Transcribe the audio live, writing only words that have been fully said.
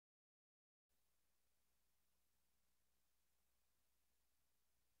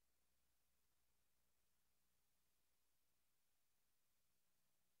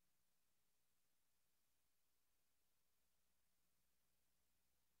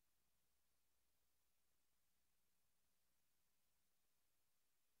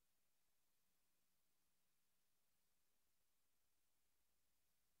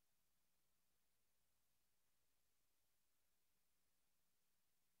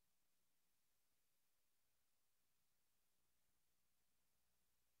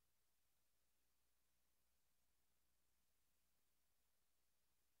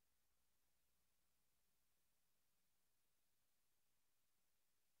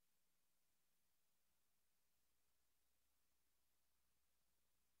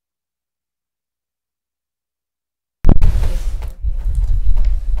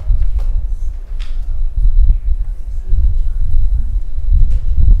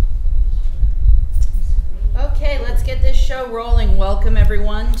get this show rolling. Welcome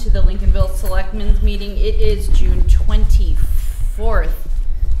everyone to the Lincolnville Selectmen's meeting. It is June 24th.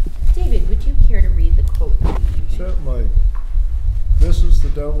 David, would you care to read the quote? Certainly. This is the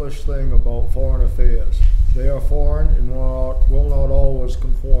devilish thing about foreign affairs. They are foreign and will not always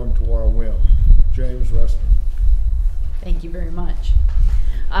conform to our whim. James Reston. Thank you very much.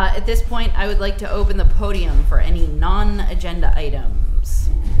 At this point, I would like to open the podium for any non-agenda items.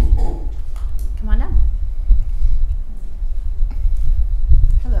 Come on down.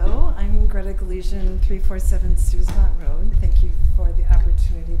 Hello, I'm Greta Galesian, 347 Searsmont Road. Thank you for the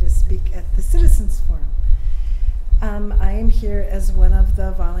opportunity to speak at the Citizens Forum. I am here as one of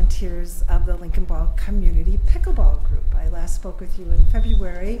the volunteers of the Lincolnville Community Pickleball Group. I last spoke with you in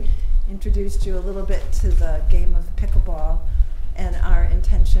February, introduced you a little bit to the game of pickleball and our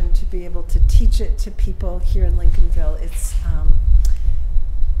intention to be able to teach it to people here in Lincolnville. It's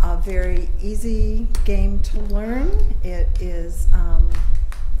a very easy game to learn. It is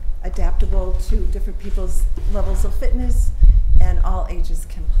adaptable to different people's levels of fitness, and all ages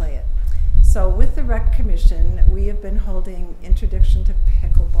can play it. So with the Rec Commission, we have been holding Introduction to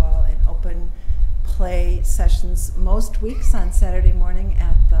Pickleball and open play sessions most weeks on Saturday morning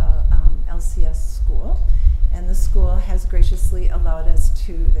at the LCS school. And the school has graciously allowed us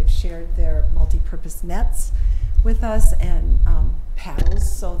to, they've shared their multi-purpose nets with us and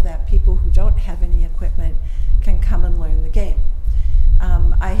paddles so that people who don't have any equipment can come and learn the game.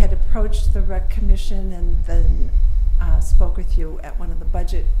 I had approached the Rec Commission and then spoke with you at one of the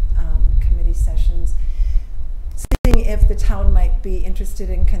budget committee sessions, seeing if the town might be interested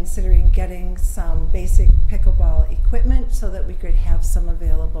in considering getting some basic pickleball equipment so that we could have some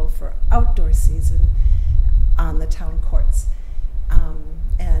available for outdoor season on the town courts.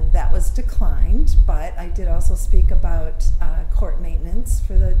 And that was declined, but I did also speak about court maintenance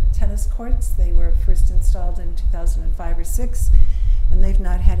for the tennis courts. They were first installed in 2005 or 6, and they've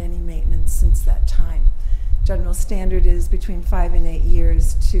not had any maintenance since that time. General standard is between 5 and 8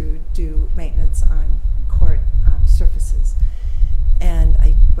 years to do maintenance on court surfaces. And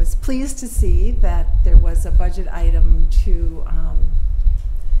I was pleased to see that there was a budget item to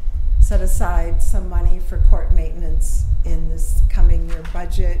set aside some money for court maintenance in this coming year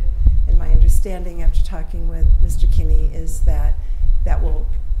budget. And my understanding after talking with Mr. Kinney is that that will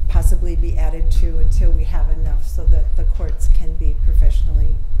possibly be added to until we have enough so that the courts can be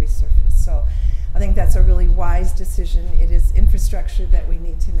professionally resurfaced. So I think that's a really wise decision. It is infrastructure that we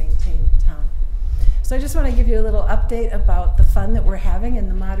need to maintain in town. So I just want to give you a little update about the fun that we're having and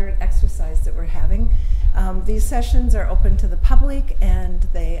the moderate exercise that we're having. These sessions are open to the public and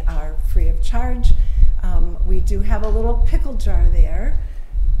they are free of charge. We do have a little pickle jar there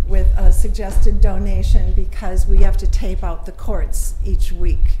with a suggested donation because we have to tape out the courts each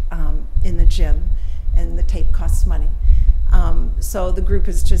week in the gym, and the tape costs money. So the group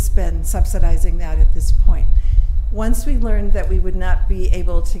has just been subsidizing that at this point. Once we learned that we would not be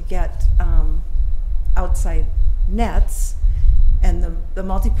able to get outside nets, and the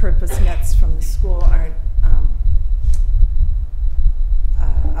multi-purpose nets from the school aren't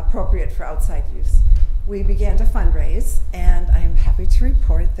appropriate for outside use, we began to fundraise, and I am happy to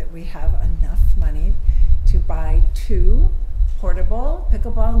report that we have enough money to buy 2 portable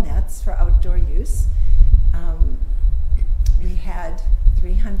pickleball nets for outdoor use. We had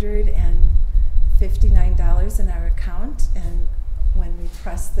 $359 in our account, and when we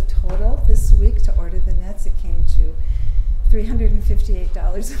pressed the total this week to order the nets, it came to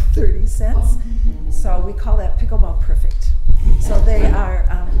 $358.30. So we call that pickleball perfect. So they are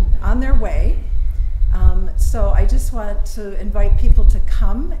on their way. So I just want to invite people to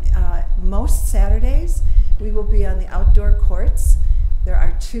come. Most Saturdays we will be on the outdoor courts. There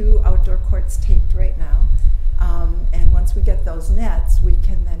are 2 outdoor courts taped right now. And once we get those nets, we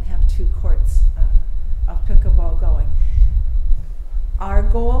can then have 2 courts of pickleball going. Our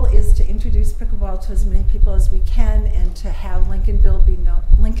goal is to introduce pickleball to as many people as we can and to have Lincolnville be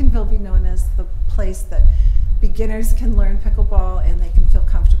known as the place that beginners can learn pickleball and they can feel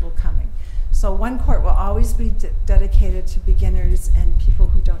comfortable coming. So one court will always be dedicated to beginners and people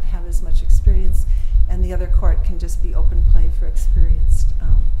who don't have as much experience, and the other court can just be open play for experienced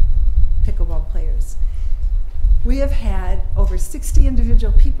pickleball players. We have had over 60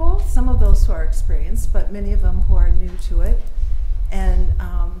 individual people, some of those who are experienced, but many of them who are new to it, and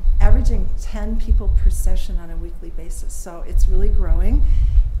averaging 10 people per session on a weekly basis. So it's really growing.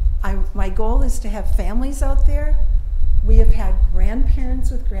 My goal is to have families out there. We have had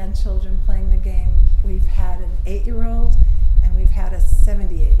grandparents with grandchildren playing the game. We've had an 8-year-old and we've had a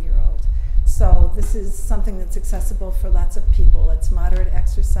 78-year-old. So this is something that's accessible for lots of people. It's moderate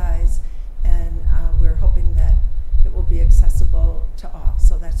exercise, and we're hoping that it to all.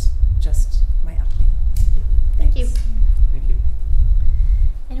 So that's just my update. Thank you. Thank you.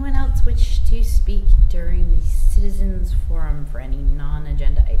 Anyone else wish to speak during the citizens forum for any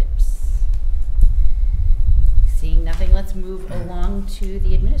non-agenda items? Seeing nothing, let's move along to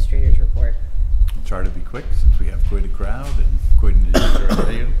the administrator's report. I'll try to be quick since we have quite a crowd and quite an agenda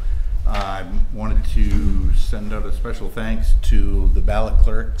video. I wanted to send out a special thanks to the ballot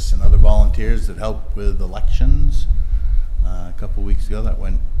clerks and other volunteers that helped with elections. A couple weeks ago that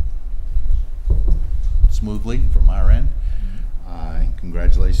went smoothly from our end. And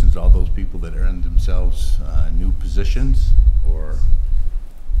congratulations to all those people that earned themselves new positions or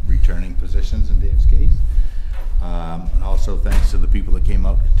returning positions in Dave's case. And also thanks to the people that came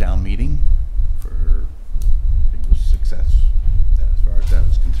out to town meeting for, I think it was success as far as that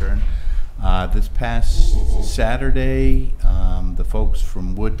was concerned. This past Saturday, the folks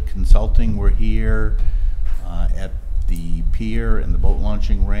from Wood Consulting were here at the pier and the boat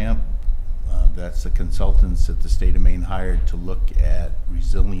launching ramp. That's the consultants that the state of Maine hired to look at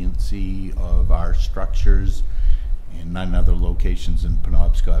resiliency of our structures in 9 other locations in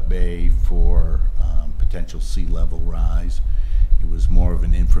Penobscot Bay for potential sea level rise. It was more of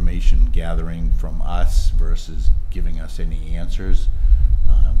an information gathering from us versus giving us any answers.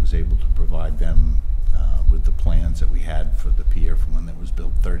 I was able to provide them with the plans that we had for the pier from when it was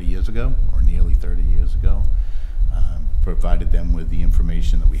built 30 years ago, or nearly 30 years ago. Provided them with the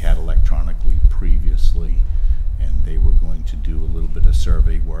information that we had electronically previously, and they were going to do a little bit of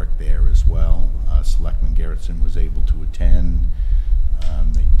survey work there as well. Selectman Garrettson was able to attend.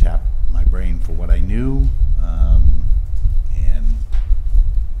 They tapped my brain for what I knew and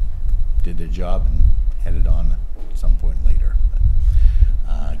did their job and headed on at some point later.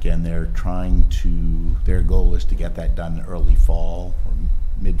 Again, they're trying to, their goal is to get that done early fall or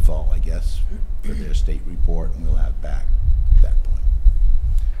mid-fall, I guess, for their state report, and we'll have back at that point.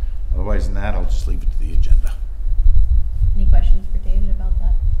 Otherwise than that, I'll just leave it to the agenda. Any questions for David about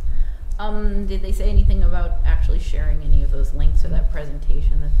that? Did they say anything about actually sharing any of those links or that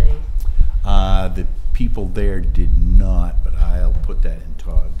presentation that they? The people there did not, but I'll put that in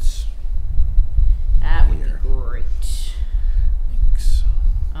Todd's. That would be Here. great. Thanks.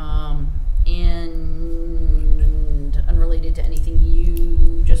 And unrelated to anything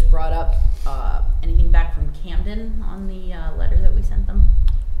you just brought up, anything back from Camden on the letter that we sent them?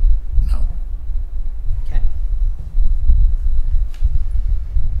 No. Okay.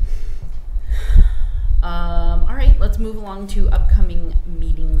 All right, let's move along to upcoming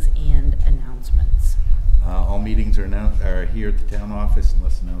meetings and announcements. All meetings are here at the town office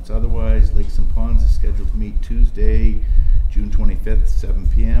unless announced otherwise. Lakes and Ponds is scheduled to meet Tuesday, June 25th, 7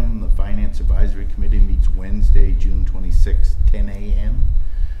 p.m. The Finance Advisory Committee meets Wednesday, June 26th, 10 a.m.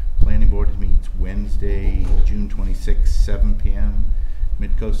 Planning Board meets Wednesday, June 26th, 7 p.m.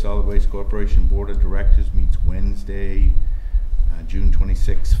 Midcoast Solid Waste Corporation Board of Directors meets Wednesday, June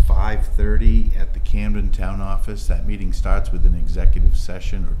 26th, 5:30 at the Camden Town Office. That meeting starts with an executive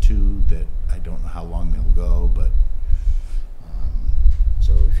session or two that I don't know how long they'll go, but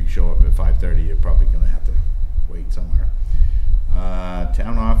so if you show up at 5:30, you're probably going to have to wait somewhere.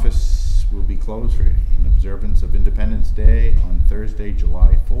 Town office will be closed in observance of Independence Day on Thursday,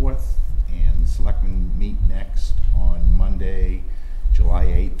 July 4th, and the Selectmen meet next on Monday, July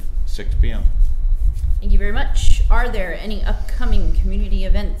 8th, 6 p.m. Thank you very much. Are there any upcoming community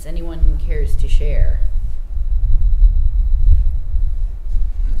events anyone cares to share?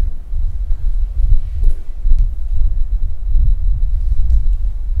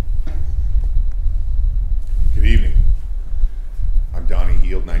 Good evening. I'm Donnie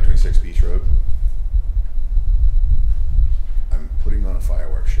Heald, 926 Beach Road. I'm putting on a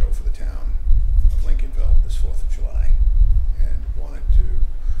fireworks show for the town of Lincolnville this 4th of July and wanted to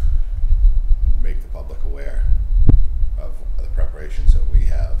make the public aware of the preparations that we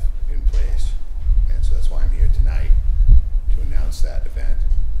have in place. And so that's why I'm here tonight, to announce that event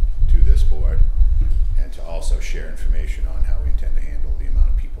to this board and to also share information on how we intend to handle the amount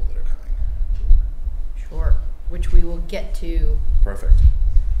of people that are coming. Sure, which we will get to Perfect.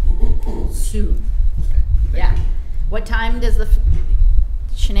 soon. Thank Yeah. you. What time does the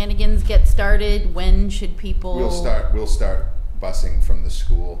shenanigans get started? When should people? We'll start busing from the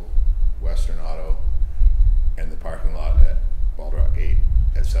school, Western Auto, and the parking lot at Baldock Gate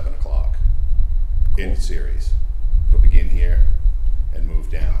at 7 o'clock in series. It'll begin here and move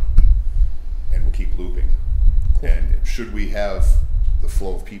down, and we'll keep looping. Cool. And should we have the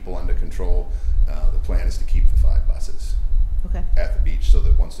flow of people under control, the plan is to keep the 5 buses Okay. at the beach so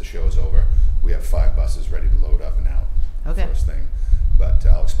that once the show is over, we have 5 buses ready to load up and out. Okay. First thing, but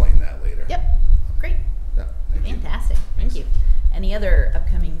I'll explain that later. Yep. Great. Yeah, thank you. Fantastic. Thank you. Any other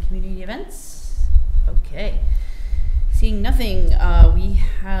upcoming community events? Okay. Seeing nothing, we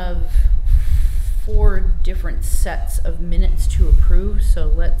have 4 different sets of minutes to approve, so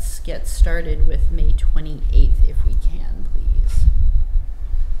let's get started with May 28th if we can, please.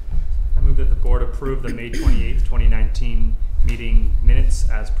 I move that the board approve the May 28th, 2019 meeting minutes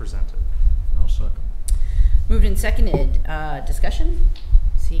as presented. I'll second. Moved and seconded. Discussion?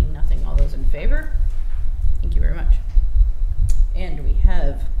 Seeing nothing, all those in favor? Thank you very much. And we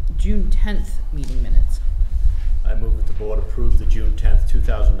have June 10th meeting minutes. I move that the board approve the June 10th,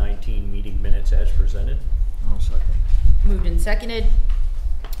 2019 meeting minutes as presented. I'll second. Moved and seconded.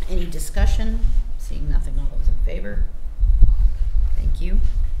 Any discussion? Seeing nothing, all those in favor? Thank you.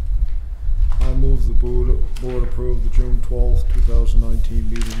 I move the board approve the June 12th, 2019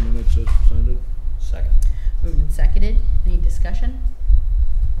 meeting minutes as presented. Second. Moved and seconded. Any discussion?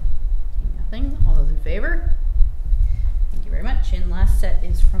 Seeing nothing, all those in favor? Thank you very much. And last set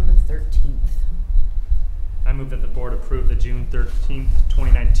is from the 13th. I move that the board approve the June 13th,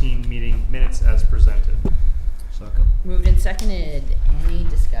 2019 meeting minutes as presented. Second. Moved and seconded. Any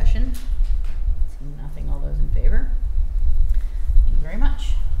discussion? Seeing nothing, all those in favor? Thank you very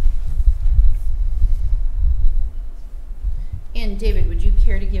much. And David, would you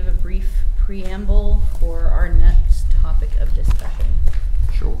care to give a brief preamble for our next topic of discussion?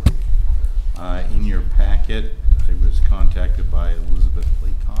 Sure. In your packet, I was contacted by Elizabeth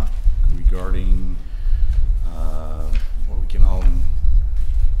Laycock regarding what we can all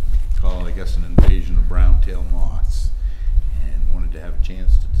call, I guess, an invasion of brown-tailed moths, and wanted to have a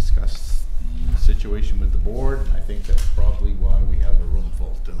chance to discuss the situation with the board. I think that's probably why we have a room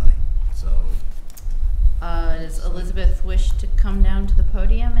full tonight. So, does Elizabeth wish to come down to the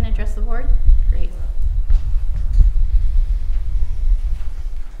podium and address the board? Great.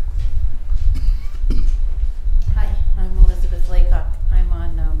 Hi, I'm Elizabeth Laycock. I'm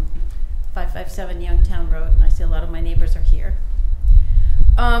on 557 Youngtown Road, and I see a lot of my neighbors are here.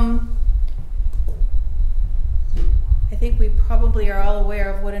 I think we probably are all aware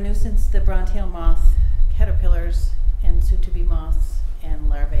of what a nuisance the brown-tailed moth, caterpillars, and soon-to-be moths and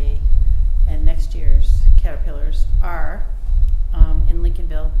larvae, and next year's caterpillars are in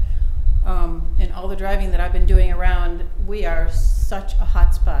Lincolnville. And all the driving that I've been doing around, we are such a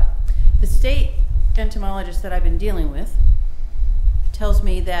hot spot. The state entomologist that I've been dealing with tells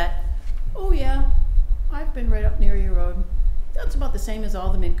me that, oh yeah, I've been right up near your road. That's about the same as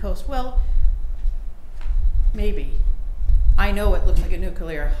all the mid-coast. Well, maybe. I know it looks like a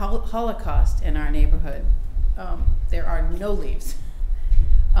nuclear holocaust in our neighborhood. There are no leaves.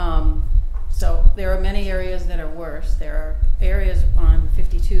 So there are many areas that are worse. There are areas on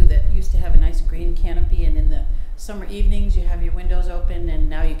 52 that used to have a nice green canopy, and in the summer evenings you have your windows open, and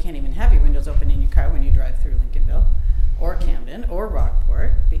now you can't even have your windows open in your car when you drive through Lincolnville or Camden or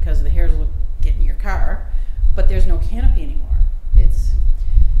Rockport because the hairs will get in your car, but there's no canopy anymore.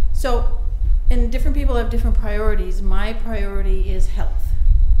 And different people have different priorities. My priority is health.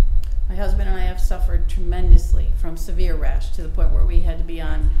 My husband and I have suffered tremendously from severe rash to the point where we had to be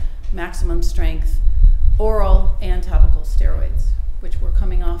on maximum strength oral and topical steroids, which we're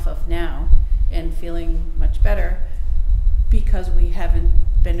coming off of now and feeling much better because we haven't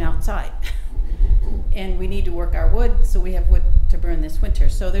been outside. And we need to work our wood, so we have wood to burn this winter.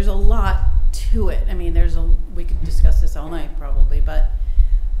 So there's a lot to it. I mean, we could discuss this all night probably, but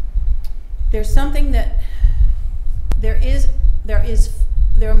there's something that there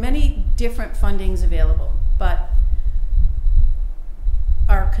are many different fundings available, but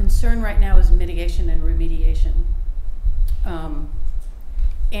our concern right now is mitigation and remediation.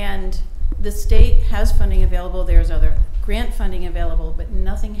 And the state has funding available, there's other grant funding available, but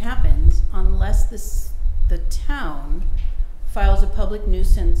nothing happens unless the town files a public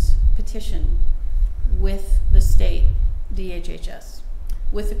nuisance petition with the state DHHS,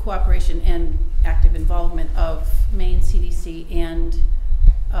 with the cooperation and active involvement of Maine CDC and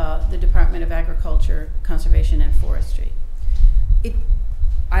the Department of Agriculture, Conservation and Forestry.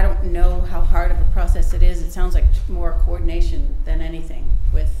 I don't know how hard of a process it is. It sounds like more coordination than anything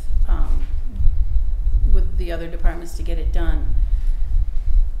with the other departments to get it done.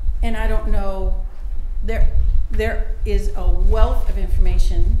 And I don't know, there is a wealth of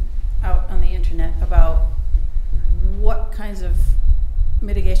information out on the internet about what kinds of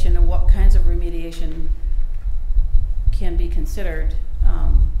mitigation and what kinds of remediation can be considered.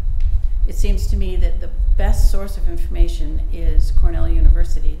 It seems to me that the best source of information is Cornell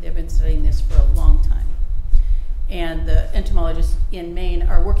University. They've been studying this for a long time. And the entomologists in Maine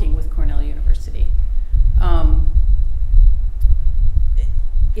are working with Cornell University.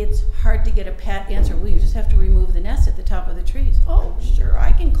 It's hard hard to get a pat answer. Well, you just have to remove the nest at the top of the trees. Oh, sure,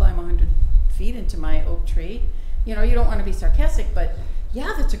 I can climb 100 feet into my oak tree. You know, you don't want to be sarcastic, but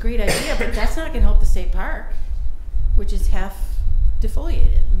yeah, that's a great idea, but that's not going to help the state park, which is half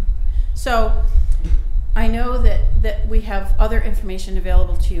defoliated. So I know that we have other information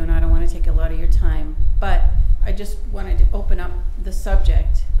available to you, and I don't want to take a lot of your time, but I just wanted to open up the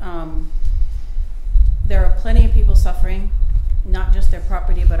subject. There are plenty of people suffering, not just their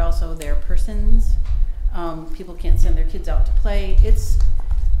property, but also their persons. People can't send their kids out to play.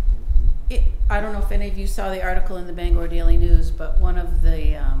 I don't know if any of you saw the article in the Bangor Daily News, but one of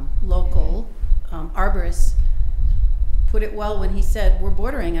the local arborists put it well when he said, we're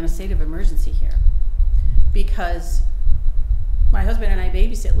bordering on a state of emergency here. Because my husband and I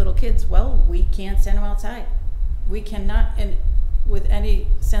babysit little kids. Well, we can't send them outside. We cannot, and with any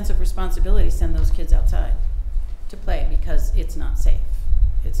sense of responsibility, send those kids outside to play because it's not safe.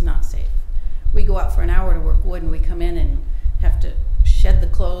 It's not safe. We go out for an hour to work wood and we come in and have to shed the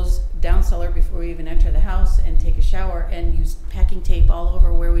clothes down cellar before we even enter the house and take a shower and use packing tape all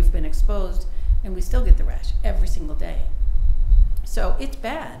over where we've been exposed, and we still get the rash every single day. So it's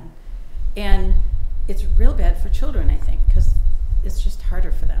bad, and it's real bad for children, I think, because it's just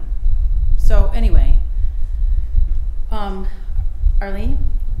harder for them. So anyway, Arlene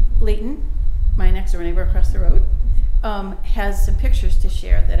Layton, my next door neighbor across the road, has some pictures to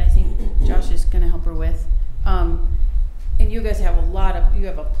share that I think Josh is going to help her with. And you guys have you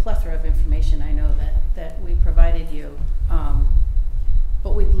have a plethora of information, I know, that we provided you.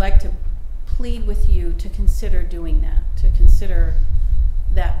 But we'd like to plead with you to consider doing that, to consider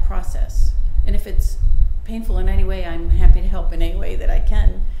that process. And if it's painful in any way, I'm happy to help in any way that I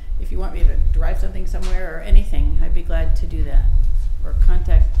can. If you want me to drive something somewhere or anything, I'd be glad to do that. Or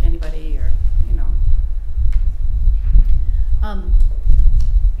contact anybody, or, you know.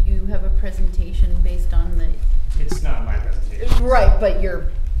 You have a presentation based on the... It's not my presentation. Right, but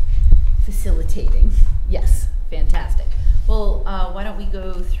you're facilitating. Yes, fantastic. Well, why don't we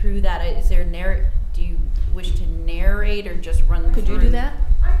go through that? Is there do you wish to narrate or just run through? Could you do that?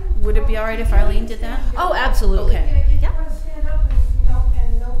 Would it be all right if Arlene did that? Oh, absolutely. Okay. If you want to stand up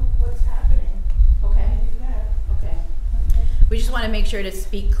and know what's happening. Okay. Do that. Okay. We just want to make sure to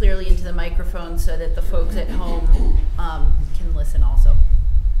speak clearly into the microphone so that the folks at home can listen also.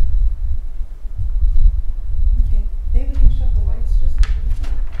 Okay. Maybe we can shut the lights just a little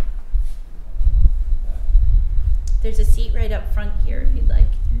bit. There's a seat right up front here if you'd like.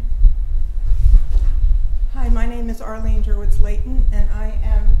 Hi, my name is Arlene Jurwitz-Layton, and I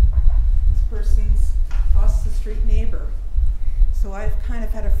am this person's across the street neighbor. So I've kind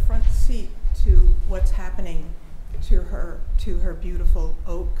of had a front seat to what's happening to her beautiful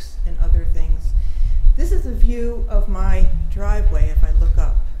oaks and other things. This is a view of my driveway if I look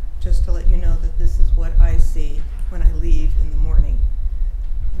up, just to let you know that this is what I see when I leave in the morning.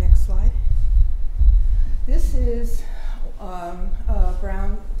 Next slide. This is a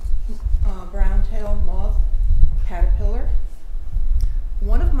brown-tailed moth caterpillar.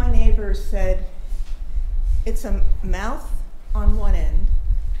 One of my neighbors said it's a mouth on one end,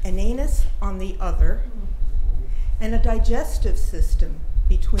 an anus on the other, and a digestive system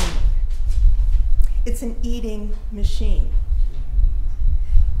between it. It's an eating machine.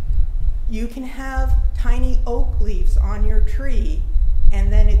 You can have tiny oak leaves on your tree,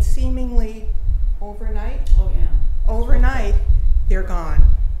 and then it's seemingly overnight, they're gone.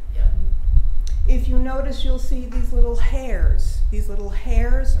 Yeah. If you notice, you'll see these little hairs. These little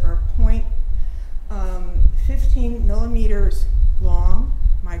hairs are 15 millimeters long,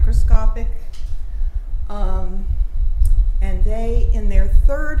 microscopic, and they, in their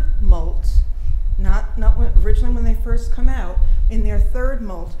third molt, originally when they first come out, in their third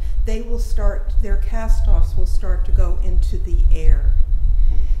molt, their cast-offs will start to go into the air.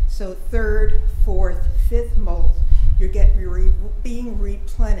 So third, fourth, fifth molt, you're being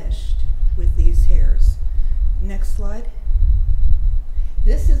replenished with these hairs. Next slide.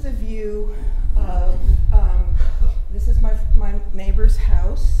 This is a view of, this is my neighbor's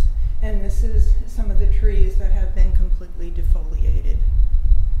house, and this is some of the trees that have been completely defoliated.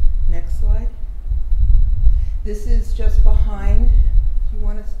 Next slide. This is just behind, do you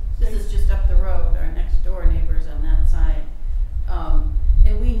want to? This is just up the road, our next door neighbors on that side.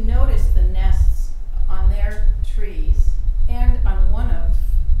 And we noticed the nests on their trees and on one of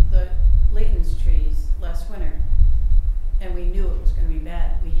the Layton's trees last winter. And we knew it was going to be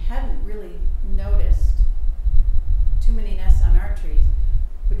bad. We hadn't really noticed too many nests on our trees,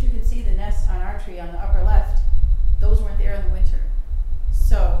 but you can see the nests on our tree on the upper left. Those weren't there in the winter.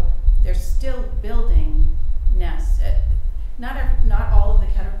 So they're still building nests. Not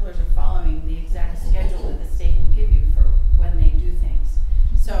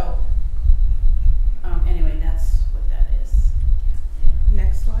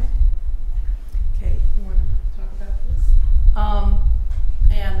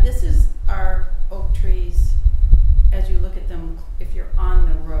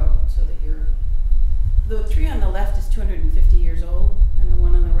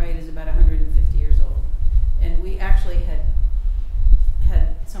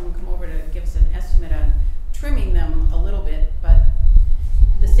trimming them a little bit, but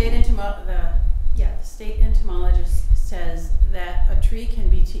the state entomologist says that a tree can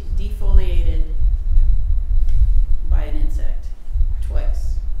be defoliated by an insect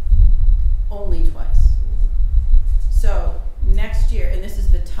twice, only twice. So next year, and this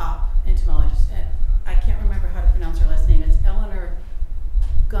is the top entomologist, and I can't remember how to pronounce her last name. It's Eleanor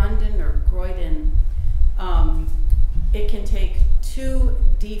Gondon or Groyden. It can take 2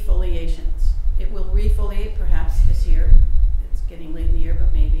 defoliations. It will refoliate perhaps this year. It's getting late in the year,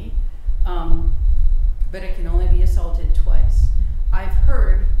 but maybe. But it can only be assaulted twice. I've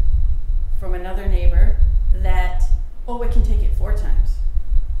heard from another neighbor that, oh, it can take it 4 times.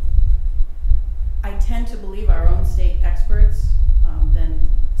 I tend to believe our own state experts than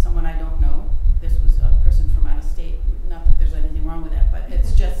someone I don't know. This was a person from out of state. Not that there's anything wrong with that, but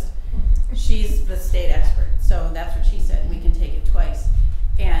it's just, she's the state expert. So that's what she said, we can take it twice.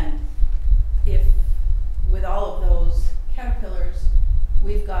 And if, with all of those caterpillars,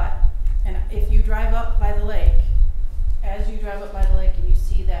 we've got, and if you drive up by the lake, as you drive up by the lake and you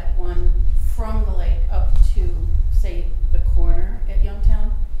see that one from the lake up to, say, the corner at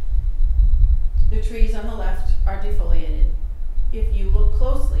Youngtown, the trees on the left are defoliated. If you look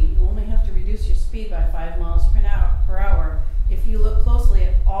closely, you only have to reduce your speed by 5 miles per hour. If you look closely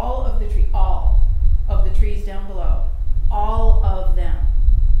at all of the trees down below, all of them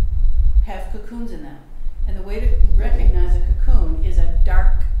have cocoons in them. And the way to recognize a cocoon is a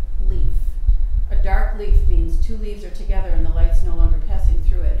dark leaf. A dark leaf means 2 leaves are together and the light's no longer passing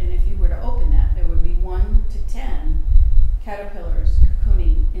through it. And if you were to open that, there would be 1 to 10 caterpillars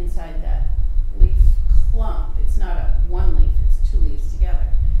cocooning inside that leaf clump. It's not a 1 leaf, it's 2 leaves together.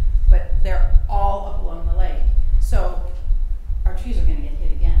 But they're all up along the lake. So our trees are going to get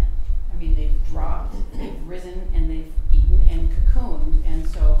hit again. I mean, they've dropped, they've risen, and they've eaten and cocooned. And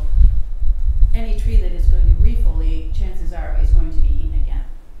so any tree that is going to refoliate, chances are, is going to be eaten again.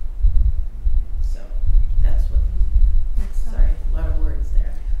 So that's what, sorry, a lot of words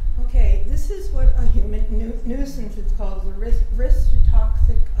there. Okay, this is what a human nuisance is called, the risk to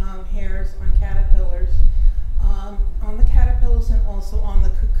toxic hairs on caterpillars, on the caterpillars and also on the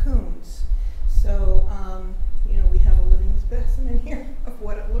cocoons. So, you know, we have a living specimen here of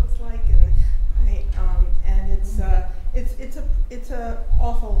what it looks like, and it's a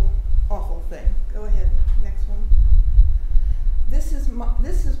awful thing. Go ahead, next one. This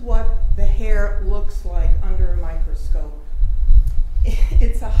is what the hair looks like under a microscope.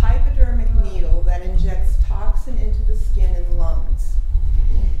 It's a hypodermic needle that injects toxin into the skin and lungs.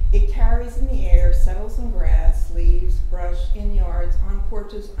 It carries in the air, settles in grass, leaves, brush, in yards, on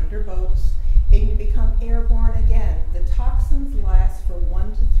porches, under boats. It can become airborne again. The toxins last for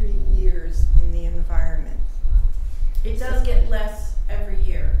 1 to 3 years in the environment. It does get less every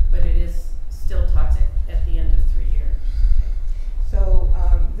year, but it is still toxic at the end of 3 years. So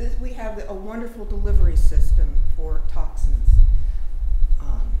we have a wonderful delivery system for toxins.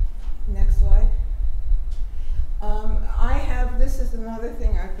 Next slide. This is another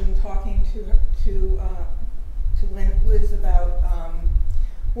thing I've been talking to Liz about.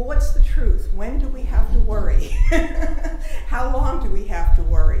 Well, what's the truth? When do we have to worry? How long do we have to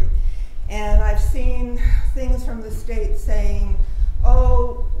worry? And I've seen things from the state saying,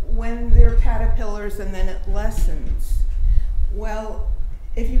 oh, when they're caterpillars and then it lessens. Well,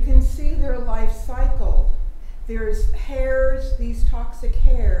 if you can see their life cycle, there's hairs, these toxic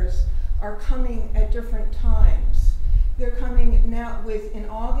hairs are coming at different times. They're coming now in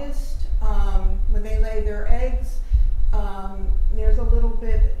August, when they lay their eggs, there's a little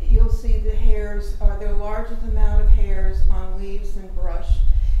bit, you'll see the hairs, their largest amount of hairs on leaves and brush,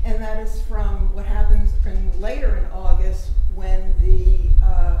 and that is from what happens later in August when the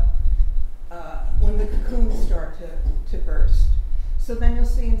cocoons start to burst. So then you'll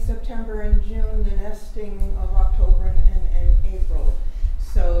see in September and June the nesting of October and April.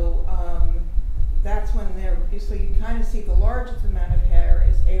 So that's when so you kind of see the largest amount of hair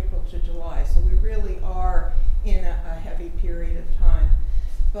is April to July. So we really are in a heavy period of time.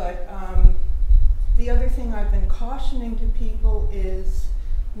 But the other thing I've been cautioning to people is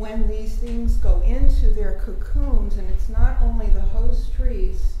when these things go into their cocoons, and it's not only the host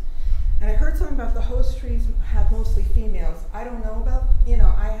trees, and I heard something about the host trees have mostly females. I don't know about,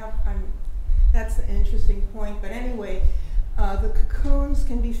 that's an interesting point, but anyway, the cocoons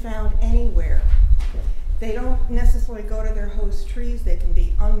can be found anywhere. They don't necessarily go to their host trees. They can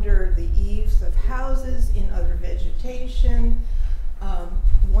be under the eaves of houses, in other vegetation.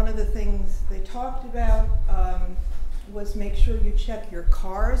 One of the things they talked about was make sure you check your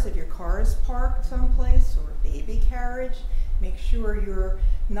cars, if your car is parked someplace, or a baby carriage, make sure you're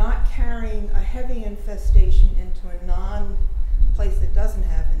not carrying a heavy infestation into a place that doesn't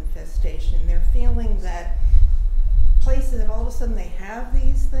have infestation. They're feeling that places that all of a sudden they have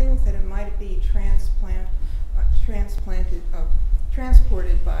these things, that it might be transported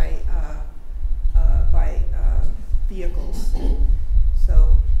by vehicles.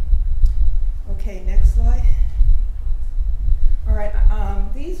 So, okay, next slide. All right,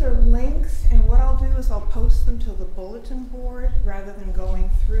 these are links, and what I'll do is I'll post them to the bulletin board rather than going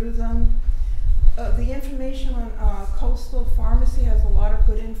through them. The information on Coastal Pharmacy has a lot of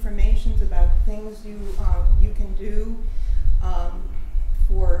good information about things you can do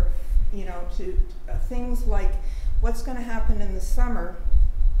for, to things like what's going to happen in the summer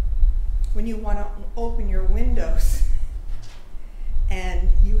when you want to open your windows and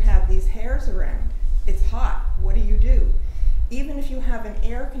you have these hairs around. It's hot. What do? Even if you have an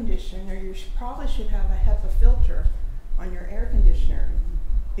air conditioner, you probably should have a HEPA filter on your air conditioner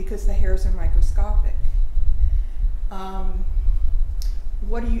because the hairs are microscopic. A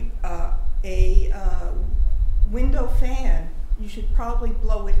window fan, you should probably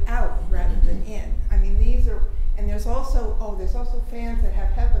blow it out rather than in. I mean, these are, and there's also fans that have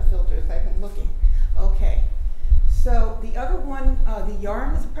HEPA filters. I've been looking. Okay. So the other one, the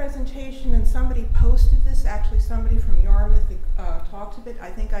Yarmouth presentation, and somebody posted this, actually somebody from Yarmouth talked a bit. I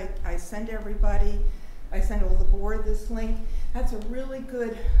think I sent all the board this link. That's a really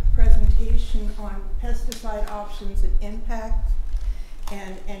good presentation on pesticide options and impact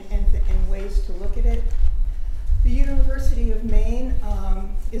and ways to look at it. The University of Maine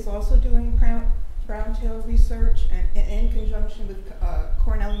is also doing browntail research and in conjunction with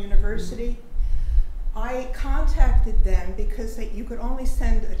Cornell University. I contacted them because you could only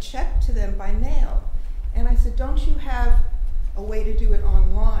send a check to them by mail. And I said, don't you have a way to do it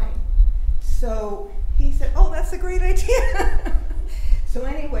online? So he said, oh, that's a great idea. So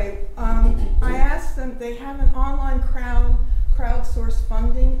anyway, I asked them, they have an online crowdsource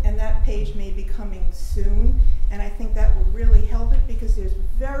funding, and that page may be coming soon. And I think that will really help it because there's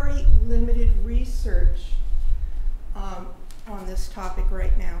very limited research on this topic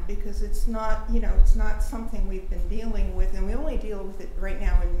right now, because it's not, it's not something we've been dealing with, and we only deal with it right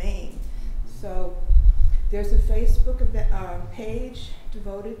now in Maine. So there's a Facebook page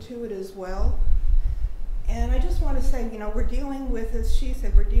devoted to it as well. And I just want to say, we're dealing with, as she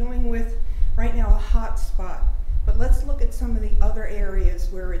said, we're dealing with right now a hot spot. But let's look at some of the other areas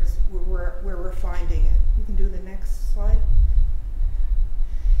where we're finding it. You can do the next slide.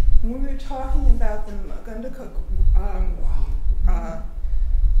 When we were talking about the Mugundakuk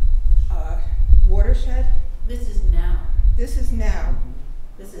watershed. This is now. This is now.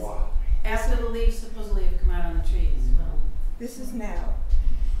 This is after the leaves supposedly have come out on the trees. Well, this is now.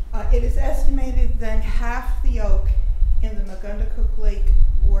 It is estimated then half the oak in the Mugundakuk Lake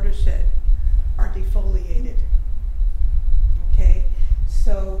watershed are defoliated. Okay,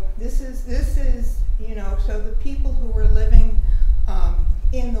 so this is so the people who are living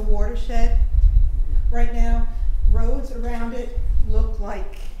in the watershed right now, roads around it look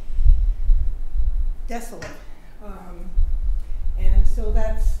like desolate, and so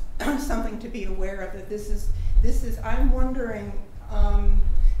that's something to be aware of. That this is. I'm wondering.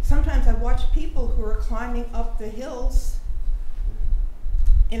 Sometimes I watch people who are climbing up the hills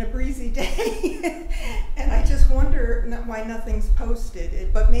in a breezy day, and I just wonder why nothing's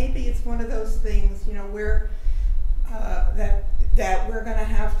posted. But maybe it's one of those things, where that we're going to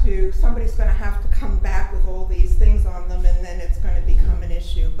have to, somebody's going to have to come back with all these things on them, and then it's going to become an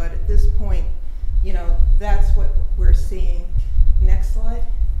issue. But at this point, that's what we're seeing. Next slide.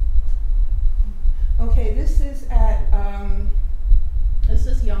 Okay, this is at this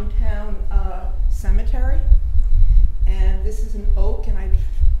is Youngtown Cemetery, and this is an oak, and I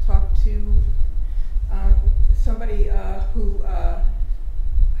talked to somebody who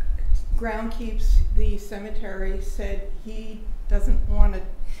ground keeps the cemetery, said he doesn't want to,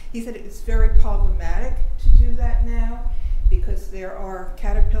 he said it's very problematic to do that now because there are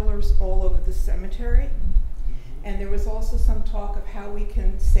caterpillars all over the cemetery. And there was also some talk of how we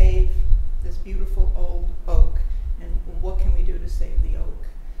can save this beautiful old oak, and what can we do to save the oak.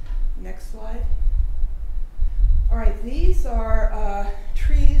 Next slide. All right, these are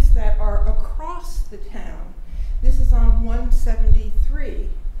trees that are across the town. This is on 173.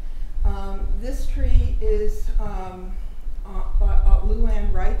 This tree is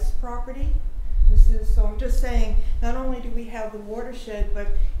Luann Wright's property. So I'm just saying, not only do we have the watershed, but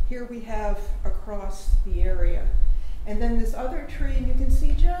here we have across the area. And then this other tree, and you can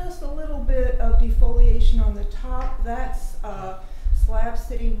see just a little bit of defoliation on the top. That's Slab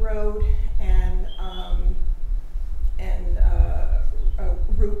City Road and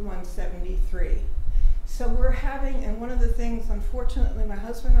Route 173. So we're having, and one of the things, unfortunately, my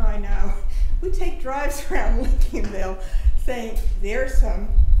husband and I now, we take drives around Lincolnville saying, there's some,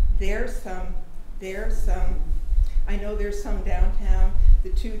 there's some, there's some. I know there's some downtown. The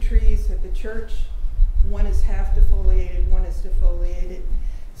 2 trees at the church, one is half defoliated, one is defoliated.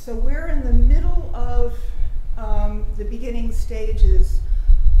 So we're in the middle of the beginning stages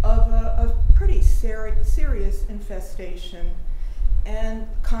of a pretty serious infestation. And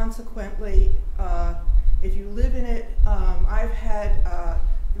consequently, if you live in it, I've had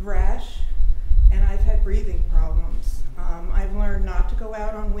rash and I've had breathing problems. I've learned not to go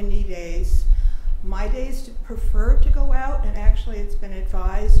out on windy days. My days prefer to go out, and actually it's been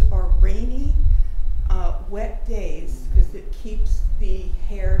advised, are rainy, wet days, because it keeps the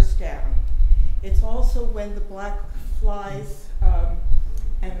hairs down. It's also when the black flies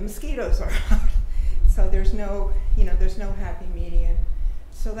and the mosquitoes are out. So there's no, there's no happy median.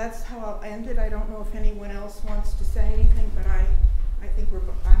 So that's how I'll end it. I don't know if anyone else wants to say anything, but I think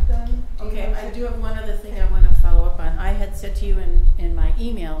I'm done. Okay, I do have one other thing I want to follow up on. I had said to you in my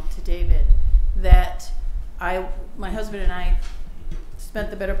email to David that my husband and I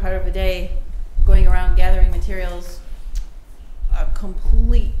spent the better part of a day going around gathering materials, a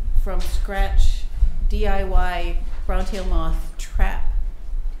complete from scratch DIY brown-tailed moth trap.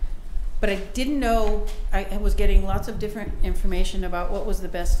 But I didn't know, I was getting lots of different information about what was the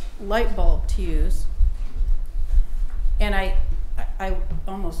best light bulb to use. And I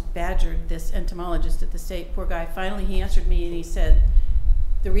almost badgered this entomologist at the state. Poor guy. Finally, he answered me and he said,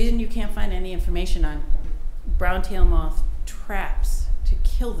 the reason you can't find any information on brown-tailed moth traps to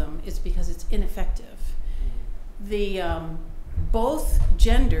kill them is because it's ineffective. The both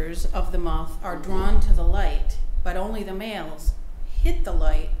genders of the moth are drawn to the light, but only the males hit the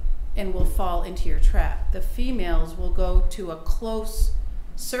light and will fall into your trap. The females will go to a close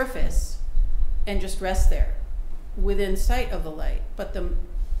surface and just rest there within sight of the light, but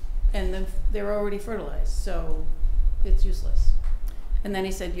they're already fertilized, so it's useless. And then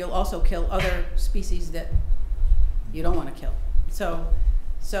he said you'll also kill other species that you don't want to kill. So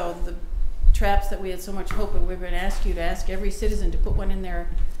the traps that we had so much hope, and we were going to ask you to ask every citizen to put one in their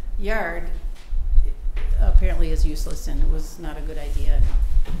yard, apparently is useless, and it was not a good idea.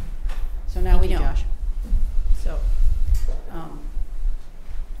 So now we know. Josh. So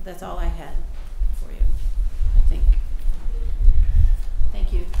that's all I had for you, I think.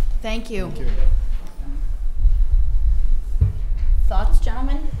 Thank you. Thank you. Thank you. Thoughts,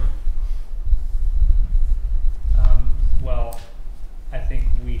 gentlemen? Well, I think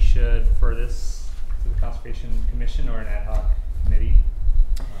we should refer this to the Conservation Commission or an ad hoc committee.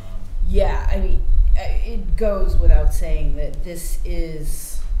 Yeah, I mean, it goes without saying that this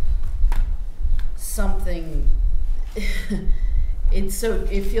is something, it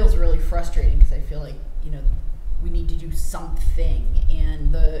feels really frustrating because I feel like, we need to do something,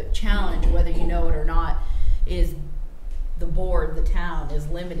 and the challenge, whether you know it or not, is the board, the town, is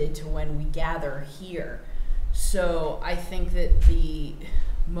limited to when we gather here. So I think that the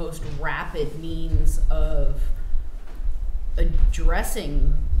most rapid means of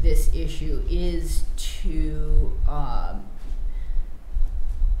addressing this issue is to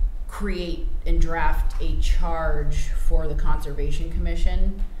create and draft a charge for the Conservation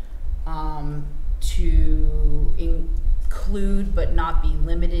Commission to include but not be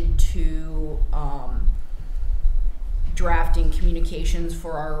limited to drafting communications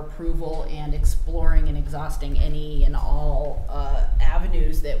for our approval and exploring and exhausting any and all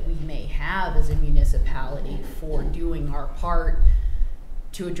avenues that we may have as a municipality for doing our part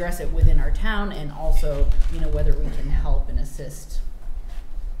to address it within our town, and also, whether we can help and assist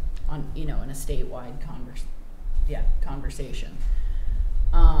on, in a statewide conversation.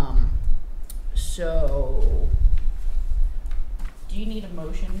 So, do you need a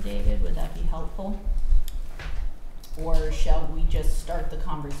motion, David? Would that be helpful? Or shall we just start the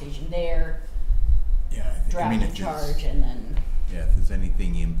conversation there, Yeah, draft the charge, and then... Yeah, if there's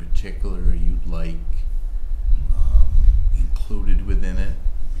anything in particular you'd like included within it,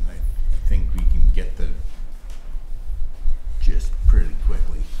 I think we can get the gist pretty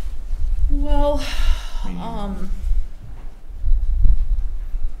quickly. Well,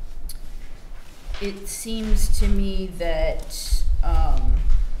 it seems to me that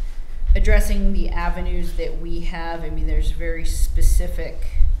addressing the avenues that we have, there's very specific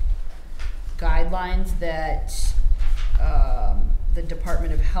guidelines that the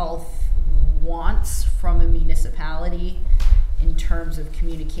Department of Health wants from a municipality in terms of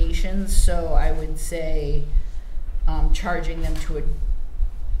communications. So I would say charging them to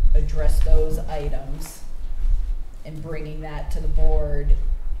address those items and bringing that to the board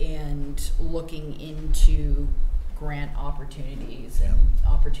and looking into grant opportunities and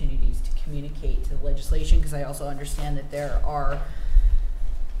opportunities to communicate to the legislation, because I also understand that there are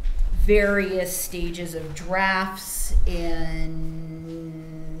various stages of drafts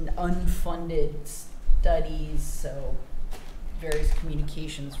and unfunded studies, so various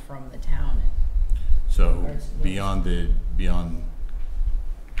communications from the town. So beyond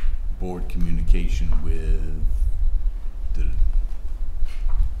board communication with the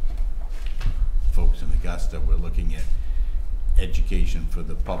folks in Augusta, we're looking at education for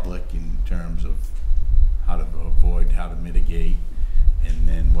the public in terms of how to avoid, how to mitigate, and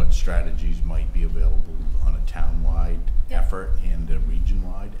then what strategies might be available on a town-wide effort and a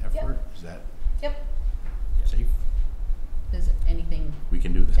region-wide effort. Is that safe? Is there anything We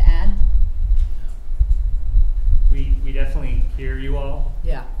can do that. to add? We definitely hear you all.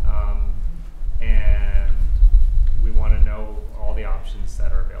 Yeah. And we want to know all the options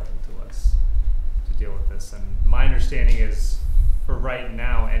that are available to us to deal with this. And my understanding is, for right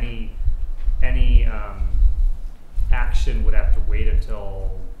now, any action would have to wait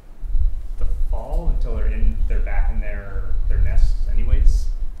until the fall, until they're back in their nests anyways.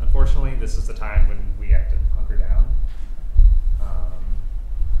 Unfortunately, this is the time when we have to hunker down.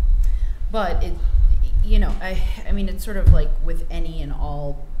 But it, you know, I mean, it's sort of like with any and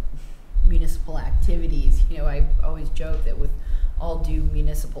all municipal activities. You know, I always joke that with all due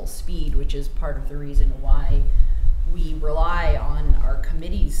municipal speed, which is part of the reason why we rely on our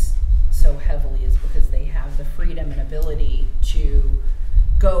committees so heavily, is because they have the freedom and ability to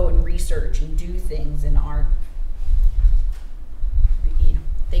go and research and do things, and aren't, you know,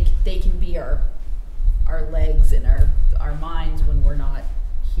 they can be our legs and our minds when we're not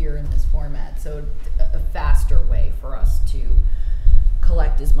here in this format. So a faster way for us to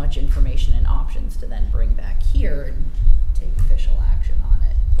collect as much information and options to then bring back here and take official action on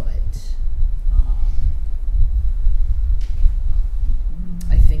it. But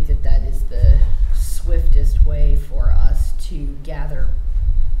I think that is the swiftest way for us to gather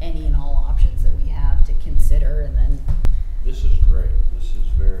any and all options that we have to consider, and then This is great. This is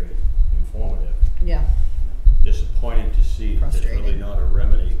very informative. Disappointing to see that there's really not a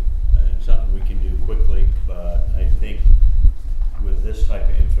remedy and something we can do quickly, but I think with this type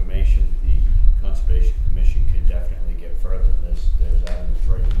of information, the Conservation Commission can definitely get further. There's avenues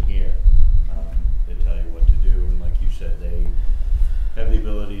right in here that tell you what to do, and like you said, they have the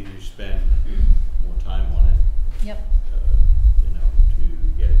ability to spend more time on it. You know, to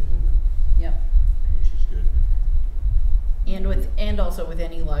get it moving. Which is good. And also with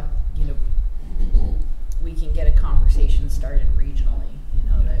any luck, you know, we can get a conversation started regionally, you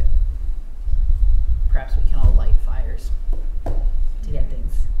know, that perhaps we can all light fires to get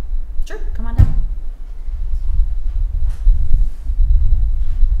things. Sure, come on down.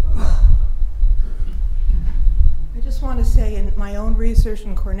 I just want to say, in my own research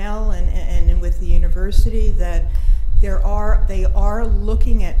in Cornell and with the university, that they are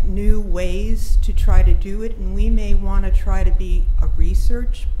looking at new ways to try to do it, and we may want to try to be a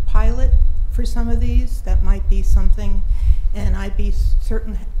research pilot for some of these. That might be something, and I'd be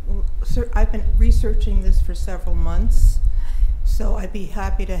certain. I've been researching this for several months, so I'd be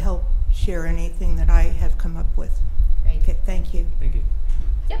happy to help share anything that I have come up with. Great. Okay, thank you. Thank you.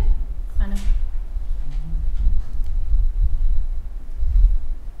 Yep, kind of.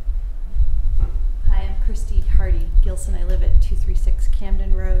 Hi, I'm Christy Hardy Gilson. I live at 236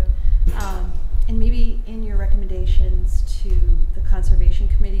 Camden Road. And maybe in your recommendations to the Conservation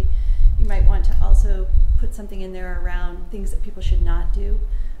Committee, you might want to also put something in there around things that people should not do.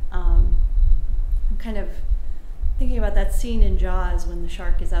 I'm kind of thinking about that scene in Jaws when the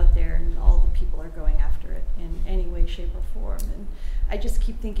shark is out there and all the people are going after it in any way, shape, or form. And I just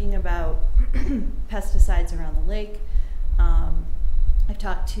keep thinking about pesticides around the lake. I've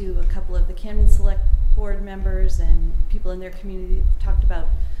talked to a couple of the Camden Select Board members, and people in their community talked about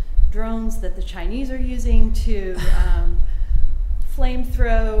drones that the Chinese are using to flame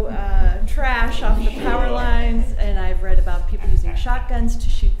throw trash off the power lines, and I've read about people using shotguns to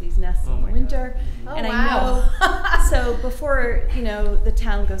shoot these nests in the winter. And I know, so before, you know, the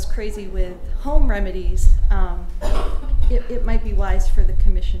town goes crazy with home remedies, it might be wise for the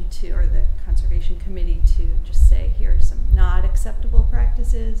commission to, or the Conservation Committee, to just say, here are some not acceptable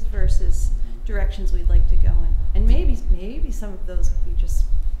practices versus directions we'd like to go in. And maybe some of those would be just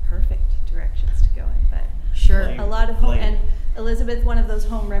perfect directions to go in, but Sure. a lot of home, and Elizabeth, one of those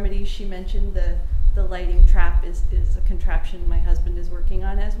home remedies she mentioned, the lighting trap is a contraption my husband is working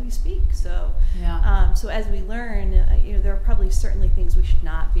on as we speak. So Yeah. so as we learn, you know, there are probably certainly things we should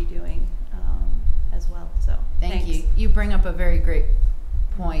not be doing. as well. So Thank thanks. you. You bring up a very great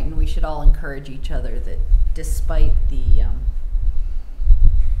point, and we should all encourage each other that despite the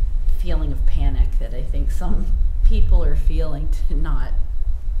feeling of panic that I think some people are feeling, to not,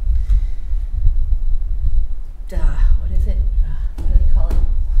 what is it? What do they call it?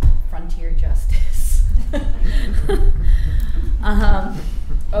 Frontier justice.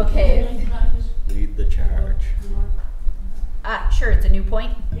 Okay. Lead the charge. Sure, it's a new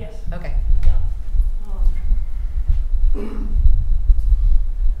point? Yes. Okay.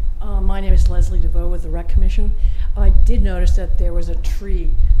 My name is Leslie DeVoe with the Rec Commission. I did notice that there was a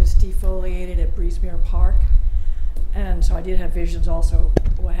tree that's defoliated at Breezemere Park. And so I did have visions also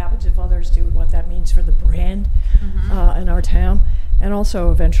what happens if others do and what that means for the brand in our town, and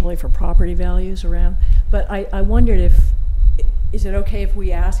also eventually for property values around. But I wondered is it okay if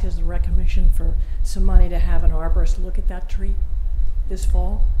we ask as the Rec Commission for some money to have an arborist look at that tree this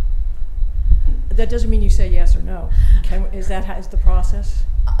fall? That doesn't mean you say yes or no. Is the process?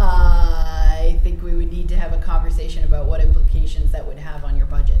 I think we would need to have a conversation about what implications that would have on your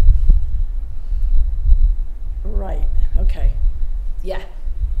budget. Right, okay. Yeah.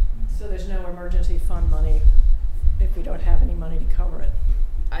 So there's no emergency fund money if we don't have any money to cover it?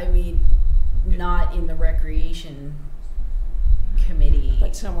 I mean, not in the recreation committee.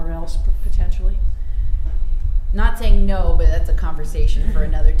 But somewhere else potentially? Not saying no, but that's a conversation for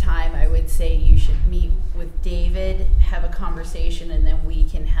another time. I would say you should meet with David, have a conversation, and then we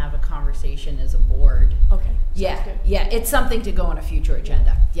can have a conversation as a board. Okay. Yeah, good. yeah, it's something to go on a future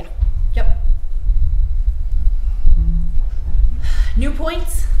agenda. Yeah, yep. New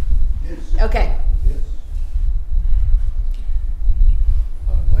points? Yes. Okay. Yes.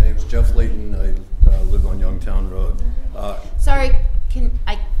 My name's Jeff Layton. I live on Youngtown Road. Sorry,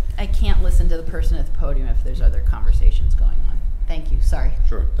 I can't listen to the person at the podium if there's other conversations going on. Thank you, sorry.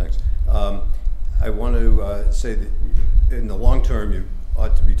 Sure, thanks. I want to say that in the long term, you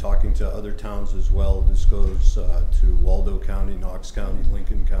ought to be talking to other towns as well. This goes to Waldo County, Knox County,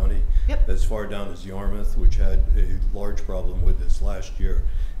 Lincoln County, as far down as Yarmouth, which had a large problem with this last year,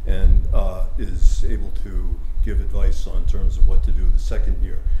 and is able to give advice on terms of what to do the second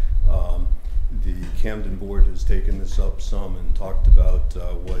year. The Camden board has taken this up some and talked about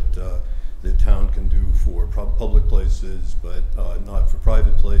what the town can do for public places, but not for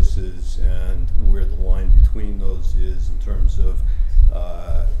private places, and where the line between those is in terms of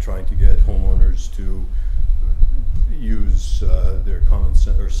trying to get homeowners to use their common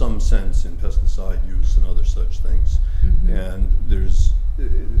sense or some sense in pesticide use and other such things. And there's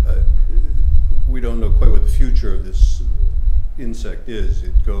we don't know quite what the future of this insect is.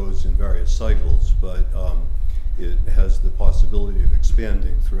 It goes in various cycles, but it has the possibility of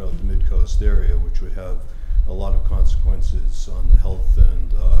expanding throughout the mid-coast area, which would have a lot of consequences on the health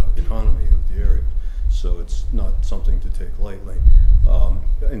and economy of the area. So it's not something to take lightly.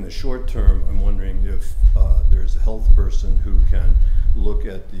 In the short term, I'm wondering if there's a health person who can look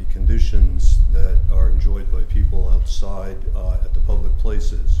at the conditions that are enjoyed by people outside at the public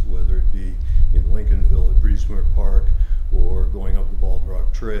places, whether it be in Lincolnville at Breezemere Park, or going up the Bald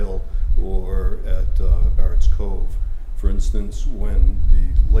Rock Trail, or at Barrett's Cove. For instance, when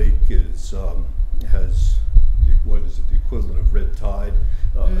the lake is has the equivalent of red tide,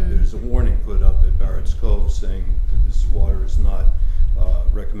 there's a warning put up at Barrett's Cove saying that this water is not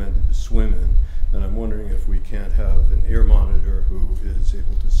recommended to swim in. And I'm wondering if we can't have an air monitor who is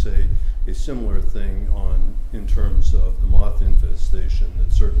able to say a similar thing in terms of the moth infestation,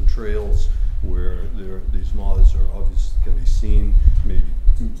 that certain trails where these moths are obviously can be seen,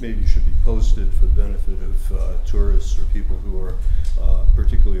 maybe should be posted for the benefit of tourists or people who are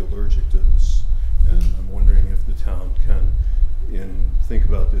particularly allergic to this. And I'm wondering if the town can think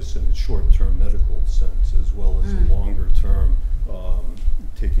about this in a short-term medical sense as well as a longer-term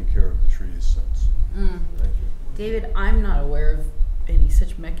taking care of the trees sense. Thank you. David, I'm not aware of any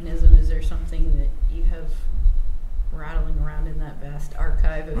such mechanism. Is there something that you have rattling around in that vast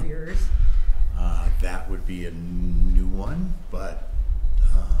archive of yours? That would be a new one, but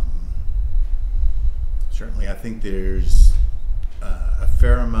certainly I think there's a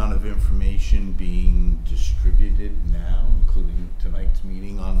fair amount of information being distributed now, including tonight's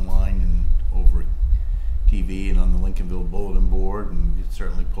meeting online and over TV and on the Lincolnville bulletin board, and we could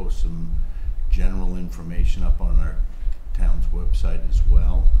certainly post some general information up on our town's website as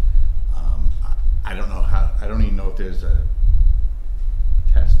well. I don't know I don't even know if there's a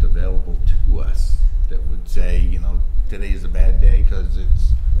test available to us that would say, you know, today is a bad day because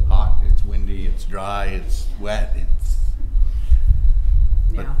it's hot, it's windy, it's dry, it's wet,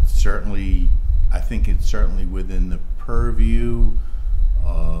 but certainly, I think it's certainly within the purview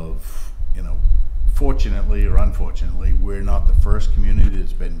of, you know, fortunately or unfortunately, we're not the first community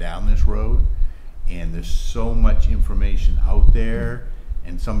that's been down this road, and there's so much information out there,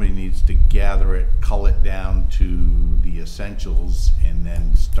 and somebody needs to gather it, cull it down to the essentials, and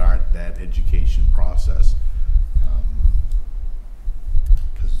then start that education process.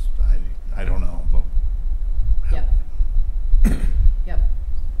 Because I don't know, but Yep. Yep.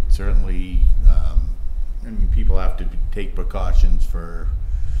 certainly, I mean, people have to take precautions for,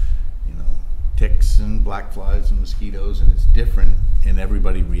 you know, ticks and black flies and mosquitoes, and it's different, and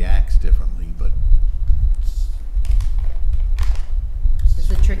everybody reacts differently, but It's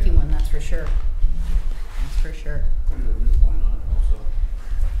a tricky one, that's for sure. That's for sure.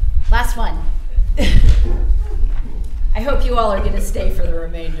 Last one. I hope you all are going to stay for the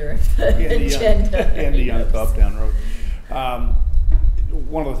remainder of the agenda. Andy on Uptown Road.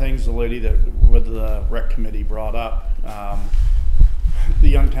 One of the things the lady that with the rec committee brought up,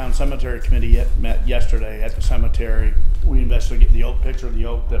 the Youngtown Cemetery Committee met yesterday at the cemetery. We investigated the oak, picture of the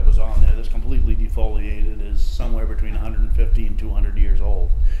oak that was on there that's completely defoliated is somewhere between 150 and 200 years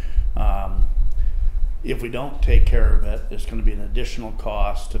old. If we don't take care of it, it's going to be an additional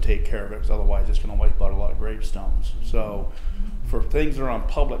cost to take care of it, because otherwise it's going to wipe out a lot of gravestones. So for things that are on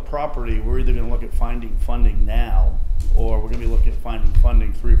public property, we're either going to look at finding funding now, or we're going to be looking at finding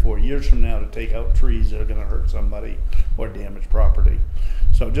funding 3 or 4 years from now to take out trees that are going to hurt somebody or damage property.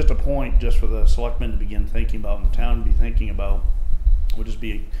 So just a point just for the selectmen to begin thinking about, and the town to be thinking about, would just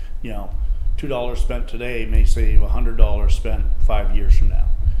be, you know, $2 spent today may save $100 spent 5 years from now.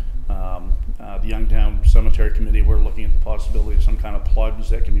 The Youngtown Cemetery Committee, we're looking at the possibility of some kind of plugs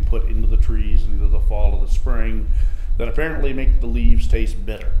that can be put into the trees in either the fall or the spring that apparently make the leaves taste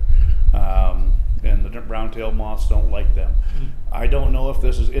bitter. And the brown-tailed moths don't like them. I don't know if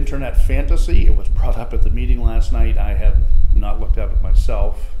this is internet fantasy. It was brought up at the meeting last night. I have not looked at it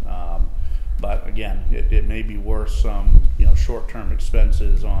myself. But again, it may be worth some, you know, short-term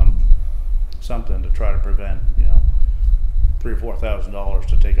expenses on something to try to prevent, you know, $3,000 or $4,000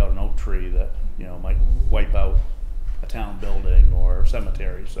 to take out an oak tree that, you know, might wipe out a town building or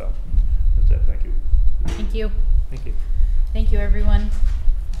cemetery. So that's it. Thank you. Thank you. Thank you. Thank you, everyone,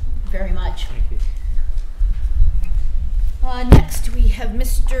 very much. Thank you. Next, we have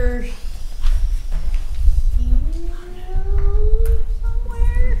Mr.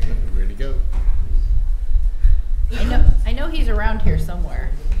 somewhere. ready to go. I know he's around here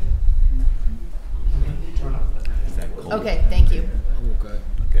somewhere. Is that cold? Okay, thank you. Okay.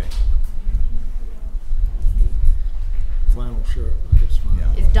 Okay. Flannel shirt, I guess mine.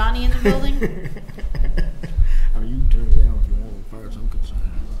 Yeah. Is Donnie in the building? I mean, you can turn it down if you want, as far as I'm concerned.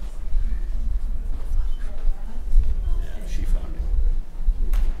 Yeah, she found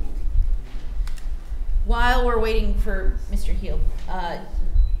it. While we're waiting for Mr. Heel,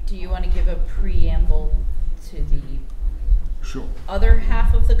 do you want to give a preamble to the Sure. other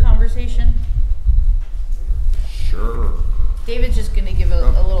half of the conversation? Sure. David's just going to give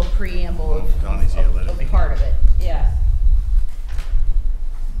a little preamble of, Donnie's here, let him be. part of it. Yeah.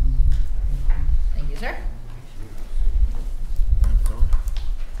 Thank you, sir.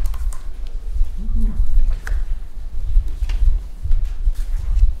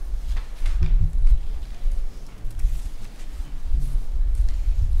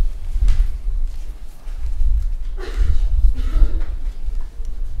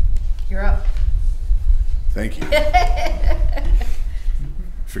 You're up. Thank you.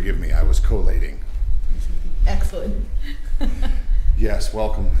 Forgive me, I was collating. Excellent. Yes,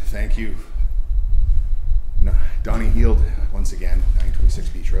 welcome. Thank you. No, Donnie Heald, once again, 926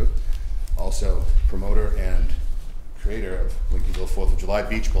 Beach Road. Also promoter and creator of Lincolnville 4th of July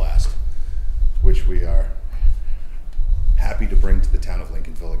Beach Blast, which we are happy to bring to the town of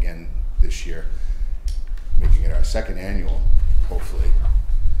Lincolnville again this year, making it our second annual, hopefully,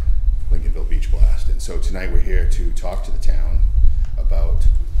 Lincolnville Beach Blast. And so tonight we're here to talk to the town about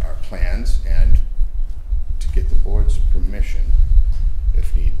our plans and to get the board's permission,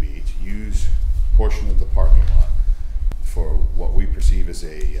 if need be, to use a portion of the parking lot for what we perceive as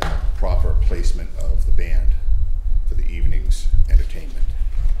a proper placement of the band for the evening's entertainment.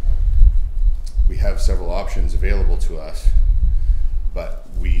 We have several options available to us, but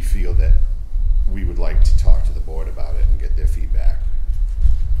we feel that we would like to talk to the board about it and get their feedback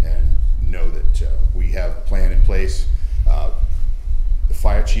and know that we have a plan in place. The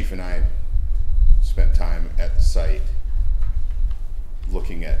fire chief and I spent time at the site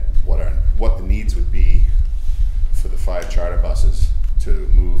looking at what the needs would be for the 5 charter buses to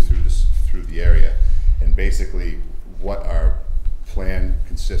move through the area, and basically what our plan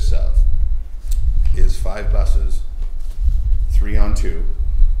consists of is 5 buses, 3 on 2,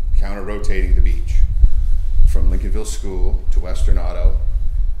 counter rotating the beach. Lincolnville School to Western Auto,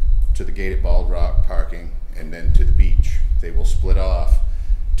 to the gate at Bald Rock parking, and then to the beach. They will split off.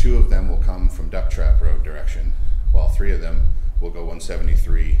 2 of them will come from Duck Trap Road direction, while 3 of them will go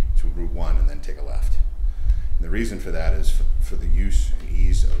 173 to Route 1 and then take a left. And the reason for that is for the use and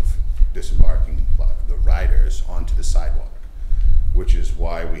ease of disembarking the riders onto the sidewalk, which is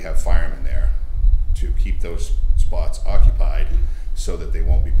why we have firemen there to keep those spots occupied so that they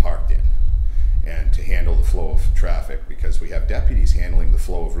won't be parked in, and to handle the flow of traffic, because we have deputies handling the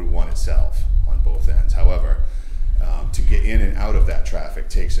flow of Route 1 itself on both ends. However, to get in and out of that traffic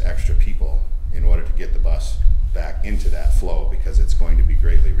takes extra people in order to get the bus back into that flow, because it's going to be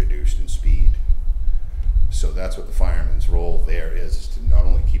greatly reduced in speed. So that's what the fireman's role there is to not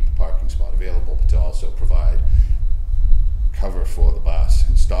only keep the parking spot available, but to also provide cover for the bus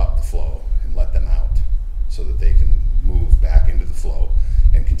and stop the flow and let them out so that they can move back into the flow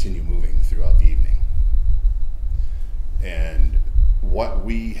and continue moving throughout the evening. And what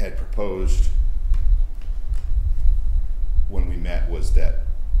we had proposed when we met was that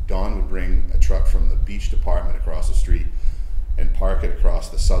Don would bring a truck from the beach department across the street and park it across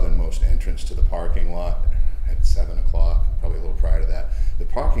the southernmost entrance to the parking lot at 7 o'clock, probably a little prior to that. The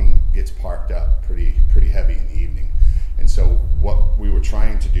parking gets parked up pretty heavy in the evening. And so what we were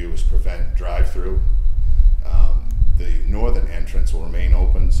trying to do was prevent drive-through. The northern entrance will remain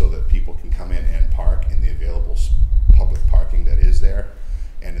open so that people can come in and park in the available public parking that is there.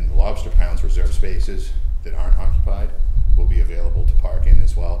 And in the Lobster Pounds reserved spaces that aren't occupied will be available to park in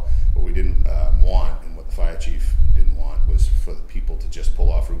as well. What we didn't want, and what the fire chief didn't want, was for the people to just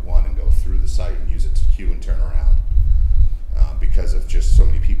pull off Route 1 and go through the site and use it to queue and turn around because of just so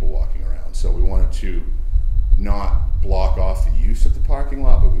many people walking around. So we wanted to not block off the use of the parking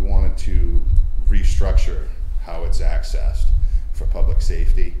lot, but we wanted to restructure how it's accessed for public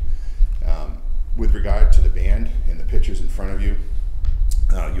safety. With regard to the band and the pictures in front of you,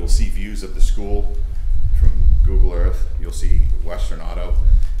 you'll see views of the school from Google Earth. You'll see Western Auto.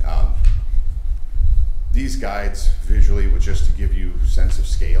 These guides visually were just to give you a sense of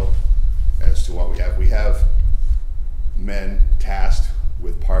scale as to what we have. We have men tasked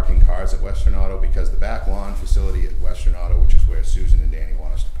with parking cars at Western Auto, because the back lawn facility at Western Auto, which is where Susan and Danny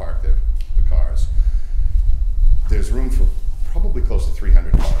want us to park the cars, there's room for probably close to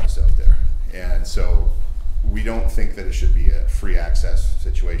 300 cars out there. And so we don't think that it should be a free access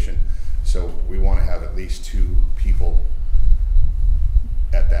situation. So we want to have at least 2 people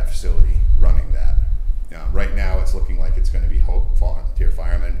at that facility running that. Right now it's looking like it's going to be volunteer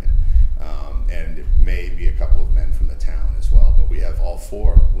firemen, and it may be a couple of men from the town as well. But we have all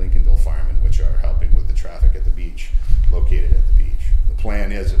 4 Lincolnville firemen, which are helping with the traffic at the beach, located at the beach. The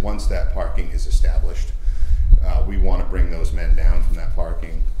plan is that once that parking is established, we want to bring those men down from that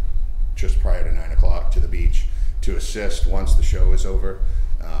parking just prior to 9 o'clock to the beach to assist once the show is over.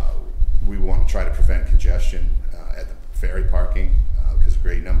 We want to try to prevent congestion at the ferry parking, because a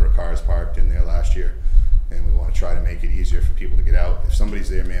great number of cars parked in there last year, and we want to try to make it easier for people to get out. If somebody's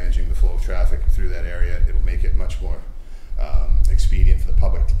there managing the flow of traffic through that area, it'll make it much more expedient for the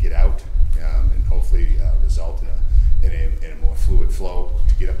public to get out, and hopefully result in a more fluid flow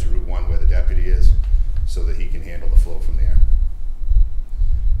to get up to Route 1 where the deputy is, so that he can handle the flow from there.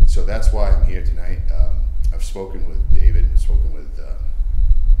 So that's why I'm here tonight. I've spoken with David, spoken with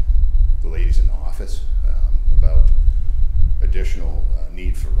the ladies in the office about additional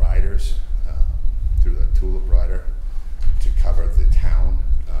need for riders through the Tulip Rider to cover the town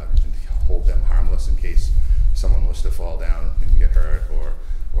and to hold them harmless in case someone was to fall down and get hurt,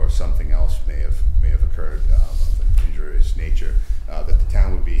 or something else may have occurred of an injurious nature, that the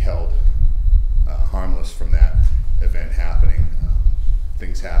town would be held harmless from that event happening.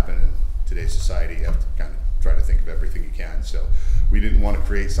 Things happen in today's society. You have to kind of try to think of everything you can. So we didn't want to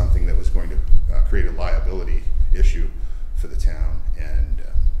create something that was going to create a liability issue for the town. And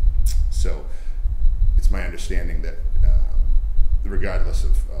so it's my understanding that regardless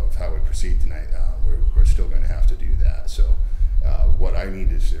of how we proceed tonight, we're still going to have to do that. So what I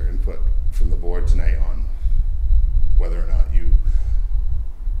need is their input from the board tonight on whether or not you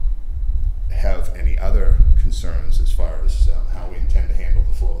have any other concerns as far as how we intend to handle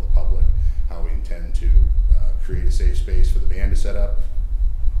the flow of the public, how we intend to create a safe space for the band to set up,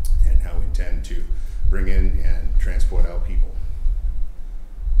 and how we intend to bring in and transport out people.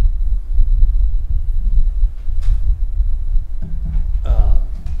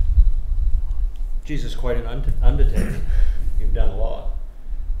 Jesus, quite an undertaking. You've done a lot.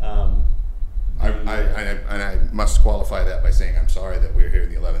 I must qualify that by saying I'm sorry that we're here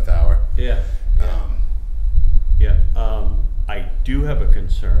in the 11th hour. Yeah. I do have a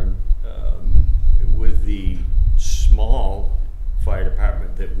concern with the small fire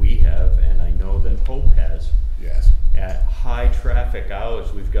department that we have, and I know that Hope has. Yes. At high traffic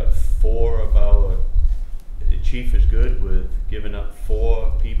hours, we've got 4 of our, the chief is good with giving up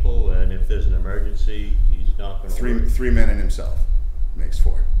 4 people, and if there's an emergency, he's not gonna worry. 3 men and himself makes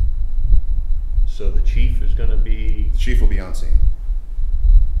 4. So the chief is gonna be, The chief will be on scene.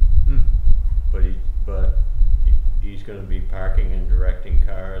 but he's gonna be parking and directing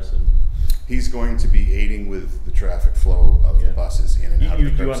cars and. He's going to be aiding with the traffic flow of the buses in and out of the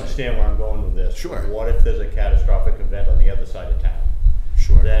You curbside. understand where I'm going with this? Sure. What if there's a catastrophic event on the other side of town?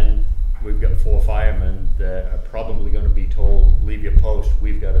 Sure. Then we've got 4 firemen that are probably gonna be told, leave your post,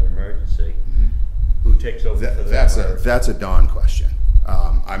 we've got an emergency. Mhm. Who takes over for them? That's a Don question.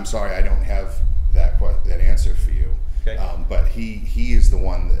 I'm sorry, I don't have that answer for you. Okay. But he is the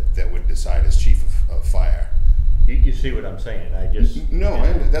one that would decide as chief of fire. You see what I'm saying? I just. No,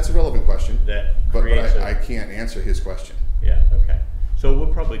 that's a relevant question. That but creates I can't answer his question. Yeah, okay. So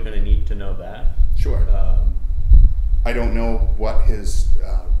we're probably gonna need to know that. Sure. I don't know what his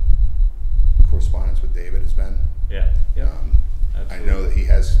correspondence with David has been. Yeah, yeah. I know that he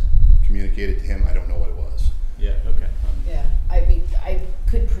has communicated to him. I don't know what it was. Yeah, okay. Yeah, I mean, I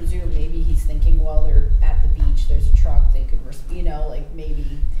could presume maybe he's thinking while they're at the beach, there's a truck, they could, like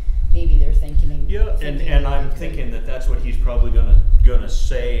maybe they're thinking. Yeah, and I'm thinking that that's what he's probably gonna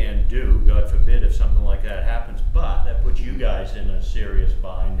say and do, God forbid if something like that happens, but that puts you guys in a serious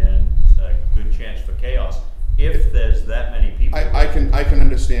bind and a good chance for chaos if there's that many people. I can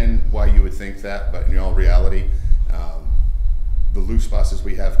understand why you would think that, but in all reality, the loose buses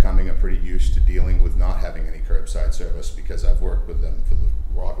we have coming are pretty used to dealing with not having any curbside service because I've worked with them for the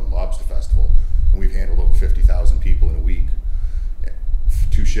Rock and Lobster Festival, and we've handled over 50,000 people in a week.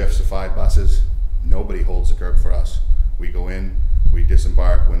 2 shifts of 5 buses, nobody holds the curb for us. We go in, we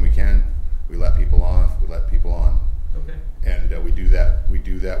disembark when we can, we let people off, we let people on. Okay. And we do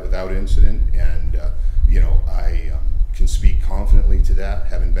that without incident, and I can speak confidently to that,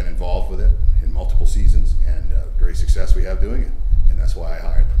 having been involved with it in multiple seasons, and great success we have doing it, and that's why I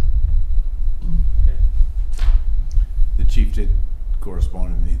hired them. Okay. The chief did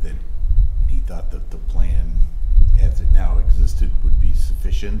correspond to me that he thought that the plan as it now existed would be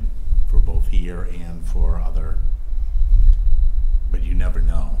sufficient for both here and for other, but you never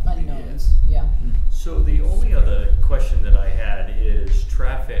know. Unknowns, yeah. So the only other question that I had is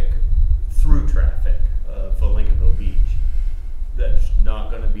through traffic for Lincolnville Beach. That's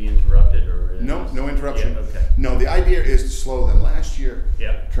not going to be interrupted, or is No interruption. Yeah, okay. No, the idea is to slow them. Last year,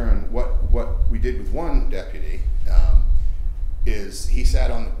 Yeah. Kern, what we did with one deputy is he sat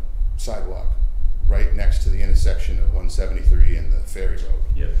on the sidewalk right next to the intersection of 173 and the Ferry Road.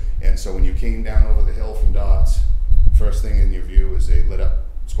 Yep. And so when you came down over the hill from Dots, first thing in your view is a lit up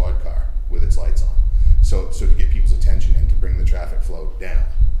squad car with its lights on. So to get people's attention and to bring the traffic flow down.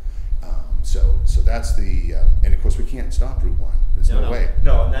 So that's the, and of course we can't stop Route 1. There's no way.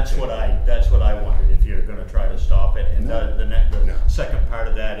 No, and that's what I wondered, if you're going to try to stop it. And No. the second part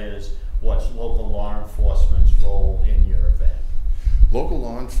of that is, what's local law enforcement's role in your event? Local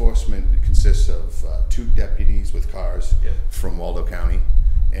law enforcement consists of 2 deputies with cars from Waldo County,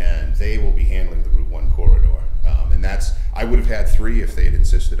 and they will be handling the Route 1 corridor. And I would have had 3 if they had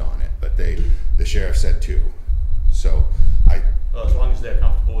insisted on it, but the sheriff said 2. So Well, as long as they're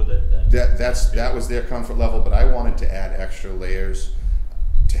comfortable with it, then. that was their comfort level, but I wanted to add extra layers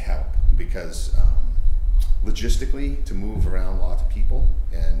to help because logistically, to move around lots of people,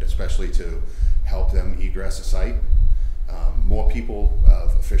 and especially to help them egress a site, more people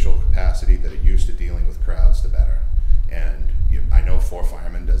of official capacity that are used to dealing with crowds, the better. And I know 4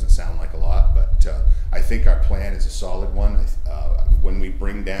 firemen doesn't sound like a lot, but I think our plan is a solid one. When we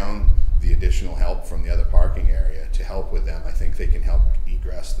bring down the additional help from the other parking area to help with them, I think they can help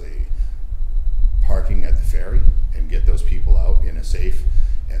egress the parking at the ferry and get those people out in a safe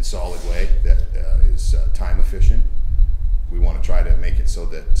and solid way that is time efficient. We want to try to make it so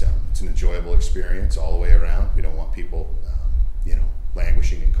that it's an enjoyable experience all the way around. We don't want people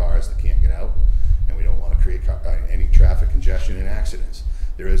languishing in cars that can't get out, and we don't want to create any traffic congestion and accidents.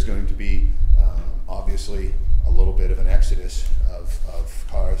 There is going to be obviously a little bit of an exodus of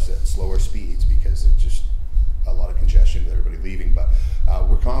cars at slower speeds because it's just a lot of congestion with everybody leaving, but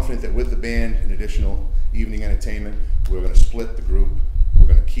we're confident that with the band and additional evening entertainment, we're going to split the group. We're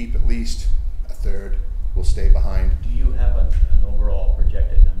going to keep at least a third. We'll stay behind. Do you have an overall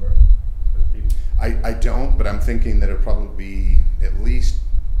projected number of people? I don't, but I'm thinking that it'll probably be at least,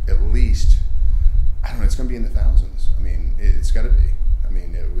 I don't know, it's going to be in the thousands. I mean, it's got to be. I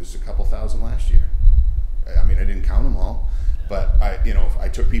mean, it was a couple thousand last year. I mean, I didn't count them all, but I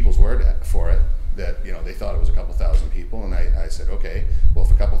took people's word for it. that, you know, they thought it was a couple thousand people, and I said, okay, well,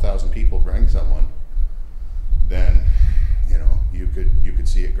 if a couple thousand people bring someone, then, you know, you could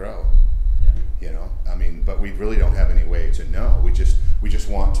see it grow. You know, I mean, but we really don't have any way to know. We just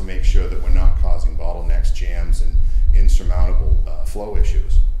want to make sure that we're not causing bottlenecks, jams, and insurmountable flow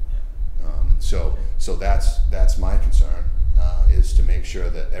issues. So that's my concern, is to make sure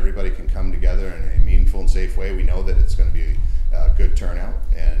that everybody can come together in a meaningful and safe way. We know that it's going to be a good turnout,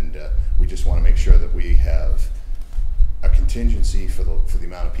 and we just want to make sure that we have a contingency for the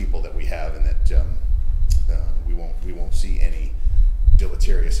amount of people that we have, and that we won't see any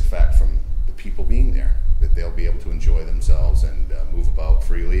deleterious effect from the people being there. That they'll be able to enjoy themselves and move about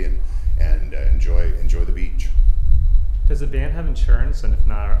freely and enjoy the beach. Does the band have insurance, and if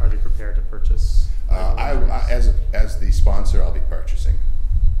not, are they prepared to purchase? As the sponsor, I'll be purchasing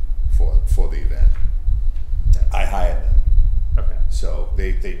for the event. I hired them. Okay. So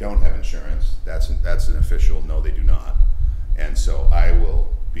they don't have insurance. That's an official no, they do not. And so I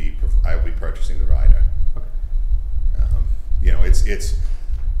will be purchasing the rider. Okay. You know, it's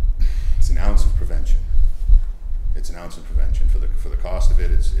an ounce of prevention. It's an ounce of prevention for the cost of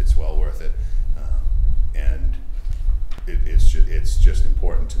it. It's well worth it, and it's just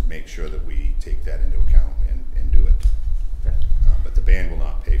important to make sure that we take that into account and do it. Okay. But the band will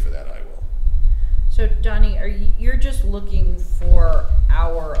not pay for that. I will. So Donnie, you're just looking for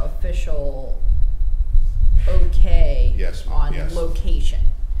our official okay Yes, on yes. location?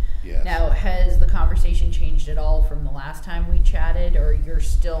 Yes. Now, has the conversation changed at all from the last time we chatted, or you're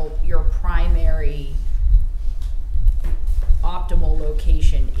still, your primary optimal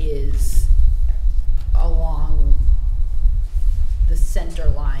location is along the center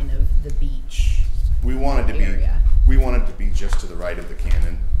line of the beach? We wanted to be just to the right of the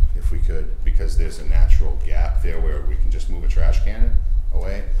cannon, if we could, because there's a natural gap there where we can just move a trash cannon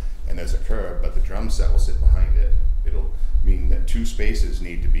away, and there's a curb, but the drum set will sit behind it. It'll mean that 2 spaces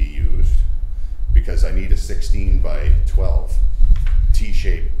need to be used, because I need a 16 by 12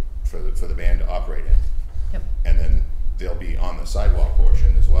 T-shape for the band to operate in. Yep. And then they'll be on the sidewalk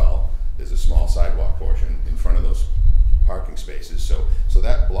portion as well. There's a small sidewalk portion in front of those parking spaces. So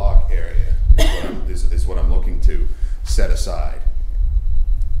that block area is what I'm looking to set aside.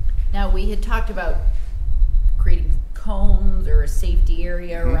 Now, we had talked about creating cones or a safety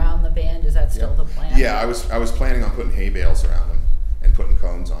area around the band. Is that still the plan? Yeah, I was planning on putting hay bales around them and putting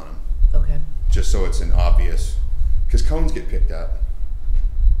cones on them. Okay. Just so it's an obvious, because cones get picked up,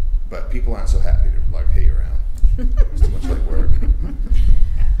 but people aren't so happy to lug hay around. It's too much like work.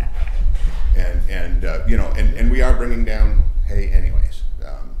 And you know, and we are bringing down hay anyways,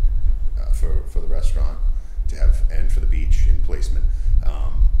 for the restaurant to have, and for the beach in placement.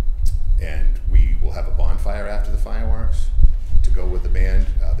 And we will have a bonfire after the fireworks to go with the band.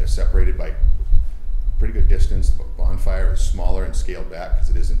 They're separated by pretty good distance. The bonfire is smaller and scaled back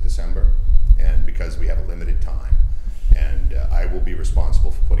because it isn't December, and because we have a limited time. And I will be responsible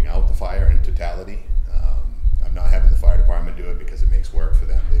for putting out the fire in totality. I'm not having the fire department do it because it makes work for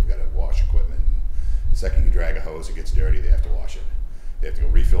them. They've got to wash equipment. The second you drag a hose, it gets dirty. They have to wash it. They have to go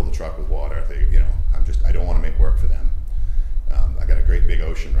refill the truck with water. I don't want to make work for them. I got a great big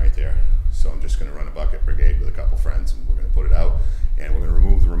ocean right there, so I'm just going to run a bucket brigade with a couple friends, and we're going to put it out, and we're going to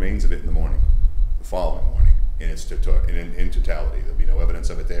remove the remains of it in the morning, the following morning, in totality. There'll be no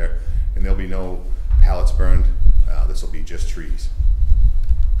evidence of it there, and there'll be no pallets burned. This will be just trees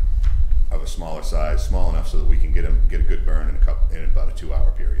of a smaller size, small enough so that we can get a good burn in about a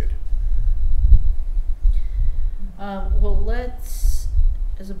 2-hour period. Well,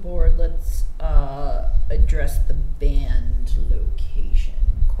 as a board, let's address the band location.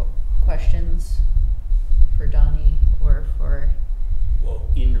 Questions for Donnie or for? Well,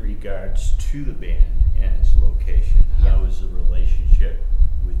 in regards to the band and its location, how is the relationship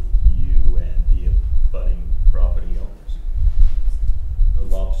with you and the abutting property owners? The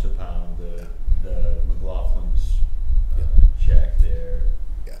Lobster Pound, the McLaughlin's shack there.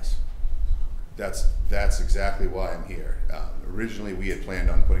 Yes, that's exactly why I'm here. Originally, we had planned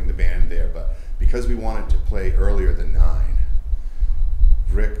on putting the band there, but because we wanted to play earlier than 9,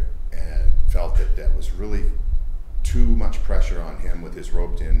 Rick felt that was really too much pressure on him with his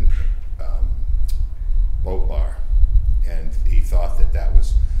roped-in boat bar, and he thought that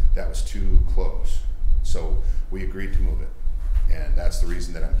was too close. So we agreed to move it, and that's the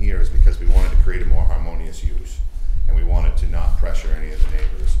reason that I'm here, is because we wanted to create a more harmonious use, and we wanted to not pressure any of the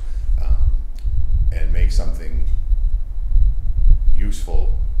neighbors, and make something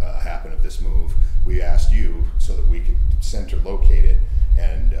useful happen of this move. We asked you so that we could center locate it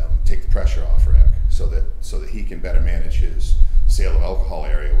and take the pressure off Rick, so that he can better manage his sale of alcohol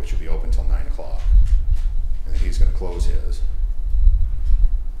area, which will be open till 9 o'clock. And then he's gonna close his.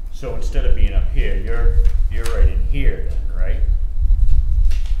 So instead of being up here, you're right in here then, right?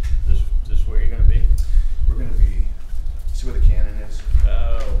 This where you're gonna be? We're gonna be, see where the cannon is?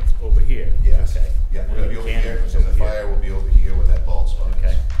 Oh, over here. Yes. Okay. Yeah, we're gonna be over Cannon here, is and the over here. fire will be over here where that bald spot is.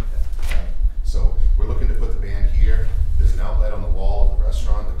 Okay. So we're looking to put the band here. There's an outlet on the wall of the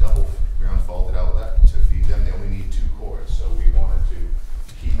restaurant, a double ground faulted outlet to feed them. They only need 2 cords, so we wanted to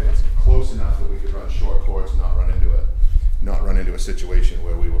keep it close enough that we could run short cords and not run into a situation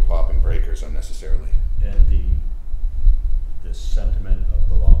where we were popping breakers unnecessarily. And the sentiment of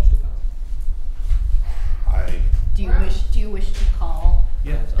the lobster pound. Do you wish to call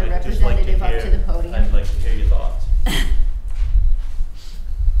Yes, the I'd just like representative up hear, to the podium? I'd like to hear your thoughts.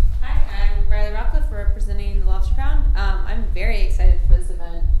 Hi, I'm Riley Rockcliffe representing the Lobster Pound. I'm very excited for this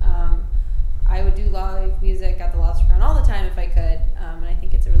event. I would do live music at the Lobster Pound all the time if I could, and I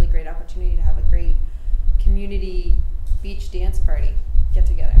think it's a really great opportunity to have a great community beach dance party get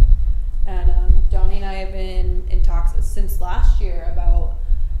together. And Donnie and I have been in talks since last year about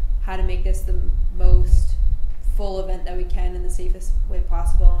how to make this the most full event that we can in the safest way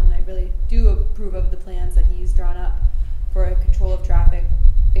possible, and I really do approve of the plans that he's drawn up for a control of traffic,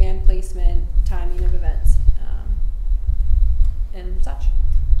 band placement, timing of events, and such.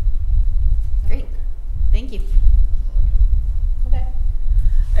 Great, thank you. Okay.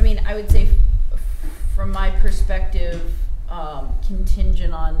 I mean, I would say from my perspective,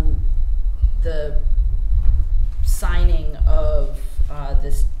 contingent on the signing of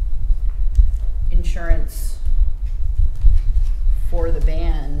this insurance for the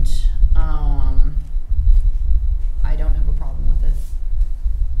band, I don't have a problem with it.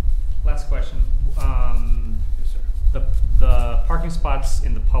 Last question. Yes, sir. The parking spots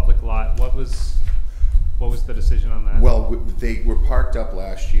in the public lot, what was the decision on that? Well, they were parked up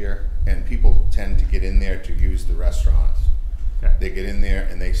last year, and people tend to get in there to use the restaurants. Okay. They get in there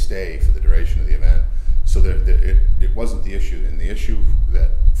and they stay for the duration of the event. So it wasn't the issue. And the issue that,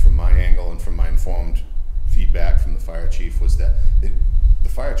 from my angle and from my informed feedback from the fire chief, was that the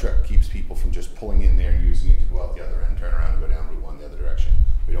fire truck keeps people from just pulling in there and using it to go out the other end, turn around and go down Route 1 the other direction.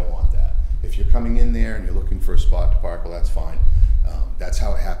 We don't want that. If you're coming in there and you're looking for a spot to park, well, that's fine. That's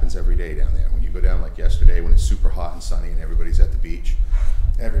how it happens every day down there. When you go down like yesterday when it's super hot and sunny and everybody's at the beach,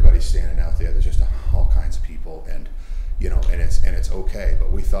 everybody's standing out there. There's just all kinds of people, and it's okay.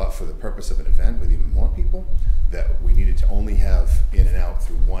 But we thought, for the purpose of an event with even more people, that we needed to only have in and out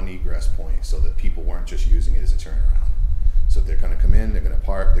through one egress point, so that people weren't just using it as a turnaround. So they're going to come in, they're going to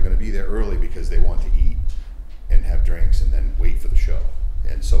park, they're going to be there early because they want to eat and have drinks and then wait for the show.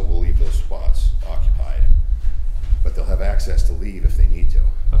 And so we'll leave those spots occupied, but they'll have access to leave if they need to.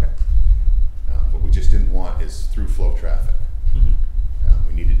 Okay. What we just didn't want is through flow traffic. Mm-hmm.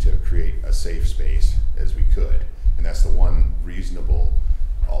 We needed to create a safe space as we could, and that's the one reasonable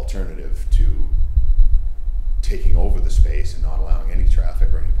alternative to taking over the space and not allowing any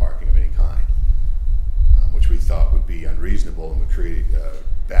traffic or any parking of any kind, which we thought would be unreasonable and would create a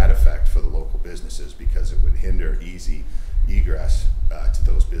bad effect for the local businesses, because it would hinder easy egress to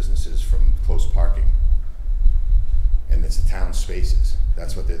those businesses from close parking. And it's the town spaces.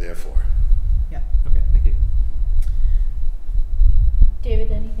 That's what they're there for. Yeah. Okay, thank you.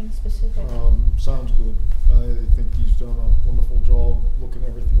 David, anything specific? Sounds good. I think he's done a wonderful job looking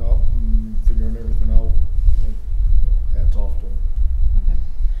everything up and figuring everything out. Hats off to him. Okay.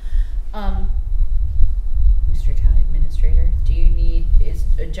 Mr. Town Administrator, is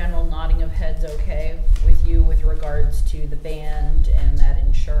a general nodding of heads okay with you with regards to the band and that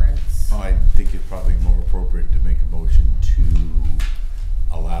insurance? I think it's probably more appropriate to make a motion to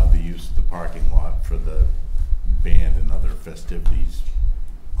allow the use of the parking lot for the band and other festivities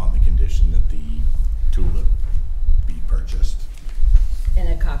on the condition that the tulip be purchased. And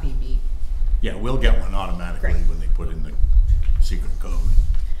a copy be? Yeah, we'll get one automatically. Great. When they put in the secret code.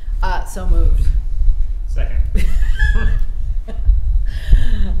 So moved. Second.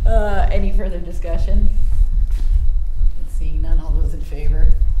 Any further discussion? Seeing none, all those in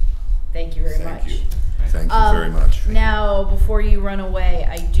favor? Thank you very much. Thank you. Thank you very much. Now, before you run away,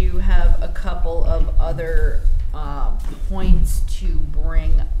 I do have a couple of other points to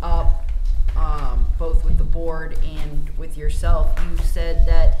bring up, both with the board and with yourself. You said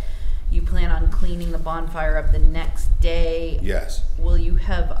that you plan on cleaning the bonfire up the next day. Yes. Will you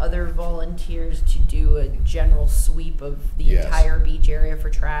have other volunteers to do a general sweep of the Yes. entire beach area for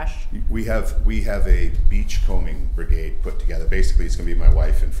trash? We have a beach combing brigade put together. Basically, it's going to be my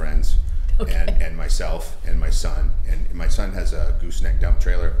wife and friends. and myself and my son. And my son has a gooseneck dump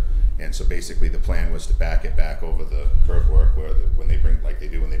trailer, and so basically the plan was to back it back over the curb work when they bring, like they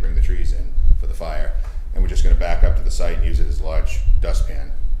do when they bring the trees in for the fire. And we're just going to back up to the site and use it as a large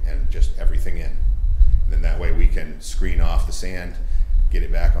dustpan and just everything in. And then that way we can screen off the sand, get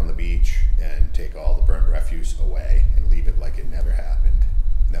it back on the beach, and take all the burnt refuse away and leave it like it never happened.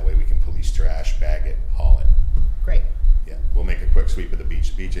 And that way we can police trash, bag it, haul it. Great. Yeah, we'll make a quick sweep of the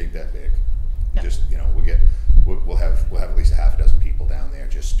beach. The beach ain't that big. Yep. Just, you know, we'll have at least a half a dozen people down there.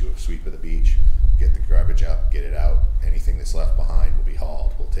 Just do a sweep of the beach, get the garbage up, get it out. Anything that's left behind will be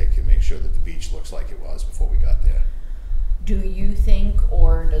hauled. We'll take and make sure that the beach looks like it was before we got there. Do you think,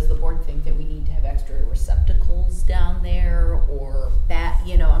 or does the board think that we need to have extra receptacles down there, or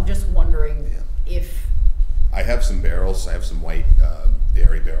I'm just wondering if... I have some barrels. I have some white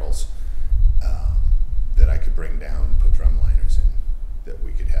dairy barrels that I could bring down and put drum liners in that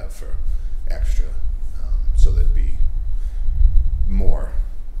we could have for extra, so that'd be more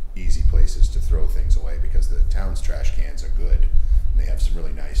easy places to throw things away, because the town's trash cans are good and they have some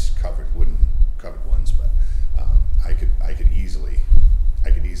really nice wooden covered ones, but I could easily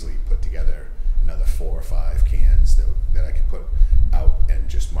put together another 4 or 5 cans that I could put out and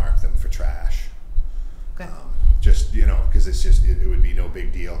just mark them for trash. Okay. Just, because it would be no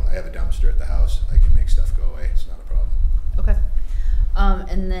big deal. I have a dumpster at the house. I can make stuff go away. It's not a problem. Okay.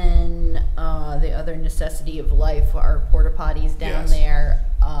 And then the other necessity of life are porta potties down there.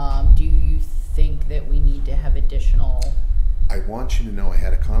 Do you think that we need to have additional? I want you to know I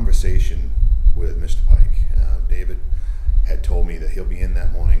had a conversation with Mr. Pike. David had told me that he'll be in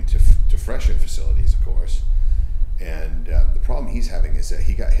that morning to freshen facilities, of course. And the problem he's having is that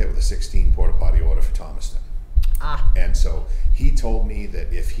he got hit with a 16 porta potty order for Thomaston. And so he told me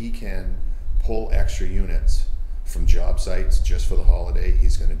that if he can pull extra units from job sites just for the holiday,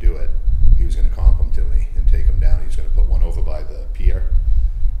 he's going to do it. He was going to comp them to me and take them down. He was going to put one over by the pier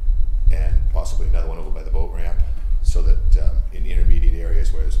and possibly another one over by the boat ramp, so that in intermediate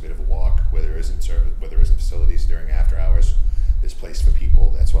areas where there's a bit of a walk, where there isn't facilities during after hours, there's place for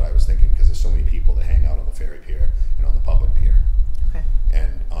people. That's what I was thinking, because there's so many people that hang out on the ferry pier and on the public pier. Okay.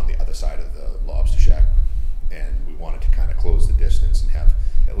 And on the other side of the lobster shack. And we wanted to kind of close the distance and have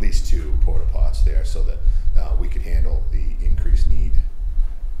at least 2 porta pots there, so that we could handle the increased need.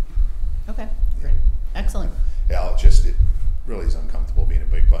 Okay, great. Excellent. Yeah, it really is uncomfortable being a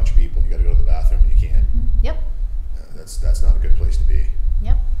big bunch of people and you got to go to the bathroom and you can't. Yep. That's not a good place to be.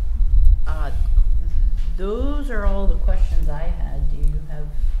 Yep. Those are all the questions I had. Do you have?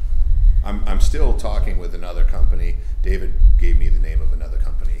 I'm still talking with another company. David gave me the name of another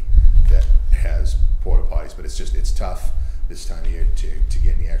company that has porta potties, but it's tough this time of year to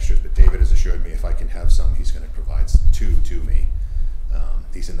get any extras. But David has assured me if I can have some, he's going to provide 2 to me.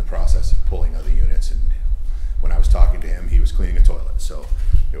 He's in the process of pulling other units, and when I was talking to him, he was cleaning a toilet. So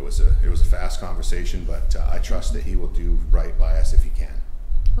it was a fast conversation, but I trust that he will do right by us if he can.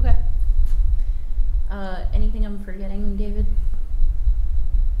 Okay. Anything I'm forgetting, David?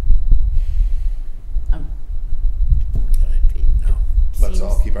 No. Let's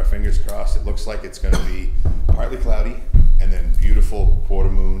all keep our fingers crossed. It looks like it's going to be partly cloudy and then beautiful quarter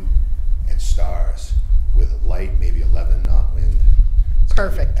moon and stars with a light, maybe 11-knot wind. It's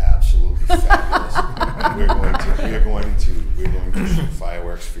Perfect. Absolutely fabulous. And we're going to shoot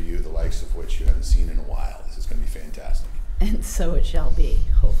fireworks for you, the likes of which you haven't seen in a while. This is going to be fantastic. And so it shall be,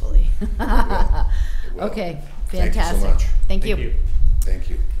 hopefully. It will. Okay, Thank you so fantastic. much. Thank you. Thank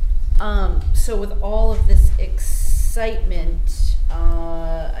you. So with all of this excitement,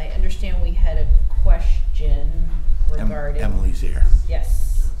 I understand we had a question regarding... Emily's here.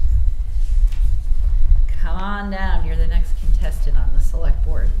 Yes. Come on down. You're the next contestant on the select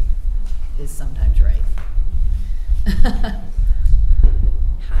board. Is sometimes right.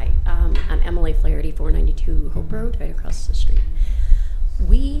 Hi, I'm Emily Flaherty, 492 Hope Road, right across the street.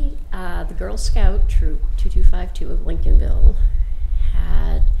 We, the Girl Scout Troop 2252 of Lincolnville,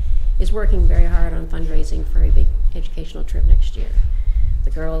 is working very hard on fundraising for a big educational trip next year.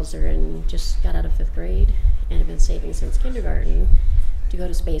 The girls just got out of 5th grade and have been saving since kindergarten to go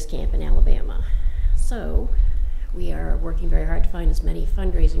to space camp in Alabama. So we are working very hard to find as many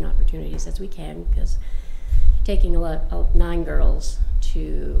fundraising opportunities as we can, because taking 9 girls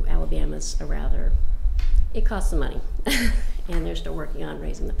to Alabama is it costs some money, and they're still working on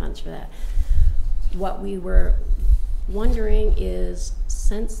raising the funds for that. What we were wondering is,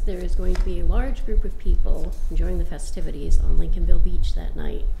 since there is going to be a large group of people enjoying the festivities on Lincolnville Beach that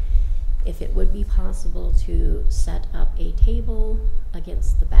night, if it would be possible to set up a table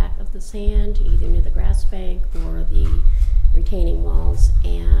against the back of the sand, either near the grass bank or the retaining walls,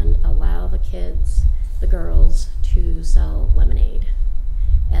 and allow kids, the girls, to sell lemonade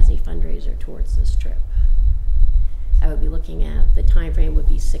as a fundraiser towards this trip. I would be looking at, the time frame would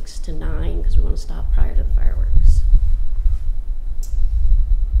be 6 to 9 because we want to stop prior to the fireworks.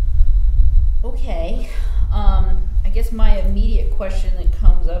 Okay, I guess my immediate question that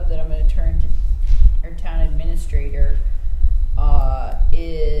comes up that I'm going to turn to our town administrator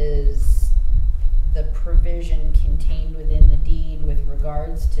is the provision contained within the deed with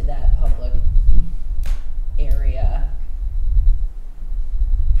regards to that public area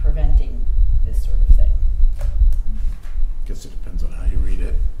preventing this sort of thing. Guess it depends on how you read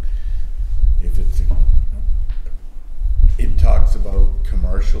it. If it's it talks about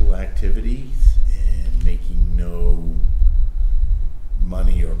commercial activities and making no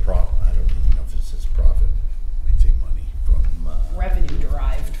money or profit. I don't even know if it says profit. I'd say money from revenue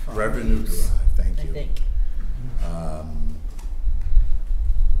derived from revenue use, derived. Thank you. I think.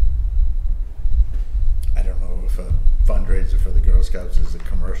 I don't know if a fundraiser for the Girl Scouts is a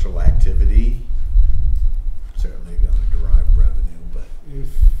commercial activity. Certainly going to derive revenue, but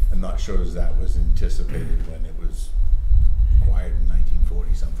I'm not sure as that was anticipated when it was acquired in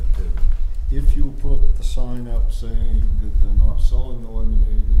 1940 something too. If you put the sign up saying that they're not selling the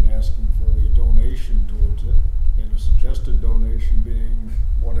lemonade and asking for a donation towards it, and a suggested donation being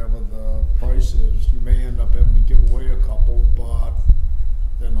whatever the price is, you may end up having to give away a couple, but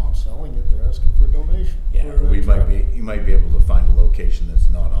they're not selling it, they're asking for a donation. Yeah, or you might be able to find a location that's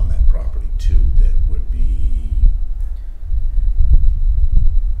not on that property too that would be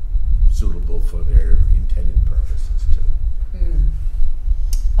suitable for their intended purposes too.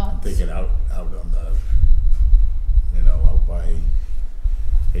 I'm thinking out on the, out by,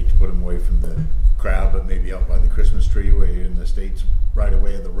 hate to put them away from the crowd, but maybe out by the Christmas tree where you're in the States right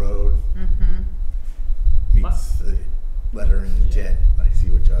away of the road. Meets the letter and intent. I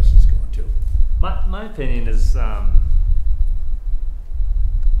see what Josh is going to. My opinion is,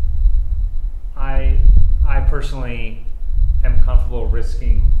 I personally am comfortable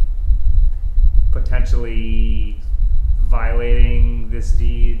risking potentially violating this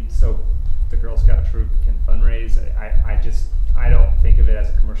deed so the Girl Scout troop can fundraise. I don't think of it as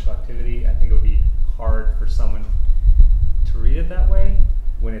a commercial activity. I think it would be hard for someone to read it that way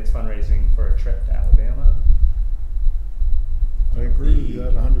when it's fundraising for a trip to Alabama. I agree with you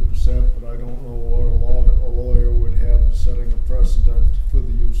at 100%, but I don't know what a lawyer would have setting a precedent for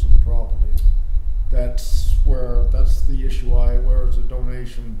the use of the property. That's the issue. Where it's a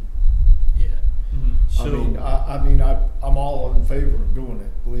donation. Yeah. I'm all in favor of doing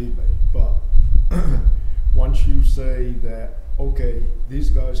it, believe me. But once you say that, okay, these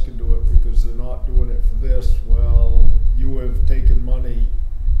guys can do it because they're not doing it for this, well, you have taken money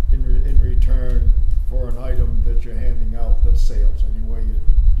in return for an item that you're handing out. That's sales anyway.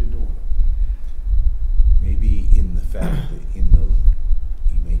 You're doing it. Maybe in the fact that you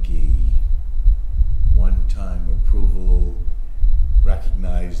make a one-time approval,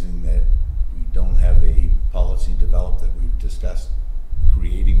 recognizing that we don't have a policy developed that we've discussed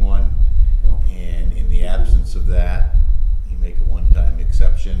creating one, and in the absence of that, you make a one-time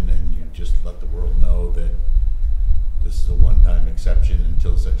exception and you just let the world know that this is a one-time exception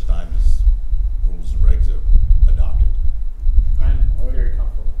until such time as rules and regs are adopted. I'm very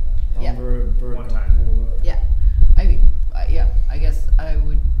comfortable with that. Yeah. I'm very, very One comfortable with that. Yeah. I guess I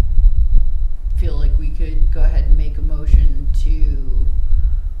would feel like we could go ahead and make a motion to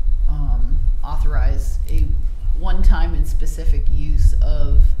authorize a one-time and specific use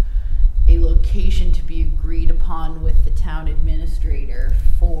of a location to be agreed upon with the town administrator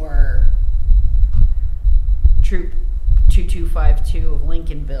for Troop 2252 of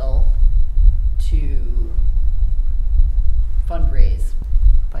Lincolnville to fundraise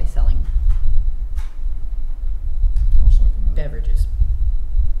by selling I'll second that. beverages.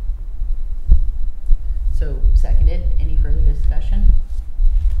 So, seconded. Any further discussion?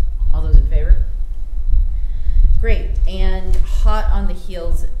 All those in favor? Great. And hot on the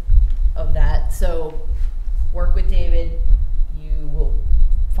heels of that, so work with David. You will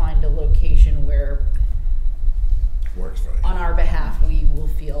find a location where Works for you. on our behalf we will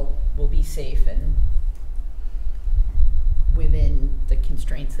feel we'll be safe and within the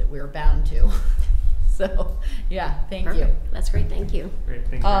constraints that we're bound to. So, yeah, thank you. Perfect. That's great. Thank you. Great,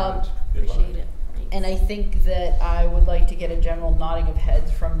 thank you very much. Good luck. Appreciate it. Thanks. And I think that I would like to get a general nodding of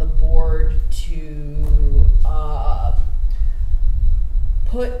heads from the board to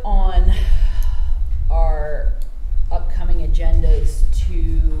put on our upcoming agendas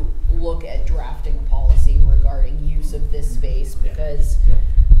to look at drafting a policy regarding use of this space, because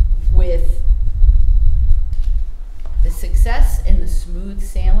with the success and the smooth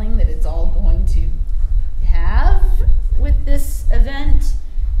sailing that it's all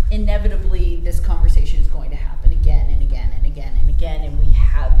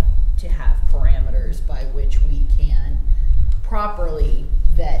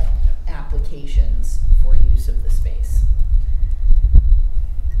applications for use of the space.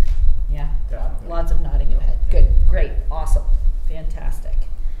 Yeah, Definitely. lots of nodding of head. Good, great, awesome, fantastic.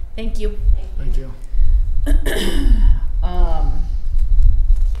 Thank you. Thank you.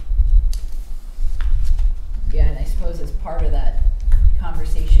 Yeah, and I suppose as part of that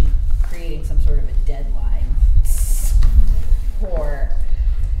conversation, creating some sort of a deadline for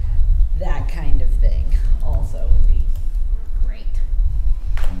that kind of thing also would be great.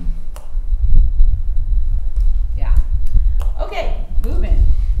 Yeah. Okay, moving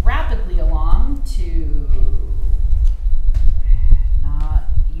rapidly along to not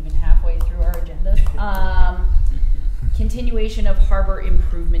even halfway through our agenda. Continuation of harbor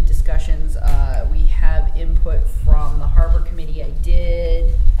improvement discussions. We have input from the harbor committee. I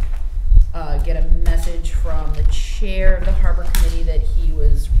did get a message from the chair of the harbor committee that he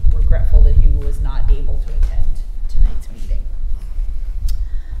was regretful that he was not able to attend tonight's meeting.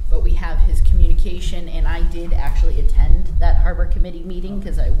 But we have his communication, and I did actually attend that harbor committee meeting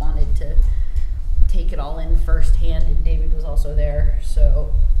because I wanted to take it all in firsthand, and David was also there.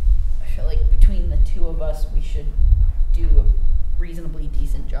 So I feel like between the two of us, we should do a reasonably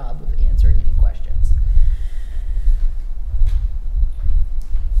decent job of answering any questions.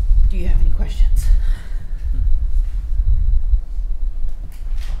 Do you have any questions?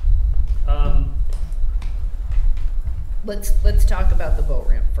 Let's talk about the boat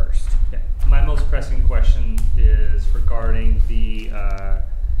ramp first. Yeah. My most pressing question is regarding the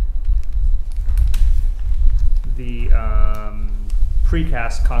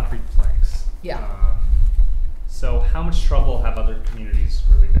precast concrete planks. Yeah. So how much trouble have other communities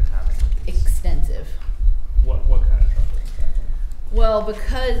really been having with these? Extensive. What kind of trouble exactly? Well,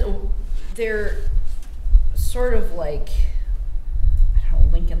 because they're sort of like, I don't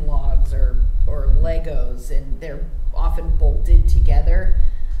know, Lincoln logs or Legos, and they're often bolted together,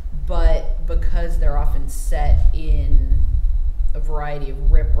 but because they're often set in a variety of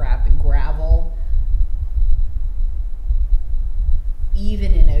riprap and gravel,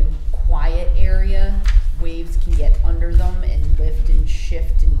 even in a quiet area, waves can get under them and lift and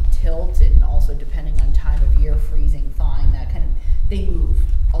shift and tilt, and also depending on time of year, freezing, thawing, that kind of, they move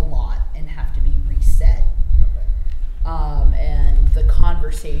a lot and have to be reset. And the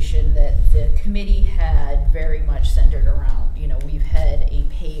conversation that the committee had very much centered around, you know, we've had a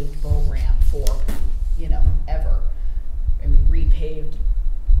paved boat ramp for, you know, ever. I mean, repaved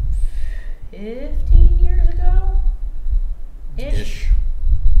 15 years ago? Ish.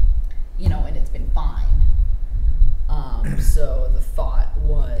 You know, and it's been fine. So the thought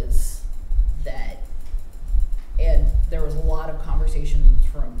was that, and there was a lot of conversations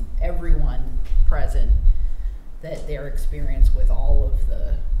from everyone present, that their experience with all of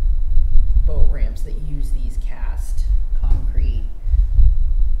the boat ramps that use these cast concrete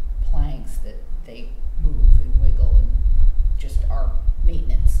planks, that they move and wiggle and just are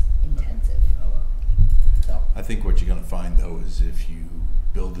maintenance intensive. So I think what you're gonna find though is if you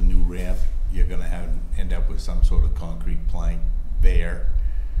build a new ramp, you're gonna end up with some sort of concrete plank there,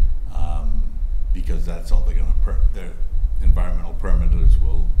 because that's all they're gonna the environmental permitters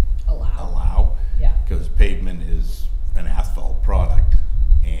will allow. Yeah. Because pavement is an asphalt product,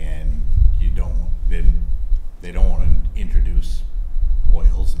 and they don't want to introduce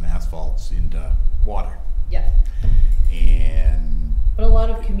oils and asphalts into water. yeah. And But a lot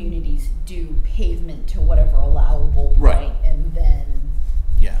of communities do pavement to whatever allowable point, Right. and then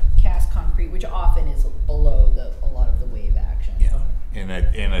yeah, cast concrete, which often is below a lot of the wave action. yeah.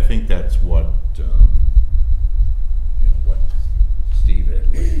 And I think that's what what Steve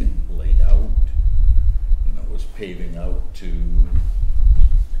had laid out. Was paving out to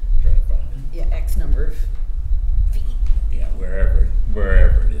try to find it. Yeah, X number of feet. Yeah, wherever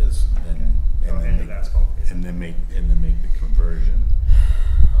it is, and then make the conversion.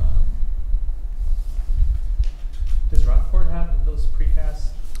 Does Rockport have those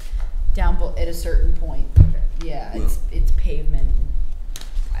precasts? Down at a certain point. Okay. Yeah, it's pavement.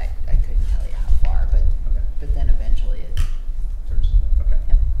 I couldn't tell you how far, but then eventually it Turns into, okay.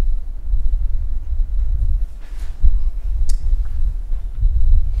 Yep.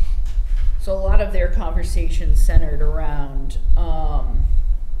 So a lot of their conversations centered around,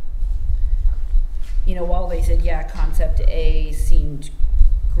 while they said, yeah, concept A seemed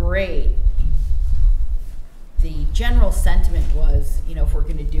great, the general sentiment was, if we're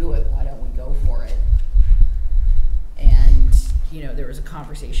going to do it, why don't we go for it? And, there was a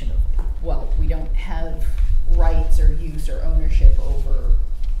conversation of, well, we don't have rights or use or ownership over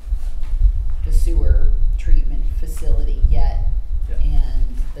the sewer treatment facility yet. Yeah.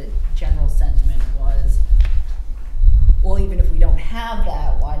 And the general sentiment was, well, even if we don't have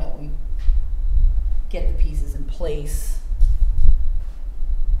that, why don't we get the pieces in place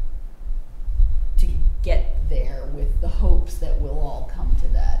to get there with the hopes that we'll all come to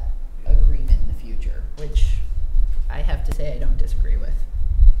that agreement in the future, which I have to say I don't disagree with.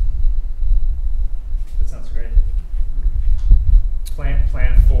 That sounds great.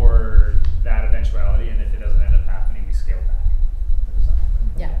 Plan for that eventuality, and if it doesn't end up happening, we scale back.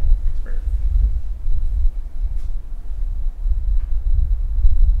 Yeah. That's great.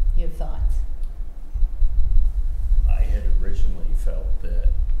 You have thoughts? I had originally felt that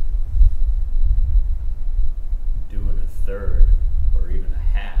doing a third or even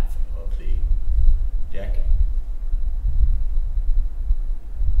a half of the decking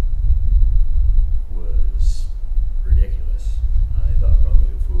was ridiculous. I thought probably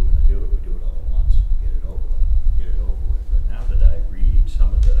if we were going to do it, we'd do it all at once, get it over with. But now that I read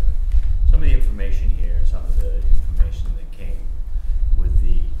some of the information here, some of the information that came with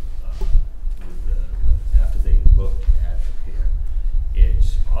after they looked at the pier,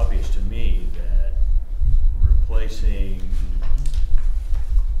 it's obvious to me that replacing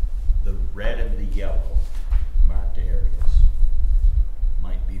the red and the yellow marked areas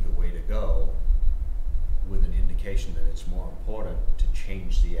might be the way to go, with an indication that it's more important to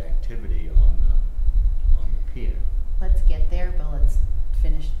change the activity on the pier. Let's get there, but let's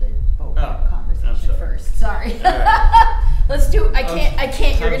finish the boat conversation I'm sorry. first. Sorry. Right. Let's do. I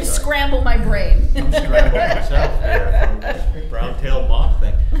can't. You're gonna scramble my brain. I'm scrambling myself there from this brown-tailed moth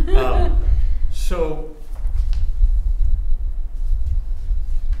thing. So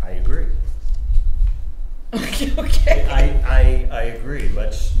I agree. Okay. I agree.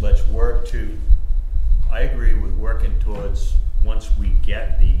 Let's work to. I agree with working towards, once we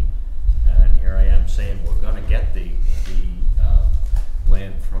get and here I am saying we're going to get the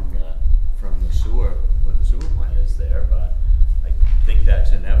land from the sewer, where the sewer plant is there, but I think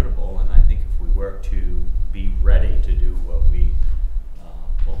that's inevitable, and I think if we work to be ready to do what we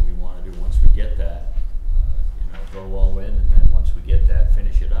want to do once we get that, go all in, and then once we get that,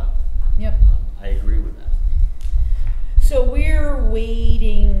 finish it up. Yep. I agree with that. So we're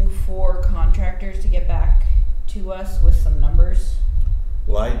waiting for contractors to get back to us with some numbers.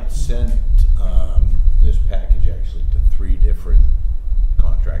 Well, I sent this package actually to 3 different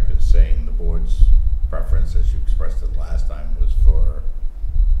contractors, saying the board's preference, as you expressed it last time, was for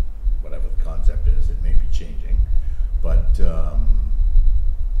whatever the concept is. It may be changing, but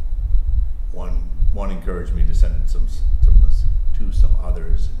one encouraged me to send it to some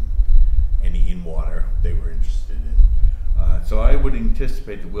others, and any in-water they were interested in. So I would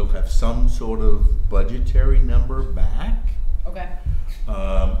anticipate that we'll have some sort of budgetary number back. Okay.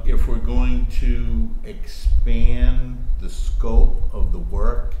 If we're going to expand the scope of the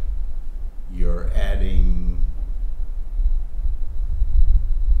work, you're adding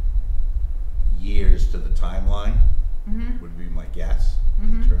years to the timeline, would be my guess,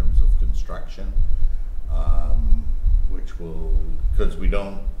 in terms of construction, which will, because we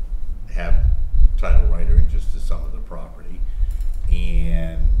don't have title right or interest to some of the property,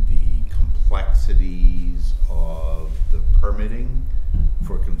 and the complexities of the permitting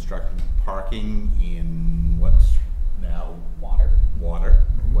for constructing parking in what's now water or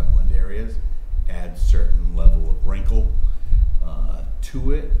wetland areas adds certain level of wrinkle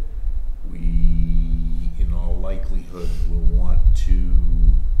to it. We, in all likelihood, will want to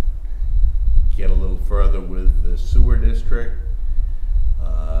get a little further with the sewer district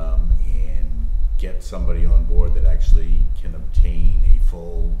and get somebody on board that actually can obtain a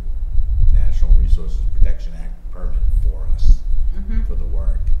full National Resources Protection Act permit for us for the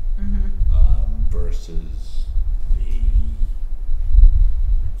work, versus the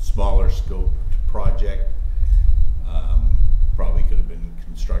smaller scoped project. Probably could have been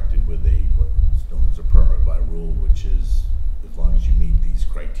constructed with what's known as a permit by rule, which is, as long as you meet these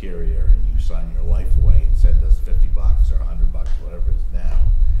criteria and you sign your life away and send us $50 or $100, whatever it is now,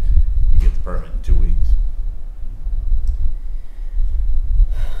 you get the permit in 2 weeks.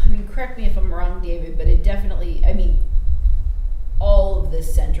 I mean, correct me if I'm wrong, David, but it definitely, I mean, all of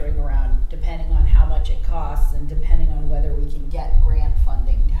this centering around, depending on how much it costs and depending on whether we can get grant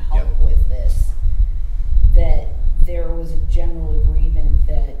funding to help with this, that there was a general agreement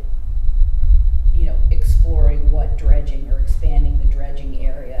that, exploring what dredging or expanding the dredging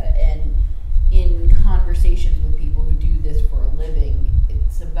area, and in conversations with people who do this for a living,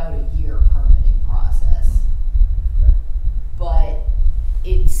 it's about a year permitting process. But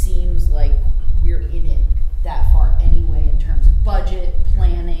it seems like we're in it that far anyway in terms of budget,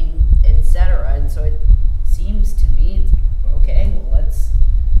 planning, etc. And so it seems to me, okay,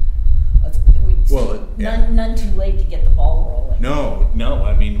 well, none too late to get the ball rolling. No,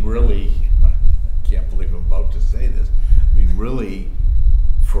 I mean, really, I can't believe I'm about to say this. I mean, really,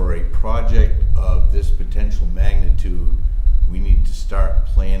 for a project of this potential magnitude, we need to start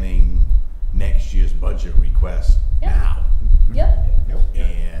planning next year's budget request now. Yep.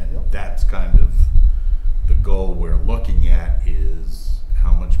 And that's kind of the goal we're looking at, is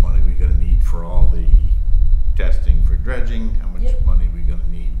how much money we're going to need for all the testing for dredging, how much money we're going to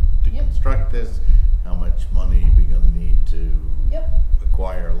need to construct this, how much money we're going to need to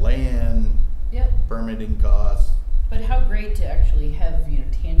acquire land, permitting costs. But how great to actually have, you know,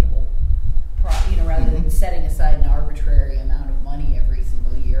 tangible, rather than setting aside an arbitrary amount of money every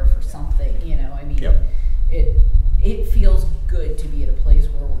single year for something, you know, I mean, it feels good to be at a place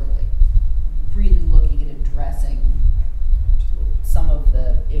where we're like really looking at addressing some of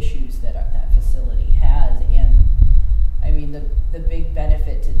the issues that that facility has. And I mean, the big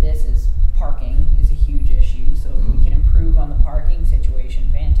benefit to this is parking is a huge issue. So if we can improve on the parking situation,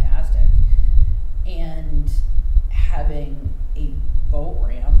 fantastic. And having a boat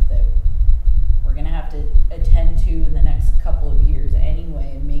ramp that we're going to have to attend to in the next couple of years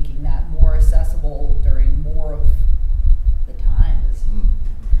anyway, and making that more accessible during more of the time is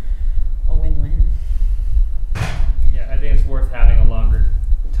a win-win. Yeah, I think it's worth having a longer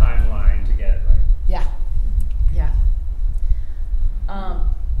timeline to get it right. Yeah.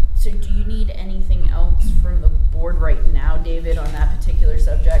 So do you need anything else from the board right now, David, on that particular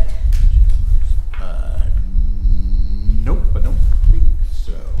subject? Nope, I don't think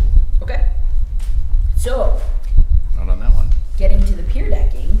so. Okay. So, not on that one. Getting to the pier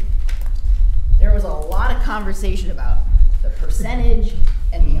decking, there was a lot of conversation about the percentage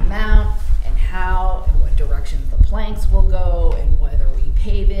and the amount and how and what directions the planks will go and whether we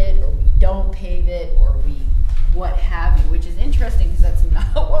pave it or we don't pave it or we what have you, which is interesting because that's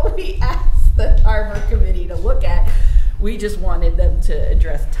not what we asked the harbor committee to look at. We just wanted them to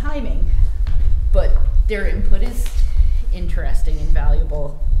address timing, but their input is interesting and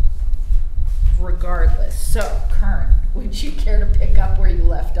valuable regardless. So, Kern, would you care to pick up where you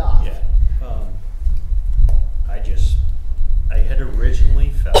left off? Yeah. I had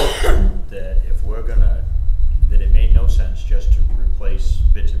originally felt that if we're gonna, that it made no sense just to replace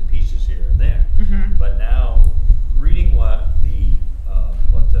bits and pieces here and there. But now, reading what the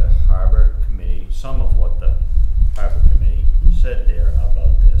harbor committee, some of what the harbor committee said there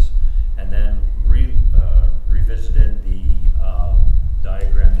about this, and then revisited the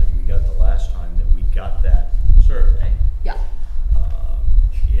diagram that we got the last time that we got that survey. Yeah.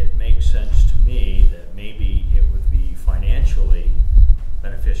 It makes sense to me that maybe it would be financially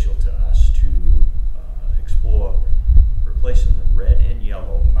beneficial to us to explore replacing the red and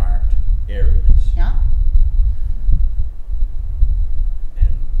yellow marked areas. Yeah.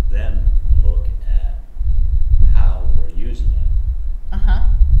 And then look at how we're using it. And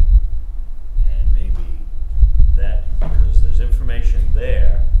maybe that, because there's information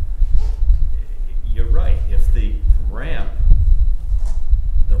there. You're right, if the ramp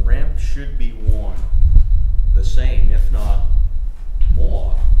should be worn the same, if not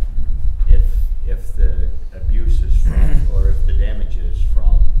more, if the abuse is from, or if the damage is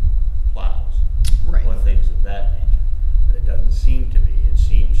from plows, or things of that nature. But it doesn't seem to be. It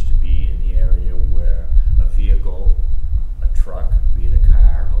seems to be in the area where a vehicle, a truck, be it a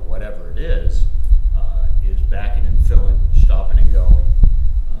car or whatever it is backing and filling, stopping and going.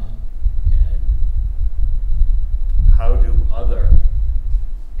 And how do other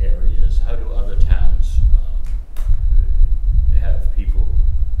areas, how do other towns have people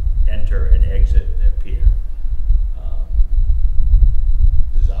enter and exit their pier?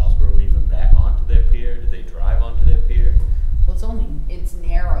 Does Alsboro even back onto their pier? Do they drive onto their pier? Well, it's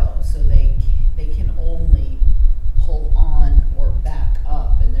narrow, so they can only pull on or back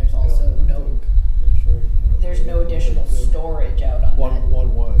up, and there's also there's no additional storage out on that.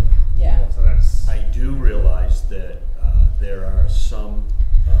 One way. Yeah. So that's. I do realize that there are some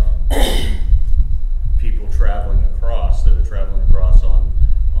people traveling across that are traveling across on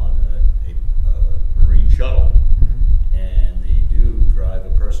a marine shuttle, and they do drive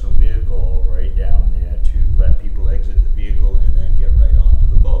a personal vehicle right down there to let people exit the vehicle and then get right onto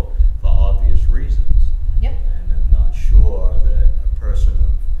the boat for obvious reasons. Yep. And I'm not sure that a person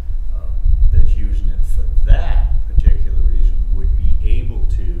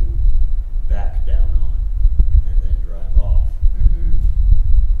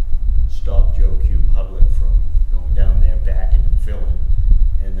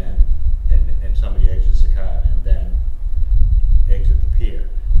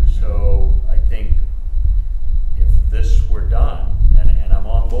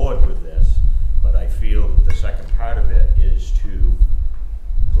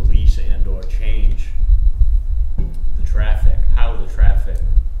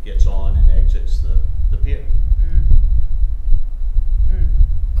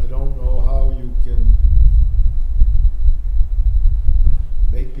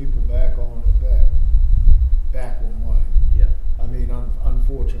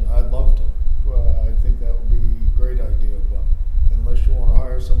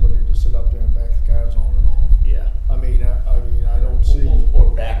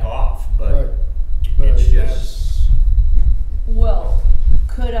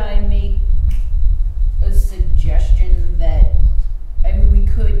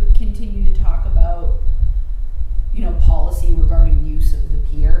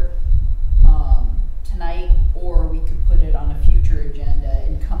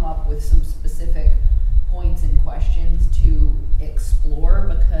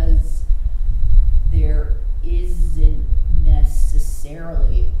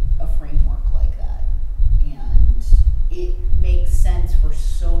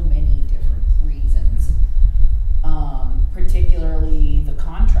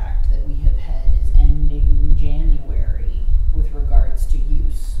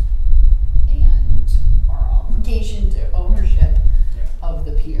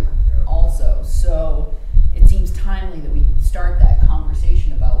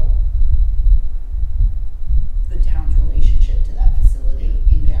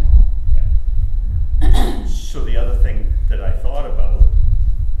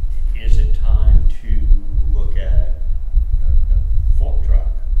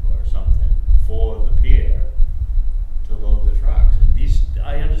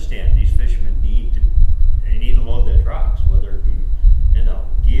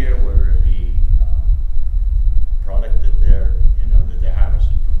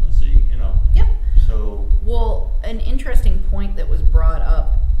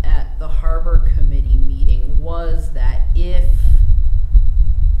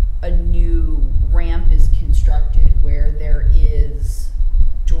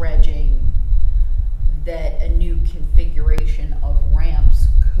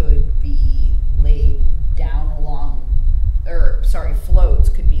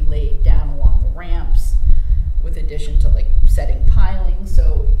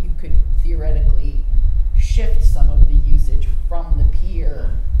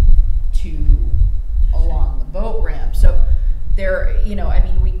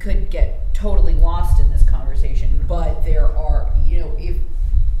could get totally lost in this conversation, but there are, if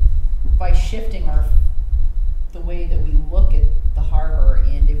by shifting the way that we look at the harbor,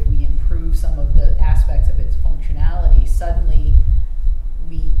 and if we improve some of the aspects of its functionality, suddenly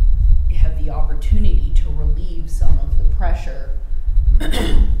we have the opportunity to relieve some of the pressure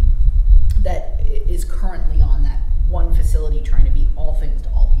that is currently on that one facility trying to be all things to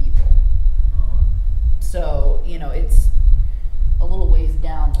all people. So, it's a little ways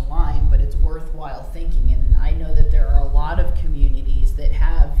down the line, but it's worthwhile thinking. And I know that there are a lot of communities that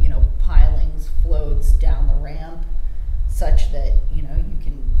have, pilings, floats down the ramp, such that, you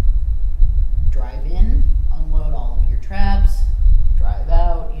can drive in, unload all of your traps, drive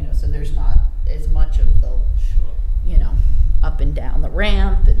out, so there's not as much of the, up and down the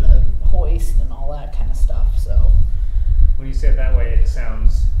ramp and the hoist and all that kind of stuff. So when you say it that way, it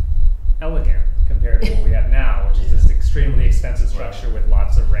sounds elegant compared to what we have now, which is this extremely expensive structure with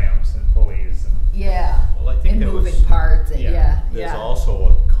lots of ramps and pulleys. And yeah, well, I think and moving parts. And There's also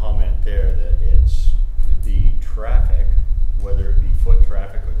a comment there that it's the traffic, whether it be foot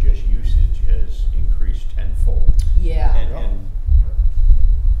traffic or just usage, has increased tenfold. Yeah. And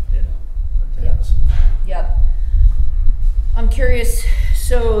yes. Yep. I'm curious,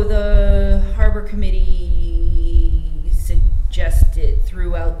 so the Harbor Committee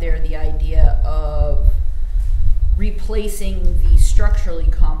threw out there the idea of replacing the structurally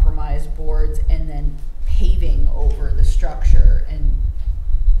compromised boards and then paving over the structure. And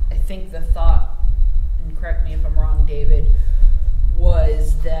I think the thought, and correct me if I'm wrong, David,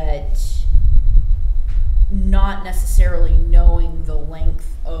 was that not necessarily knowing the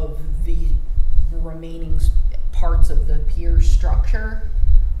length of the remaining parts of the pier structure,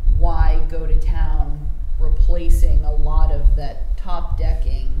 why go to town replacing a lot of that top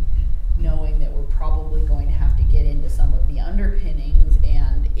decking, knowing that we're probably going to have to get into some of the underpinnings,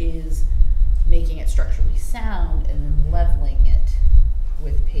 and is making it structurally sound and then leveling it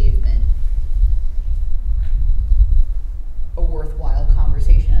with pavement a worthwhile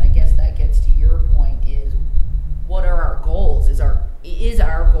conversation. And I guess that gets to your point, is what are our goals? Is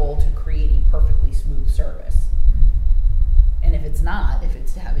our goal to create a perfectly smooth service? And if it's not, if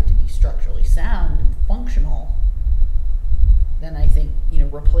it's to have it to be structurally sound and functional, then I think,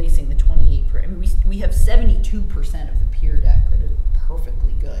 replacing the 28%, I mean, we have 72% of the pier deck that is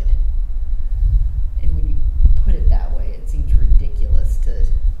perfectly good. And when you put it that way, it seems ridiculous to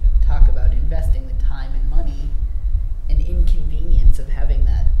talk about investing the time and money and inconvenience of having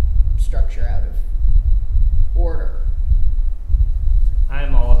that structure out of order.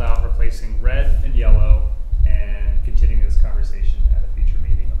 I'm all about replacing red and yellow and continuing this conversation at a future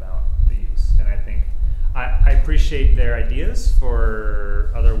meeting about the use. And I think I appreciate their ideas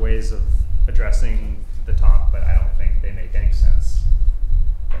for other ways of addressing the top, but I don't think they make any sense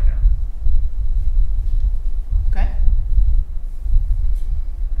right now. Okay.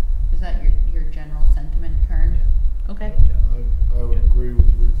 Is that your general sentiment, Kern? Yeah. Okay. I would agree with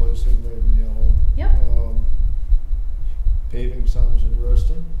replacing red and yellow. Yep. Paving sounds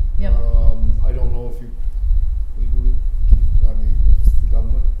interesting. Yep. I don't know if you legally if the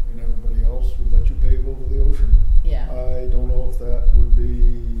government and everybody else would let you pave over the ocean. Yeah. I don't know if that would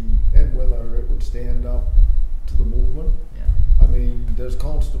be, and whether it would stand up to the movement. Yeah. I mean, there's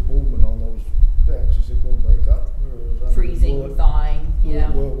constant movement on those decks. Is it going to break up? Or is, freezing, thawing. Yeah.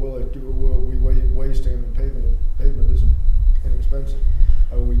 Will we wasting and pavement isn't inexpensive.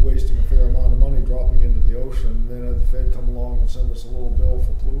 Are we wasting a fair amount of money dropping into the ocean, and then have the Fed come along and send us a little bill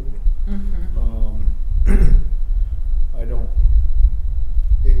for polluting? Mm-hmm. I don't.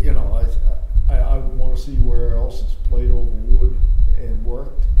 I would want to see where else it's played over wood and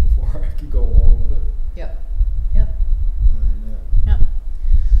worked before I could go along with it. Yep. Yep. Yep.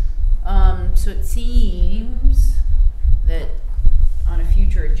 So it seems that on a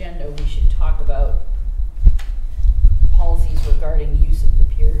future agenda we should talk about policies regarding use of the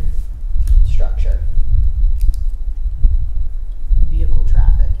pier structure. Vehicle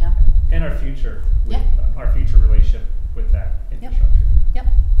traffic, yeah. And our future relationship with that infrastructure. Yep.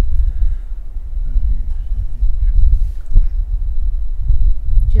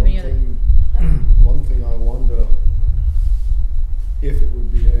 Do you have any other? One thing I wonder if it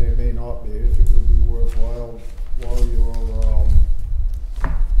would be, and it may not be, if it would be worthwhile while you're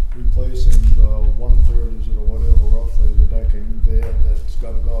replacing the 1/3 or whatever roughly the decking there that's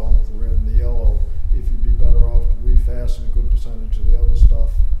got to go, the red and the yellow, if you'd be better off to refasten a good percentage of the other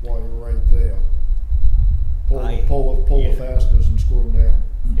stuff while you're right there. Pull the fasteners and screw them down.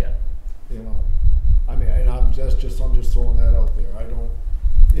 Yeah. I mean, and I'm just throwing that out there. I don't,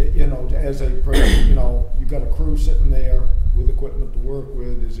 as a person, you got a crew sitting there with with equipment to work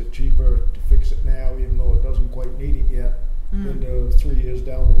with, is it cheaper to fix it now, even though it doesn't quite need it yet, than to 3 years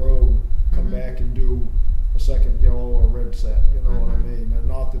down the road, come back and do a second yellow or red set, you know what I mean? And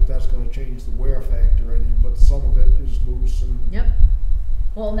not that that's gonna change the wear factor any, but some of it is loose and. Yep.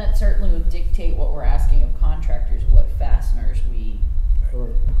 Well, and that certainly would dictate what we're asking of contractors, what fasteners we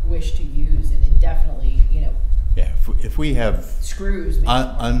wish to use, and it definitely, you know. Yeah, if we have screws,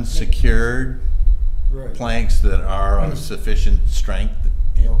 unsecured planks that are of sufficient strength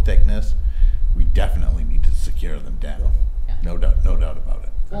and thickness, we definitely need to secure them down. Yeah. No doubt about it.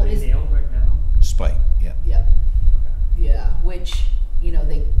 Well, are they nailed right now? Spike, yeah. Yeah. Yeah, which, you know,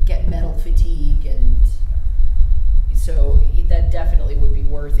 they get metal fatigue, and so that definitely would be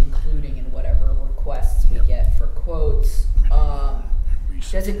worth including in whatever requests we get for quotes.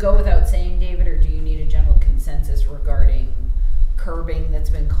 Does it go without saying, David, or do you need a general consensus regarding curbing that's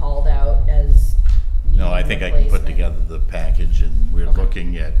been called out as needing No, I think I can put together the package, and we're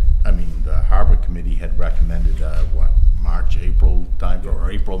looking at, I mean, the Harbor Committee had recommended March, April time, or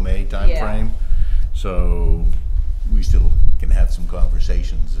April, May time frame. So we still can have some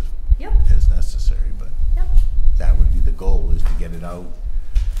conversations as necessary, but that would be the goal, is to get it out,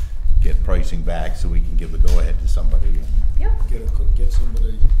 get pricing back so we can give the go-ahead to somebody. And Get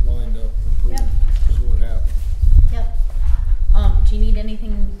somebody lined up and see what happens. Do you need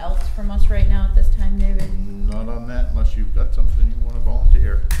anything else from us right now at this time, David? Not on that, unless you've got something you want to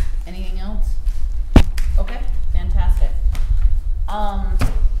volunteer. Anything else? Okay, fantastic.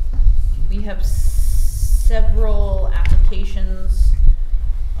 We have several applications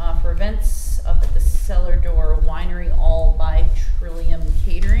for events up at the Cellar Door Winery, all by Trillium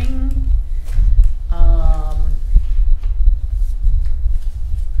Catering.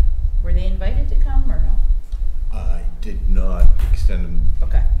 Were they invited to come or no? I did not extend them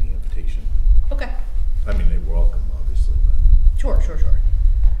the invitation. Okay. I mean, they were welcome, obviously, but. Sure.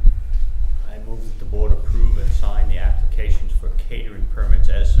 I move that the board approve and sign the applications for catering permits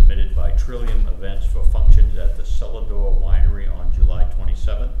as submitted by Trillium Events for functions at the Cellar Door Winery on July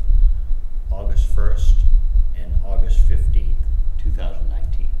 27th, August 1st, and August 15th,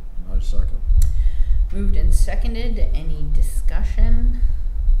 2019. I second. Moved and seconded. Any discussion?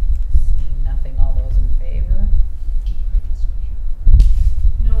 Seeing nothing, all those in favor?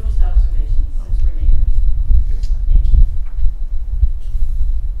 No, just observations, since we're neighbors. Thank you.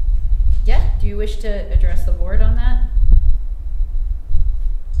 Yeah, do you wish to address the board on that?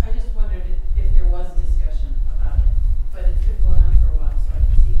 I just wondered if there was discussion about it, but it's been going on for a while, so I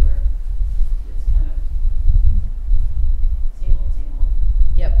can see where it's kind of same old.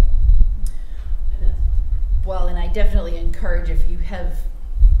 Yep. And that's fine. Well, and I definitely encourage, if you have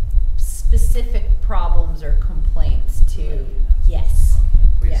specific problems or complaints, to yes,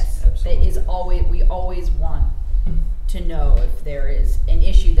 that is always, we always want to know if there is an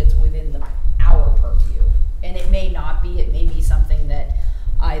issue that's within our purview, and it may not be. It may be something that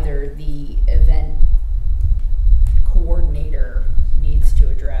either the event coordinator needs to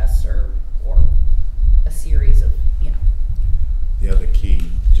address, or a series of, you know. The other key,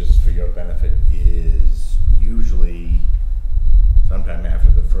 just for your benefit, is usually sometime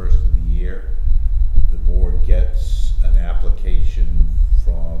after the first of the year, the board gets an application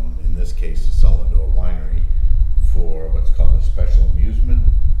from, in this case, the Cellar Door Winery, for what's called a special amusement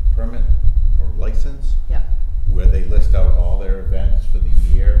permit or license, where they list out all their events for the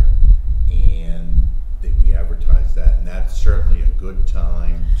year, and we advertise that. And that's certainly a good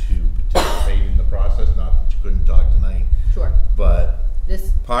time to participate in the process. Not that you couldn't talk tonight. Sure. But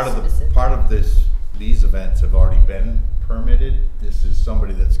this part of these events have already been permitted. This is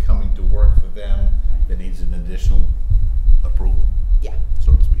somebody that's coming to work for them that needs an additional approval. Yeah.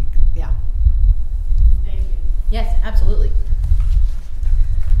 So to speak. Yeah. Thank you. Yes, absolutely.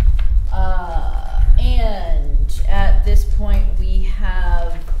 And at this point, we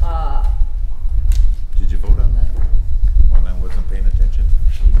have. Did you vote on that? One I wasn't paying attention.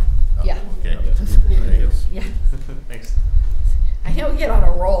 Oh, Yeah. Okay. Thanks. Yeah. Thanks. I know we get on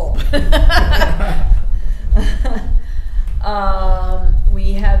a roll.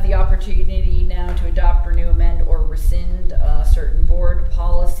 We have the opportunity now to adopt, renew, amend, or rescind certain board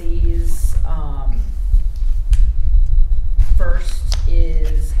policies. First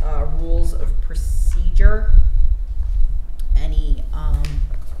is rules of procedure. Anyone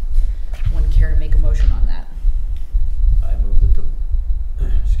care to make a motion on that? I move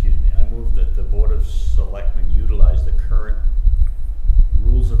that the Board of Selectmen utilize the current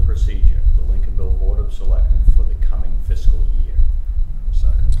rules of procedure, the Lincolnville Board of Selectmen, for the coming fiscal year.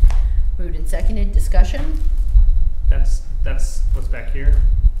 Second. Moved and seconded. Discussion? That's what's back here?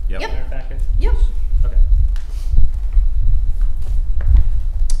 Yep. In our packet? Yep. Okay.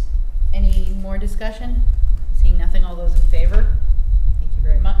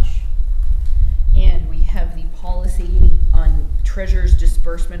 treasurer's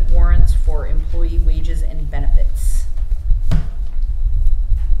disbursement warrants for employee wages and benefits.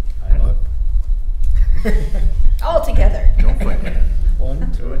 All together. Don't fight me.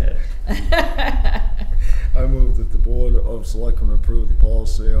 One, Go ahead. I move that the Board of Selectmen approve the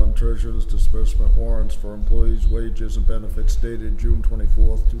policy on treasurer's disbursement warrants for employees' wages and benefits dated June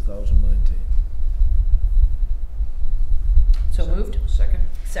 24th, 2019. So moved. Second?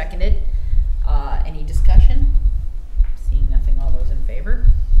 Seconded. Any discussion? Seeing nothing, all those in favor?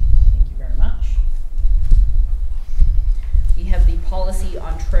 Thank you very much. We have the policy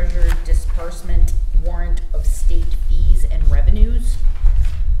on treasurer disbursement warrant of state fees and revenues.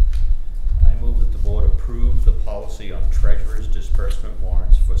 I move that the board approve the policy on treasurer's disbursement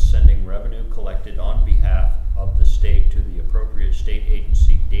warrants for sending revenue collected on behalf of the state to the appropriate state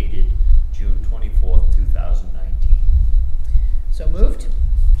agency dated June 24th, 2019. So moved.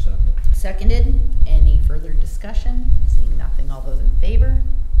 Second. Seconded. Any further discussion? Seeing nothing, all those in favor?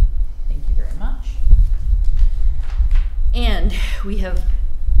 Thank you very much. And we have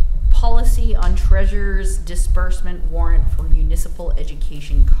policy on treasurer's disbursement warrant for municipal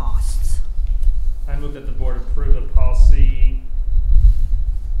education costs. I move that the board approve the policy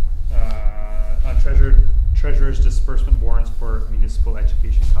on treasurer's disbursement warrants for municipal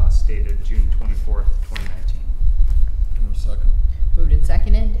education costs dated June 24th, 2019. Second. Moved and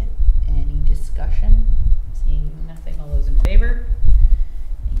seconded. Any discussion? Seeing nothing, all those in favor?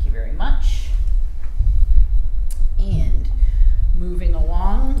 Thank you very much. And moving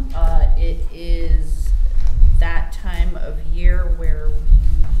along, it is that time of year where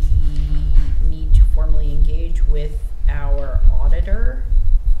we need to formally engage with our auditor.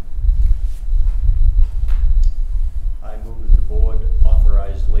 I move that the board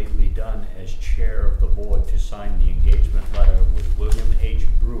authorize Lately Dunn as chair of the board to sign the engagement letter with William H.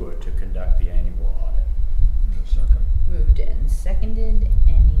 Brewer to conduct the annual audit. Second. Moved and seconded.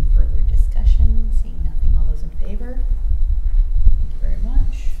 Any further discussion? Seeing nothing, all those in favor? Thank you very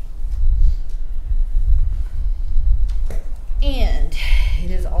much. And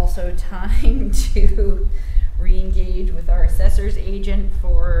it is also time to re-engage with our assessor's agent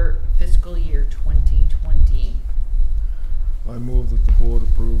for fiscal year 2020. I move that the board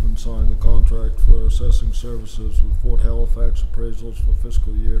approve and sign the contract for assessing services with Fort Halifax appraisals for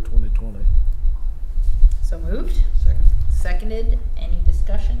fiscal year 2020. So moved. Second. Seconded. Any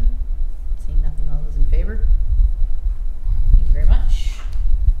discussion? Seeing nothing, all those in favor? Thank you very much.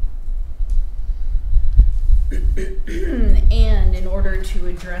 And in order to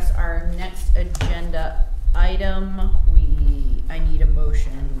address our next agenda item, I need a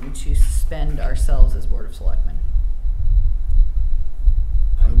motion to suspend ourselves as Board of Selectmen.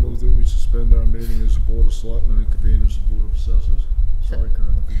 I move that we suspend our meeting as the Board of Selectmen and convene as the Board of Assessors. Sorry,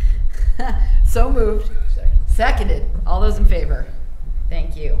 Karen, I beat you. So moved. Second. Seconded. All those in favor?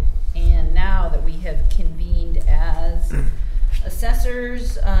 Thank you. And now that we have convened as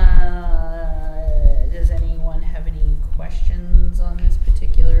assessors, does anyone have any questions on this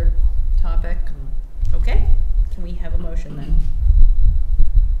particular topic? Okay. Can we have a motion then?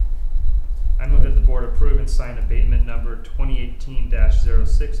 I move that the board approve and sign abatement number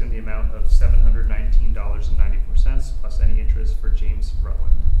 2018-06 in the amount of $719.94 plus any interest for James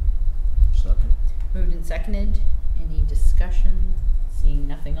Rutland. Second. Moved and seconded. Any discussion? Seeing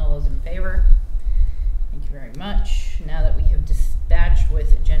nothing, all those in favor? Thank you very much. Now that we have dispatched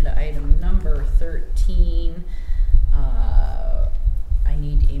with agenda item number 13, I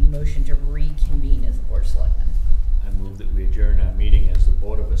need a motion to reconvene as the Board of Selectmen. I move that we adjourn our meeting as the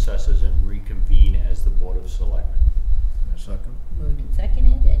Board of Assessors and reconvene as the Board of Selectmen. Second. Moved and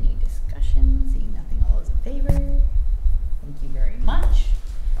seconded. Any discussion? Seeing nothing, all those in favor? Thank you very much.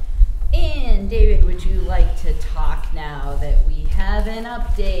 And David, would you like to talk now that we have an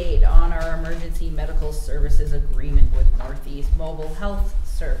update on our emergency medical services agreement with Northeast Mobile Health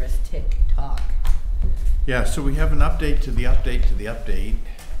Service, TikTok? Yeah, so we have an update to the update to the update.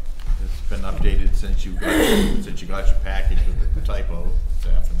 It's been updated since you got your package with the typo this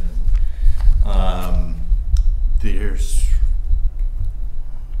afternoon. There's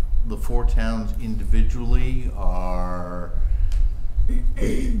the 4 towns individually are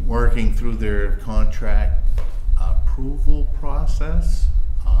working through their contract approval process.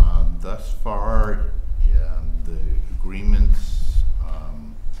 Thus far, the agreements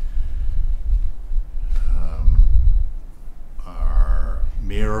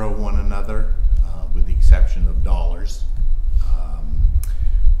mirror one another with the exception of dollars.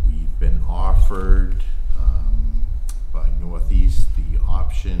 We've been offered by Northeast the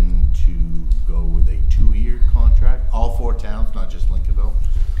option to go with a 2-year contract. All 4 towns, not just Lincolnville,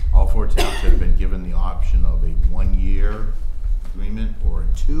 all 4 towns have been given the option of a 1-year agreement or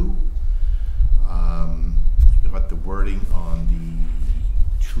a 2. I got the wording on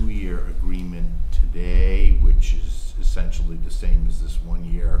the 2-year agreement today, which is essentially the same as this 1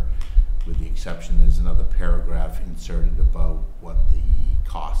 year, with the exception there's another paragraph inserted about what the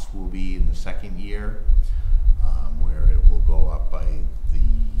cost will be in the 2nd year, where it will go up by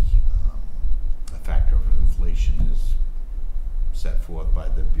a factor of inflation is set forth by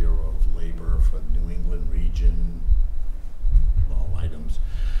the Bureau of Labor for the New England region, all items.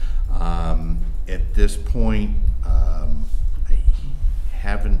 At this point, I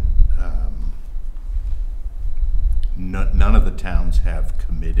haven't, none of the towns have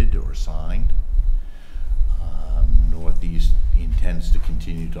committed or signed. Northeast intends to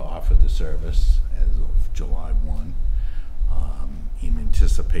continue to offer the service as of July 1, in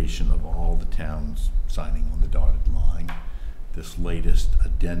anticipation of all the towns signing on the dotted line. This latest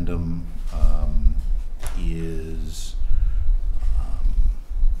addendum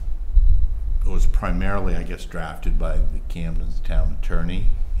was primarily, I guess, drafted by the Camden's town attorney,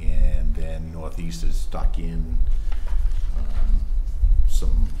 and then Northeast has stuck in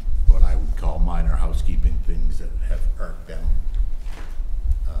some what I would call minor housekeeping things that have irked them.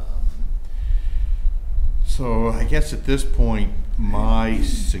 So I guess at this point, my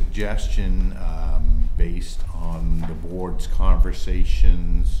suggestion, based on the board's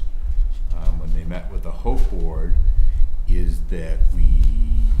conversations when they met with the Hope Board, is that we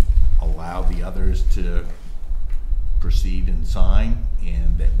allow the others to proceed and sign,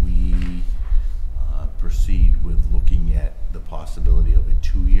 and that we proceed with looking at the possibility of a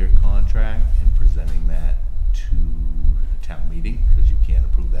 2-year contract and presenting that to the town meeting, because you can't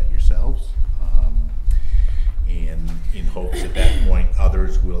approve that yourselves. And in hopes at that point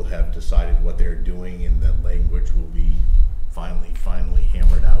others will have decided what they're doing and the language will be finally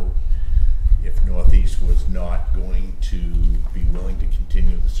hammered out. If Northeast was not going to be willing to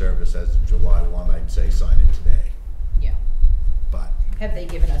continue the service as of July 1, I'd say sign it today. Yeah. But have they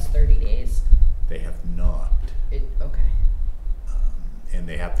given us 30 days? They have not. Okay. And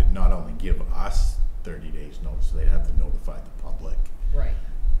they have to not only give us 30 days notice, they have to notify the public. Right.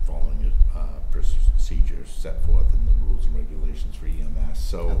 Following procedures set forth in the rules and regulations for EMS.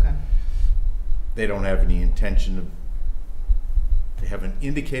 So they don't have any intention of, they haven't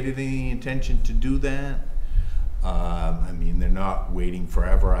indicated any intention to do that. I mean, they're not waiting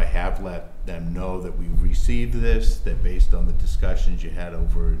forever. I have let them know that we've received this, that based on the discussions you had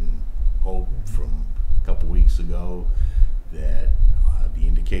over in Hope from a couple weeks ago, that the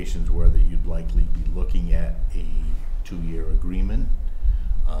indications were that you'd likely be looking at a 2-year agreement.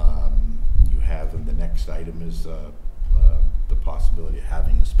 You have, and the next item is the possibility of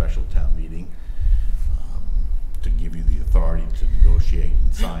having a special town meeting to give you the authority to negotiate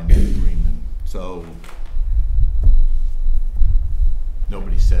and sign that agreement. So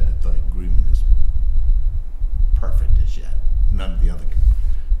nobody said that the agreement is perfect as yet. None of the other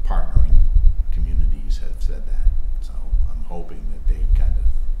partnering communities have said that. So I'm hoping that they kind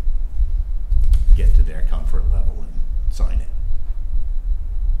of get to their comfort level and sign it.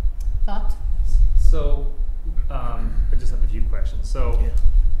 Thoughts? So, I just have a few questions. So,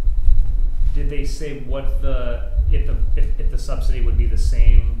 did they say what if the subsidy would be the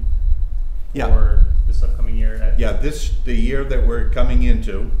same for this upcoming year? Yeah, the year that we're coming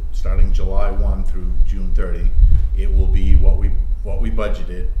into, starting July 1 through June 30, it will be what we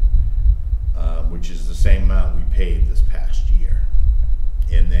budgeted, which is the same amount we paid this past year,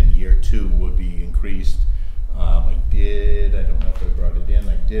 and then year 2 would be increased. I don't know if I brought it in,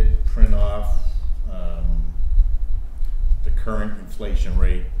 I did print off the current inflation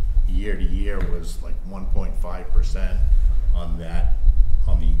rate year to year was like 1.5% on that,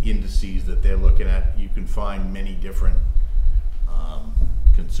 on the indices that they're looking at. You can find many different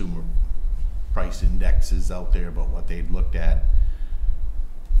consumer price indexes out there, but what they'd looked at,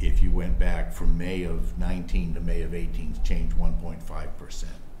 if you went back from May of 19 to May of 18, changed 1.5%.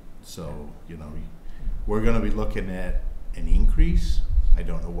 So, you know, we're going to be looking at an increase. I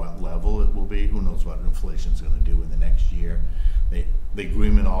don't know what level it will be. Who knows what inflation is going to do in the next year. The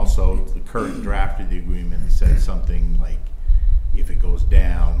agreement also, the current draft of the agreement says something like, if it goes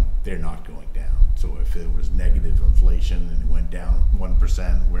down, they're not going down. So if it was negative inflation and it went down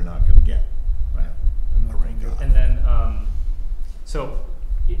 1%, we're not going to get a rate up. And then, so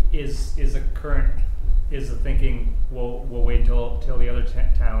is the thinking we'll wait until the other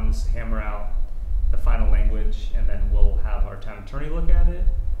towns hammer out the final language, and then we'll have our town attorney look at it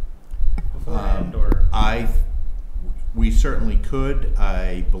beforehand, or? We certainly could.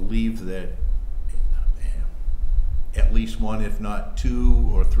 I believe that at least one, if not 2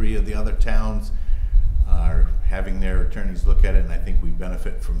 or 3 of the other towns having their attorneys look at it, and I think we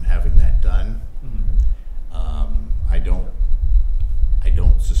benefit from having that done. I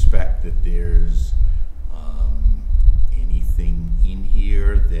don't suspect that there's anything in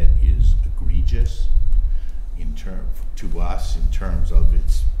here that is egregious to us in terms of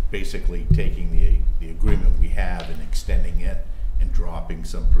it's basically taking the agreement we have and extending it and dropping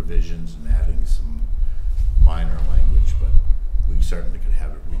some provisions and adding some minor language, but we certainly could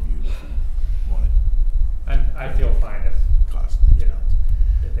have it reviewed if we wanted. I feel fine if cost, you know,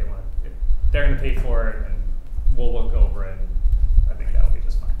 if they want, if they're going to pay for it, and we'll look over it. And I think that'll be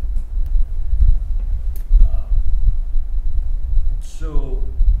just fine. So,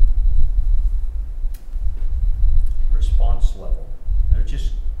 response level. I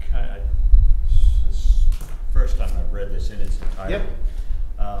just kind of, this first time I've read this in its entirety.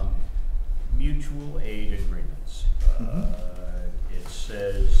 Yep. Mutual aid agreements. It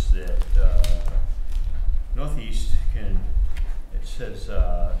says that Northeast can, it says,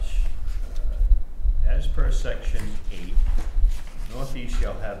 as per section 8, Northeast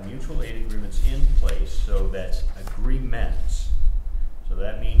shall have mutual aid agreements in place, so that's agreements. So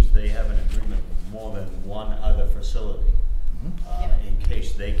that means they have an agreement with more than one other facility. In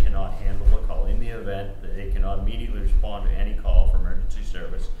case they cannot handle a call. In the event that they cannot immediately respond to any call for emergency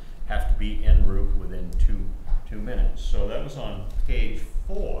service, have to be en route within two minutes. So that was on page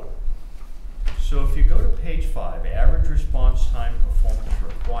 4. So if you go to page 5, average response time performance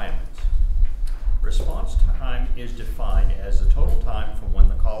requirements. Response time is defined as the total time from when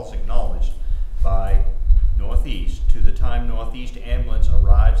the call is acknowledged by Northeast to the time Northeast ambulance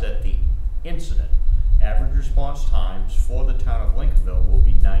arrives at the incident. Average response times for the town of Lincolnville will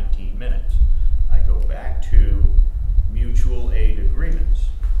be 19 minutes. I go back to mutual aid agreements.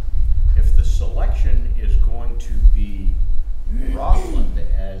 If the selection is going to be Rockland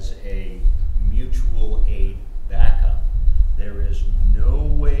as a mutual aid backup, there is no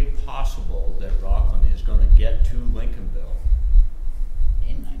way possible that Rockland is going to get to Lincolnville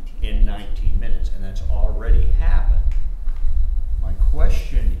in 19 minutes, and that's already happened. My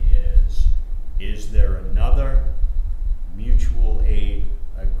question is there another mutual aid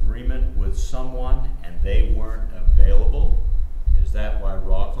agreement with someone and they weren't available? Is that why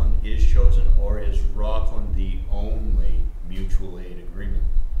Rockland is chosen, or is Rockland the only mutual aid agreement?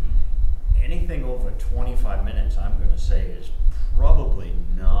 Anything over 25 minutes, I'm going to say, is probably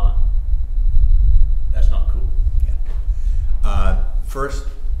not, that's not cool. Yeah. First,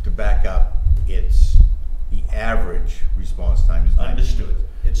 to back up, it's the average response time is 19. Understood.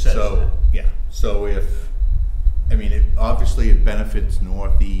 It says so, that. Yeah. So if, I mean, obviously it benefits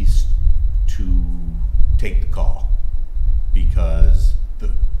Northeast to take the call because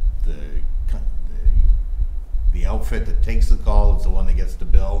the outfit that takes the call is the one that gets to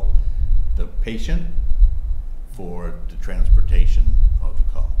bill the patient for the transportation of the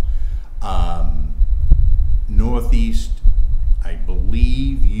call. Northeast, I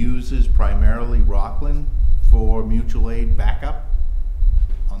believe, uses primarily Rockland for mutual aid backup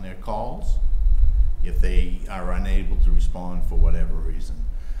on their calls if they are unable to respond for whatever reason.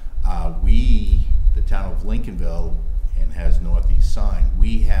 We, the town of Lincolnville, and has Northeast signed,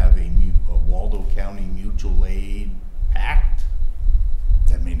 we have a Waldo County mutual aid pact.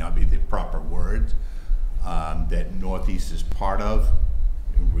 That may not be the proper word, that Northeast is part of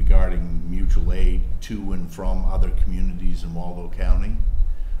regarding mutual aid to and from other communities in Waldo County.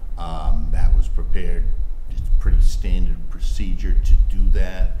 That was prepared, it's pretty standard procedure to do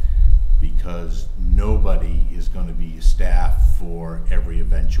that because nobody is going to be staffed for every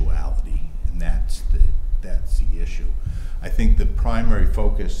eventuality, and that's the issue. I think the primary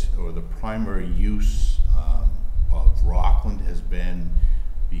focus or the primary use of Rockland has been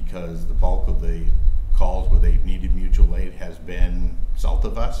because the bulk of the calls where they've needed mutual aid has been south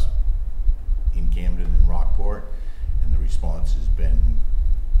of us in Camden and Rockport, and the response has been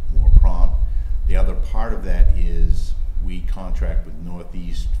more prompt. The other part of that is we contract with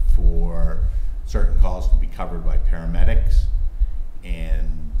Northeast for certain calls to be covered by paramedics,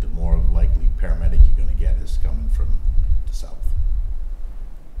 and the more likely paramedic you're going to get is coming from the south.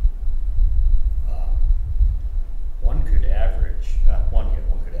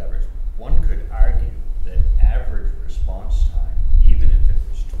 One could argue that average response time, even if it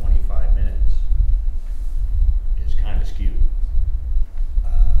was 25 minutes, is kind of skewed,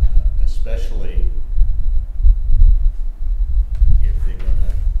 especially if they're going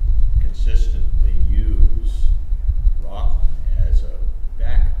to consistently use Rockland as a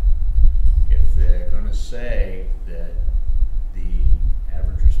backup. If they're going to say that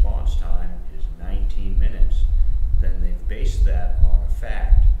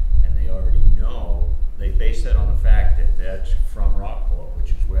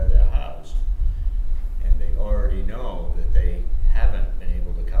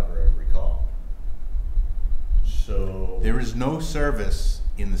no service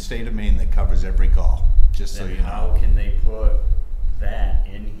in the state of Maine that covers every call, just so Then you know. how can they put that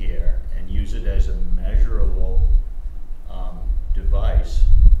in here and use it as a measurable device?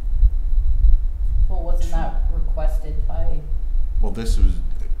 Well, wasn't that requested by? Well, this was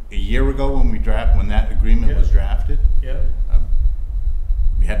a year ago when when that agreement was drafted. Yeah.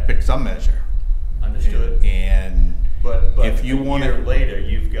 We had to pick some measure. Understood. And But if you want a year later,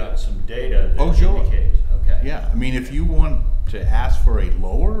 you've got some data that indicates. Okay. Yeah, I mean, if you want to ask for a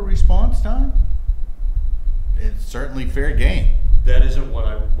lower response time, it's certainly fair game. That isn't what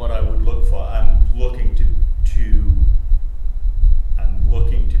I would look for. I'm looking to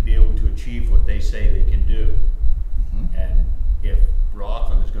be able to achieve what they say they can do. Mm-hmm. And if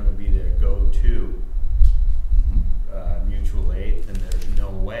Rockland is going to be their go-to mutual aid, then there's no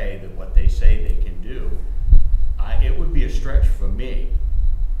way that what they say they can do. It would be a stretch for me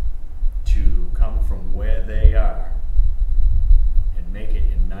to come from where they are and make it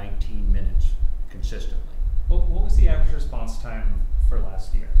in 19 minutes consistently. What was the average response time for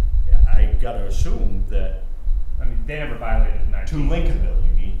last year? I got to assume that. I mean, they never violated 19. To Lincolnville,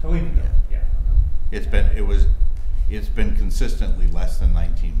 you mean? To Lincolnville, yeah. It's been consistently less than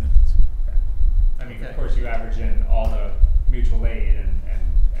 19 minutes. Okay. I mean, of course, you average in all the mutual aid and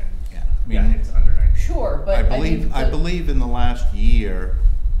yeah, I mean, it's under 19. Sure, but I believe in the last year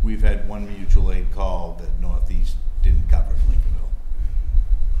we've had one mutual aid call that Northeast didn't cover in Lincolnville.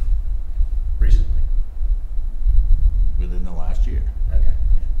 Recently. Within the last year. Okay.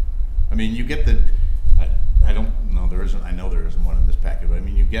 I mean, you get the. I don't know. There isn't. I know there isn't one in this packet, but I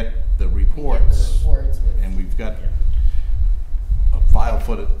mean, you get the reports, and we've got a file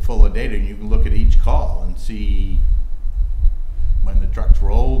full of data, and you can look at each call and see when the trucks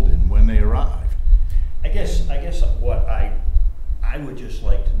rolled and when they arrived. I guess what I would just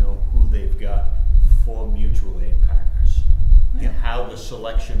like to know who they've got for mutual aid partners, and how the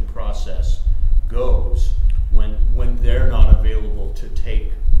selection process goes when they're not available to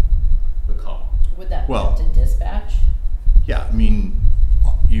take the call. Would that be up to dispatch? Yeah, I mean,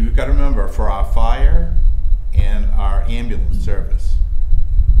 you've got to remember, for our fire and our ambulance service,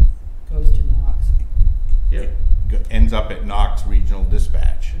 goes to Knox. It ends up at Knox Regional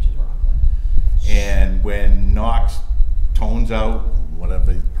Dispatch. Which is Rockland. And when Knox tones out,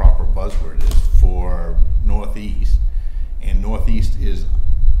 whatever the proper buzzword is, for Northeast, and Northeast is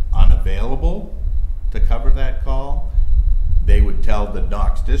unavailable to cover that call, they would tell the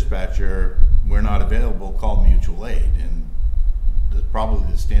Knox dispatcher, we're not available, call mutual aid. And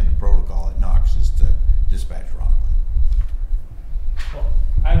probably the standard protocol at Knox is to dispatch Rockland. Well,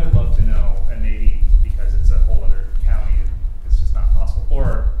 I would love to know, and maybe because it's a whole other county, it's just not possible,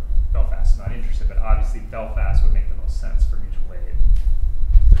 or Belfast is not interested, but obviously Belfast would make the most sense for mutual aid.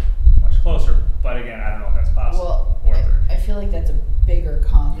 It's much closer, but again, I don't know if that's possible. Well, I feel like that's a bigger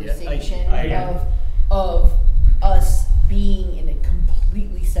conversation of us being in a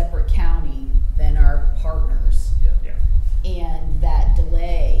completely separate county than our partners. Yeah. And that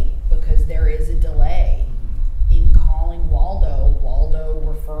delay, because there is a delay in calling Waldo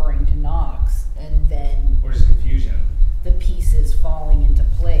referring to Knox, and then or just confusion, the pieces falling into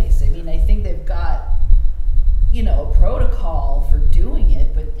place. I mean, I think they've got, a protocol for doing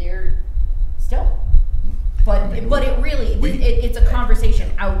it, but they're still. But it really it's a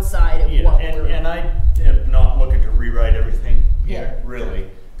conversation outside of what we're. And I am not looking to rewrite everything here, really.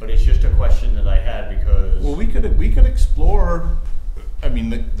 But it's just a question that I had because. Well, we could explore. I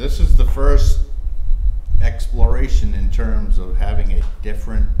mean, this is the first exploration in terms of having a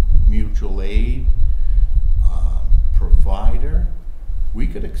different mutual aid provider. We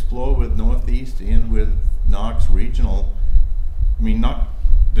could explore with Northeast and with Knox Regional. I mean,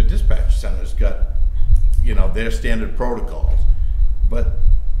 the dispatch center's got, their standard protocols, but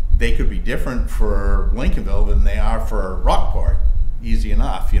they could be different for Lincolnville than they are for Rockport. Easy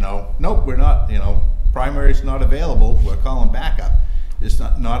enough, nope, we're not, primary's not available, we're calling backup. It's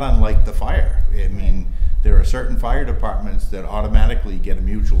not unlike the fire. I mean, there are certain fire departments that automatically get a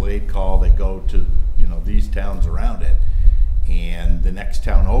mutual aid call that go to, these towns around it. And the next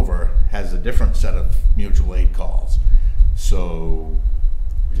town over has a different set of mutual aid calls. So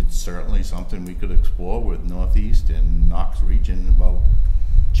it's certainly something we could explore with Northeast and Knox Region about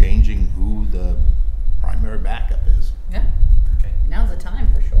changing who the primary backup is. Yeah. Okay. Now's the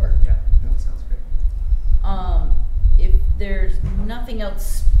time for sure. Yeah. That sounds great. If there's nothing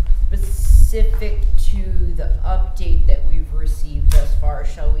else specific to the update that we've received thus far,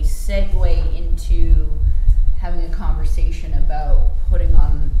 shall we segue into having a conversation about putting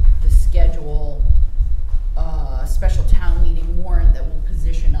on the schedule a special town meeting warrant that will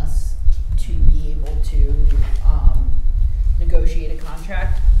position us to be able to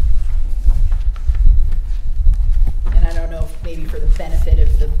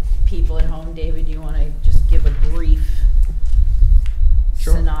benefit of the people at home, David, you want to just give a brief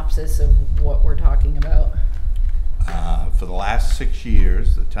synopsis of what we're talking about? For the last 6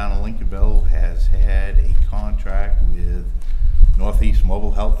 years, the town of Lincolnville has had a contract with Northeast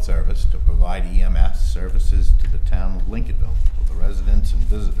Mobile Health Service to provide EMS services to the town of Lincolnville, for the residents and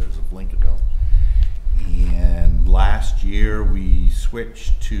visitors of Lincolnville. And last year we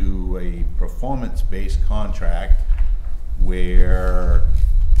switched to a performance-based contract where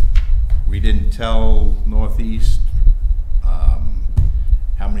we didn't tell Northeast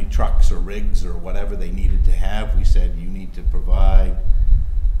how many trucks or rigs or whatever they needed to have. We said you need to provide,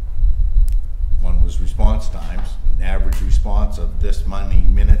 one was response times, an average response of this many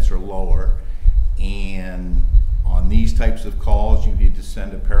minutes or lower, and on these types of calls you need to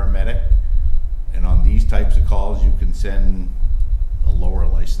send a paramedic, and on these types of calls you can send a lower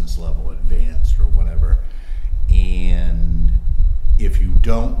license level, advanced or whatever. And if you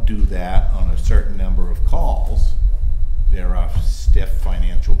don't do that on a certain number of calls, there are stiff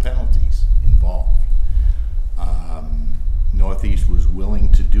financial penalties involved. Northeast was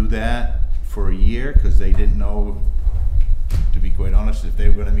willing to do that for a year because they didn't know, to be quite honest, if they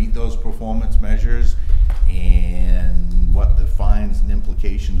were going to meet those performance measures and what the fines and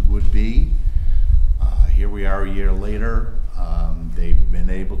implications would be. Here we are a year later. They've been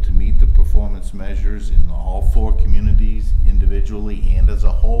able to meet the performance measures in all 4 communities, individually and as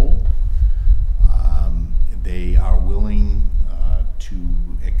a whole. They are willing to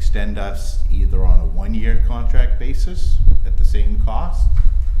extend us either on a 1-year contract basis at the same cost,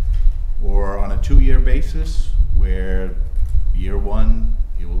 or on a 2-year basis where year 1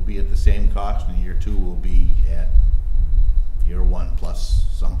 it will be at the same cost and year 2 will be at year 1 plus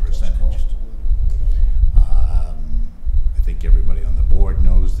some percentage. I think everybody on the board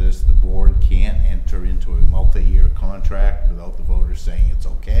knows this. The board can't enter into a multi-year contract without the voters saying it's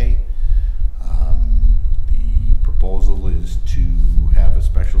okay. The proposal is to have a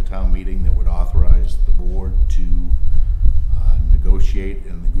special town meeting that would authorize the board to negotiate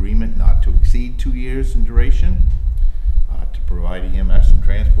an agreement not to exceed 2 years in duration to provide EMS and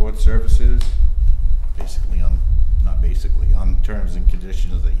transport services, basically on, not basically, on terms and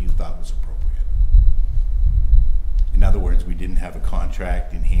conditions that you thought was appropriate. In other words, we didn't have a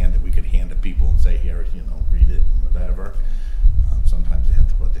contract in hand that we could hand to people and say, here, you know, read it and whatever. Sometimes they have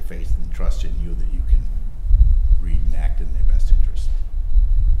to put their faith and trust in you that you can read and act in their best interest.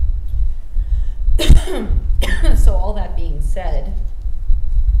 So all that being said,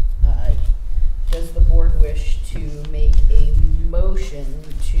 does the board wish to make a motion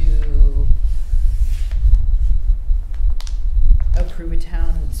to approve a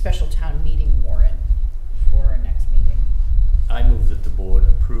special town meeting warrant for our next meeting? I move that the board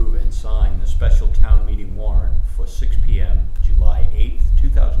approve and sign the special town meeting warrant for 6 p.m. July 8th,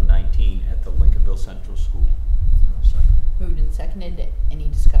 2019 at the Lincolnville Central School. Moved and seconded. Any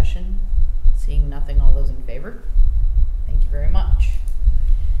discussion? Seeing nothing, all those in favor? Thank you very much.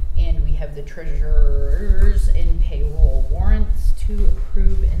 And we have the treasurer's and payroll warrants to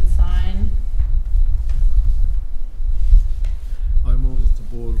approve and sign. I move that the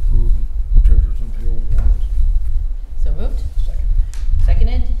board approve treasurer's and payroll warrants. So moved.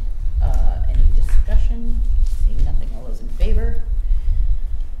 Seconded. Any discussion? Seeing nothing, all those in favor?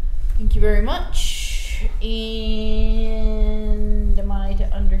 Thank you very much. And am I to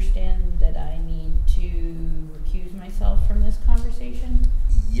understand that I need to recuse myself from this conversation?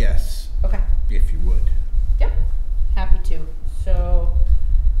 Yes. Okay. If you would. Yep. Happy to. So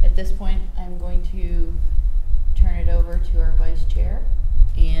at this point, I'm going to turn it over to our vice chair,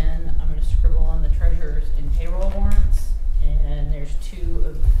 and I'm going to scribble on the treasurer's and payroll warrants. And there's 2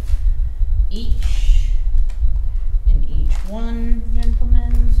 of each in each one,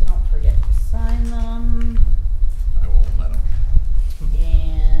 gentlemen, so don't forget to sign them. I won't let them.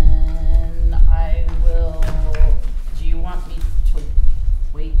 And I will, do you want me to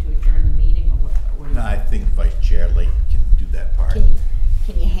wait to adjourn the meeting, or what? No, I think Vice Chair Lake can do that part.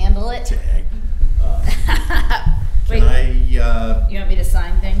 Can you handle it? Tag. Wait, Can I, you want me to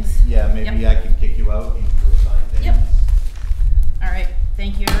sign things? yeah, maybe Yep. I can kick you out and go sign things? Yep. All right,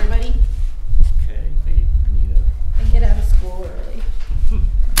 thank you, everybody. Okay, hey, Anita. I get out of school early.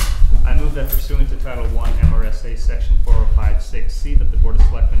 I move that pursuant to Title I MRSA Section 405(6)(c) that the Board of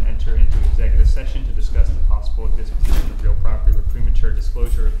Selectmen enter into executive session to discuss the possible disposition of real property where premature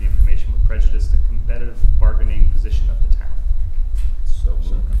disclosure of the information would prejudice the competitive bargaining position of the town. So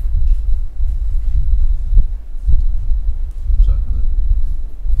moved. Second.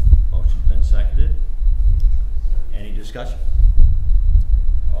 Motion's been seconded. Any discussion?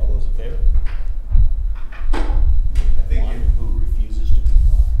 All those in favor? I think One who refuses to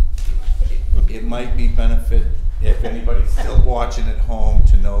might be benefit, if anybody's still watching at home,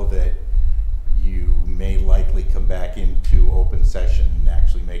 to know that you may likely come back into open session and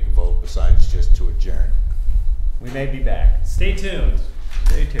actually make a vote besides just to adjourn. We may be back. Stay tuned.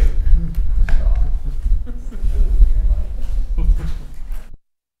 Stay tuned.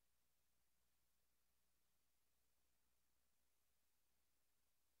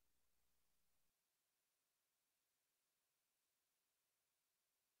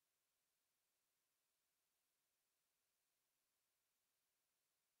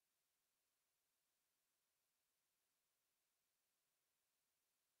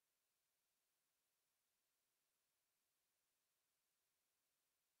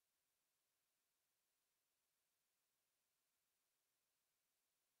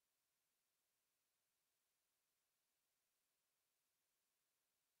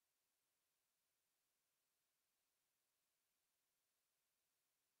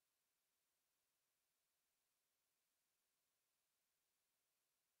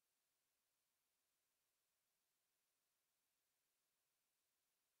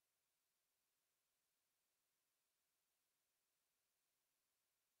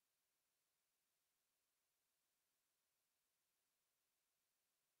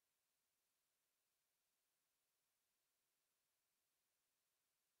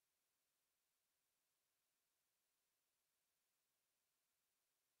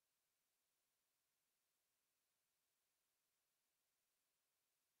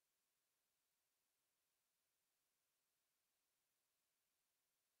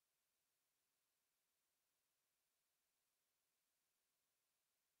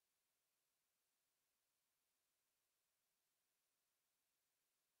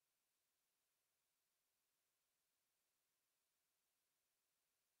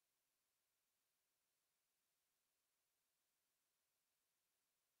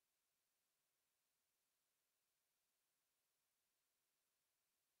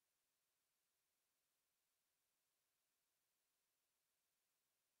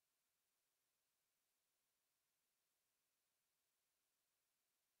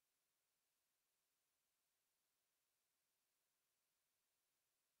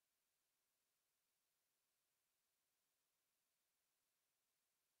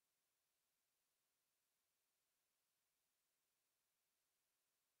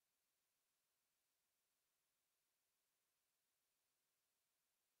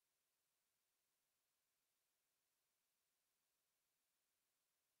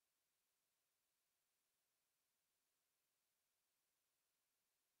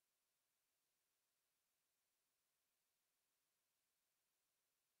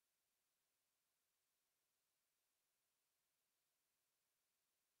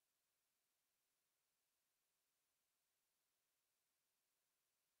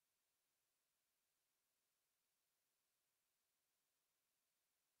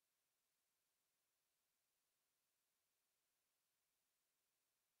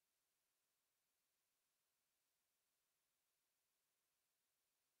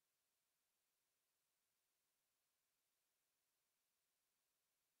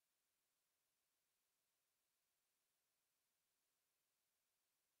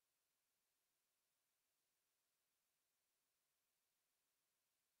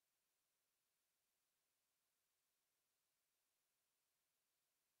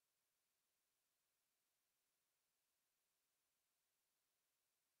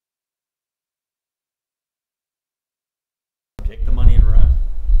 Take the money and run.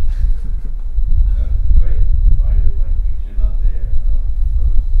 Great. Why is my picture not there?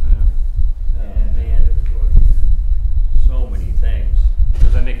 Oh, man, so many things.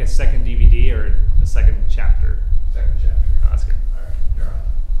 Does that make a second DVD or a second chapter? Second chapter. Oh, that's good. All right, you're on.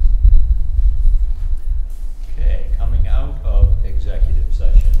 Okay, coming out of executive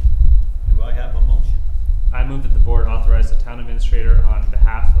session. Do I have a motion? I move that the board authorize the town administrator on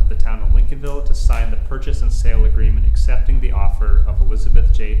behalf of the town of Lincolnville to sign the purchase and sale agreement accepting the offer of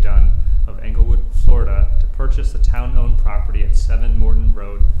Elizabeth J. Dunn of Englewood, Florida to purchase the town-owned property at 7 Morton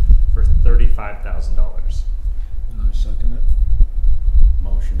Road for $35,000. And I second it.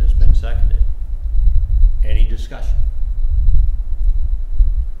 Motion has been seconded. Any discussion?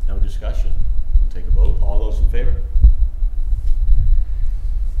 No discussion. We'll take a vote. All those in favor?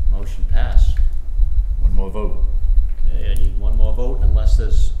 Motion passed. One more vote. Okay, I need one more vote unless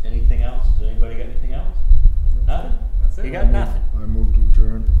there's anything else. Does anybody got anything else? Nothing? That's it. You got nothing? I move to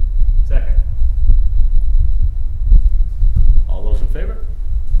adjourn.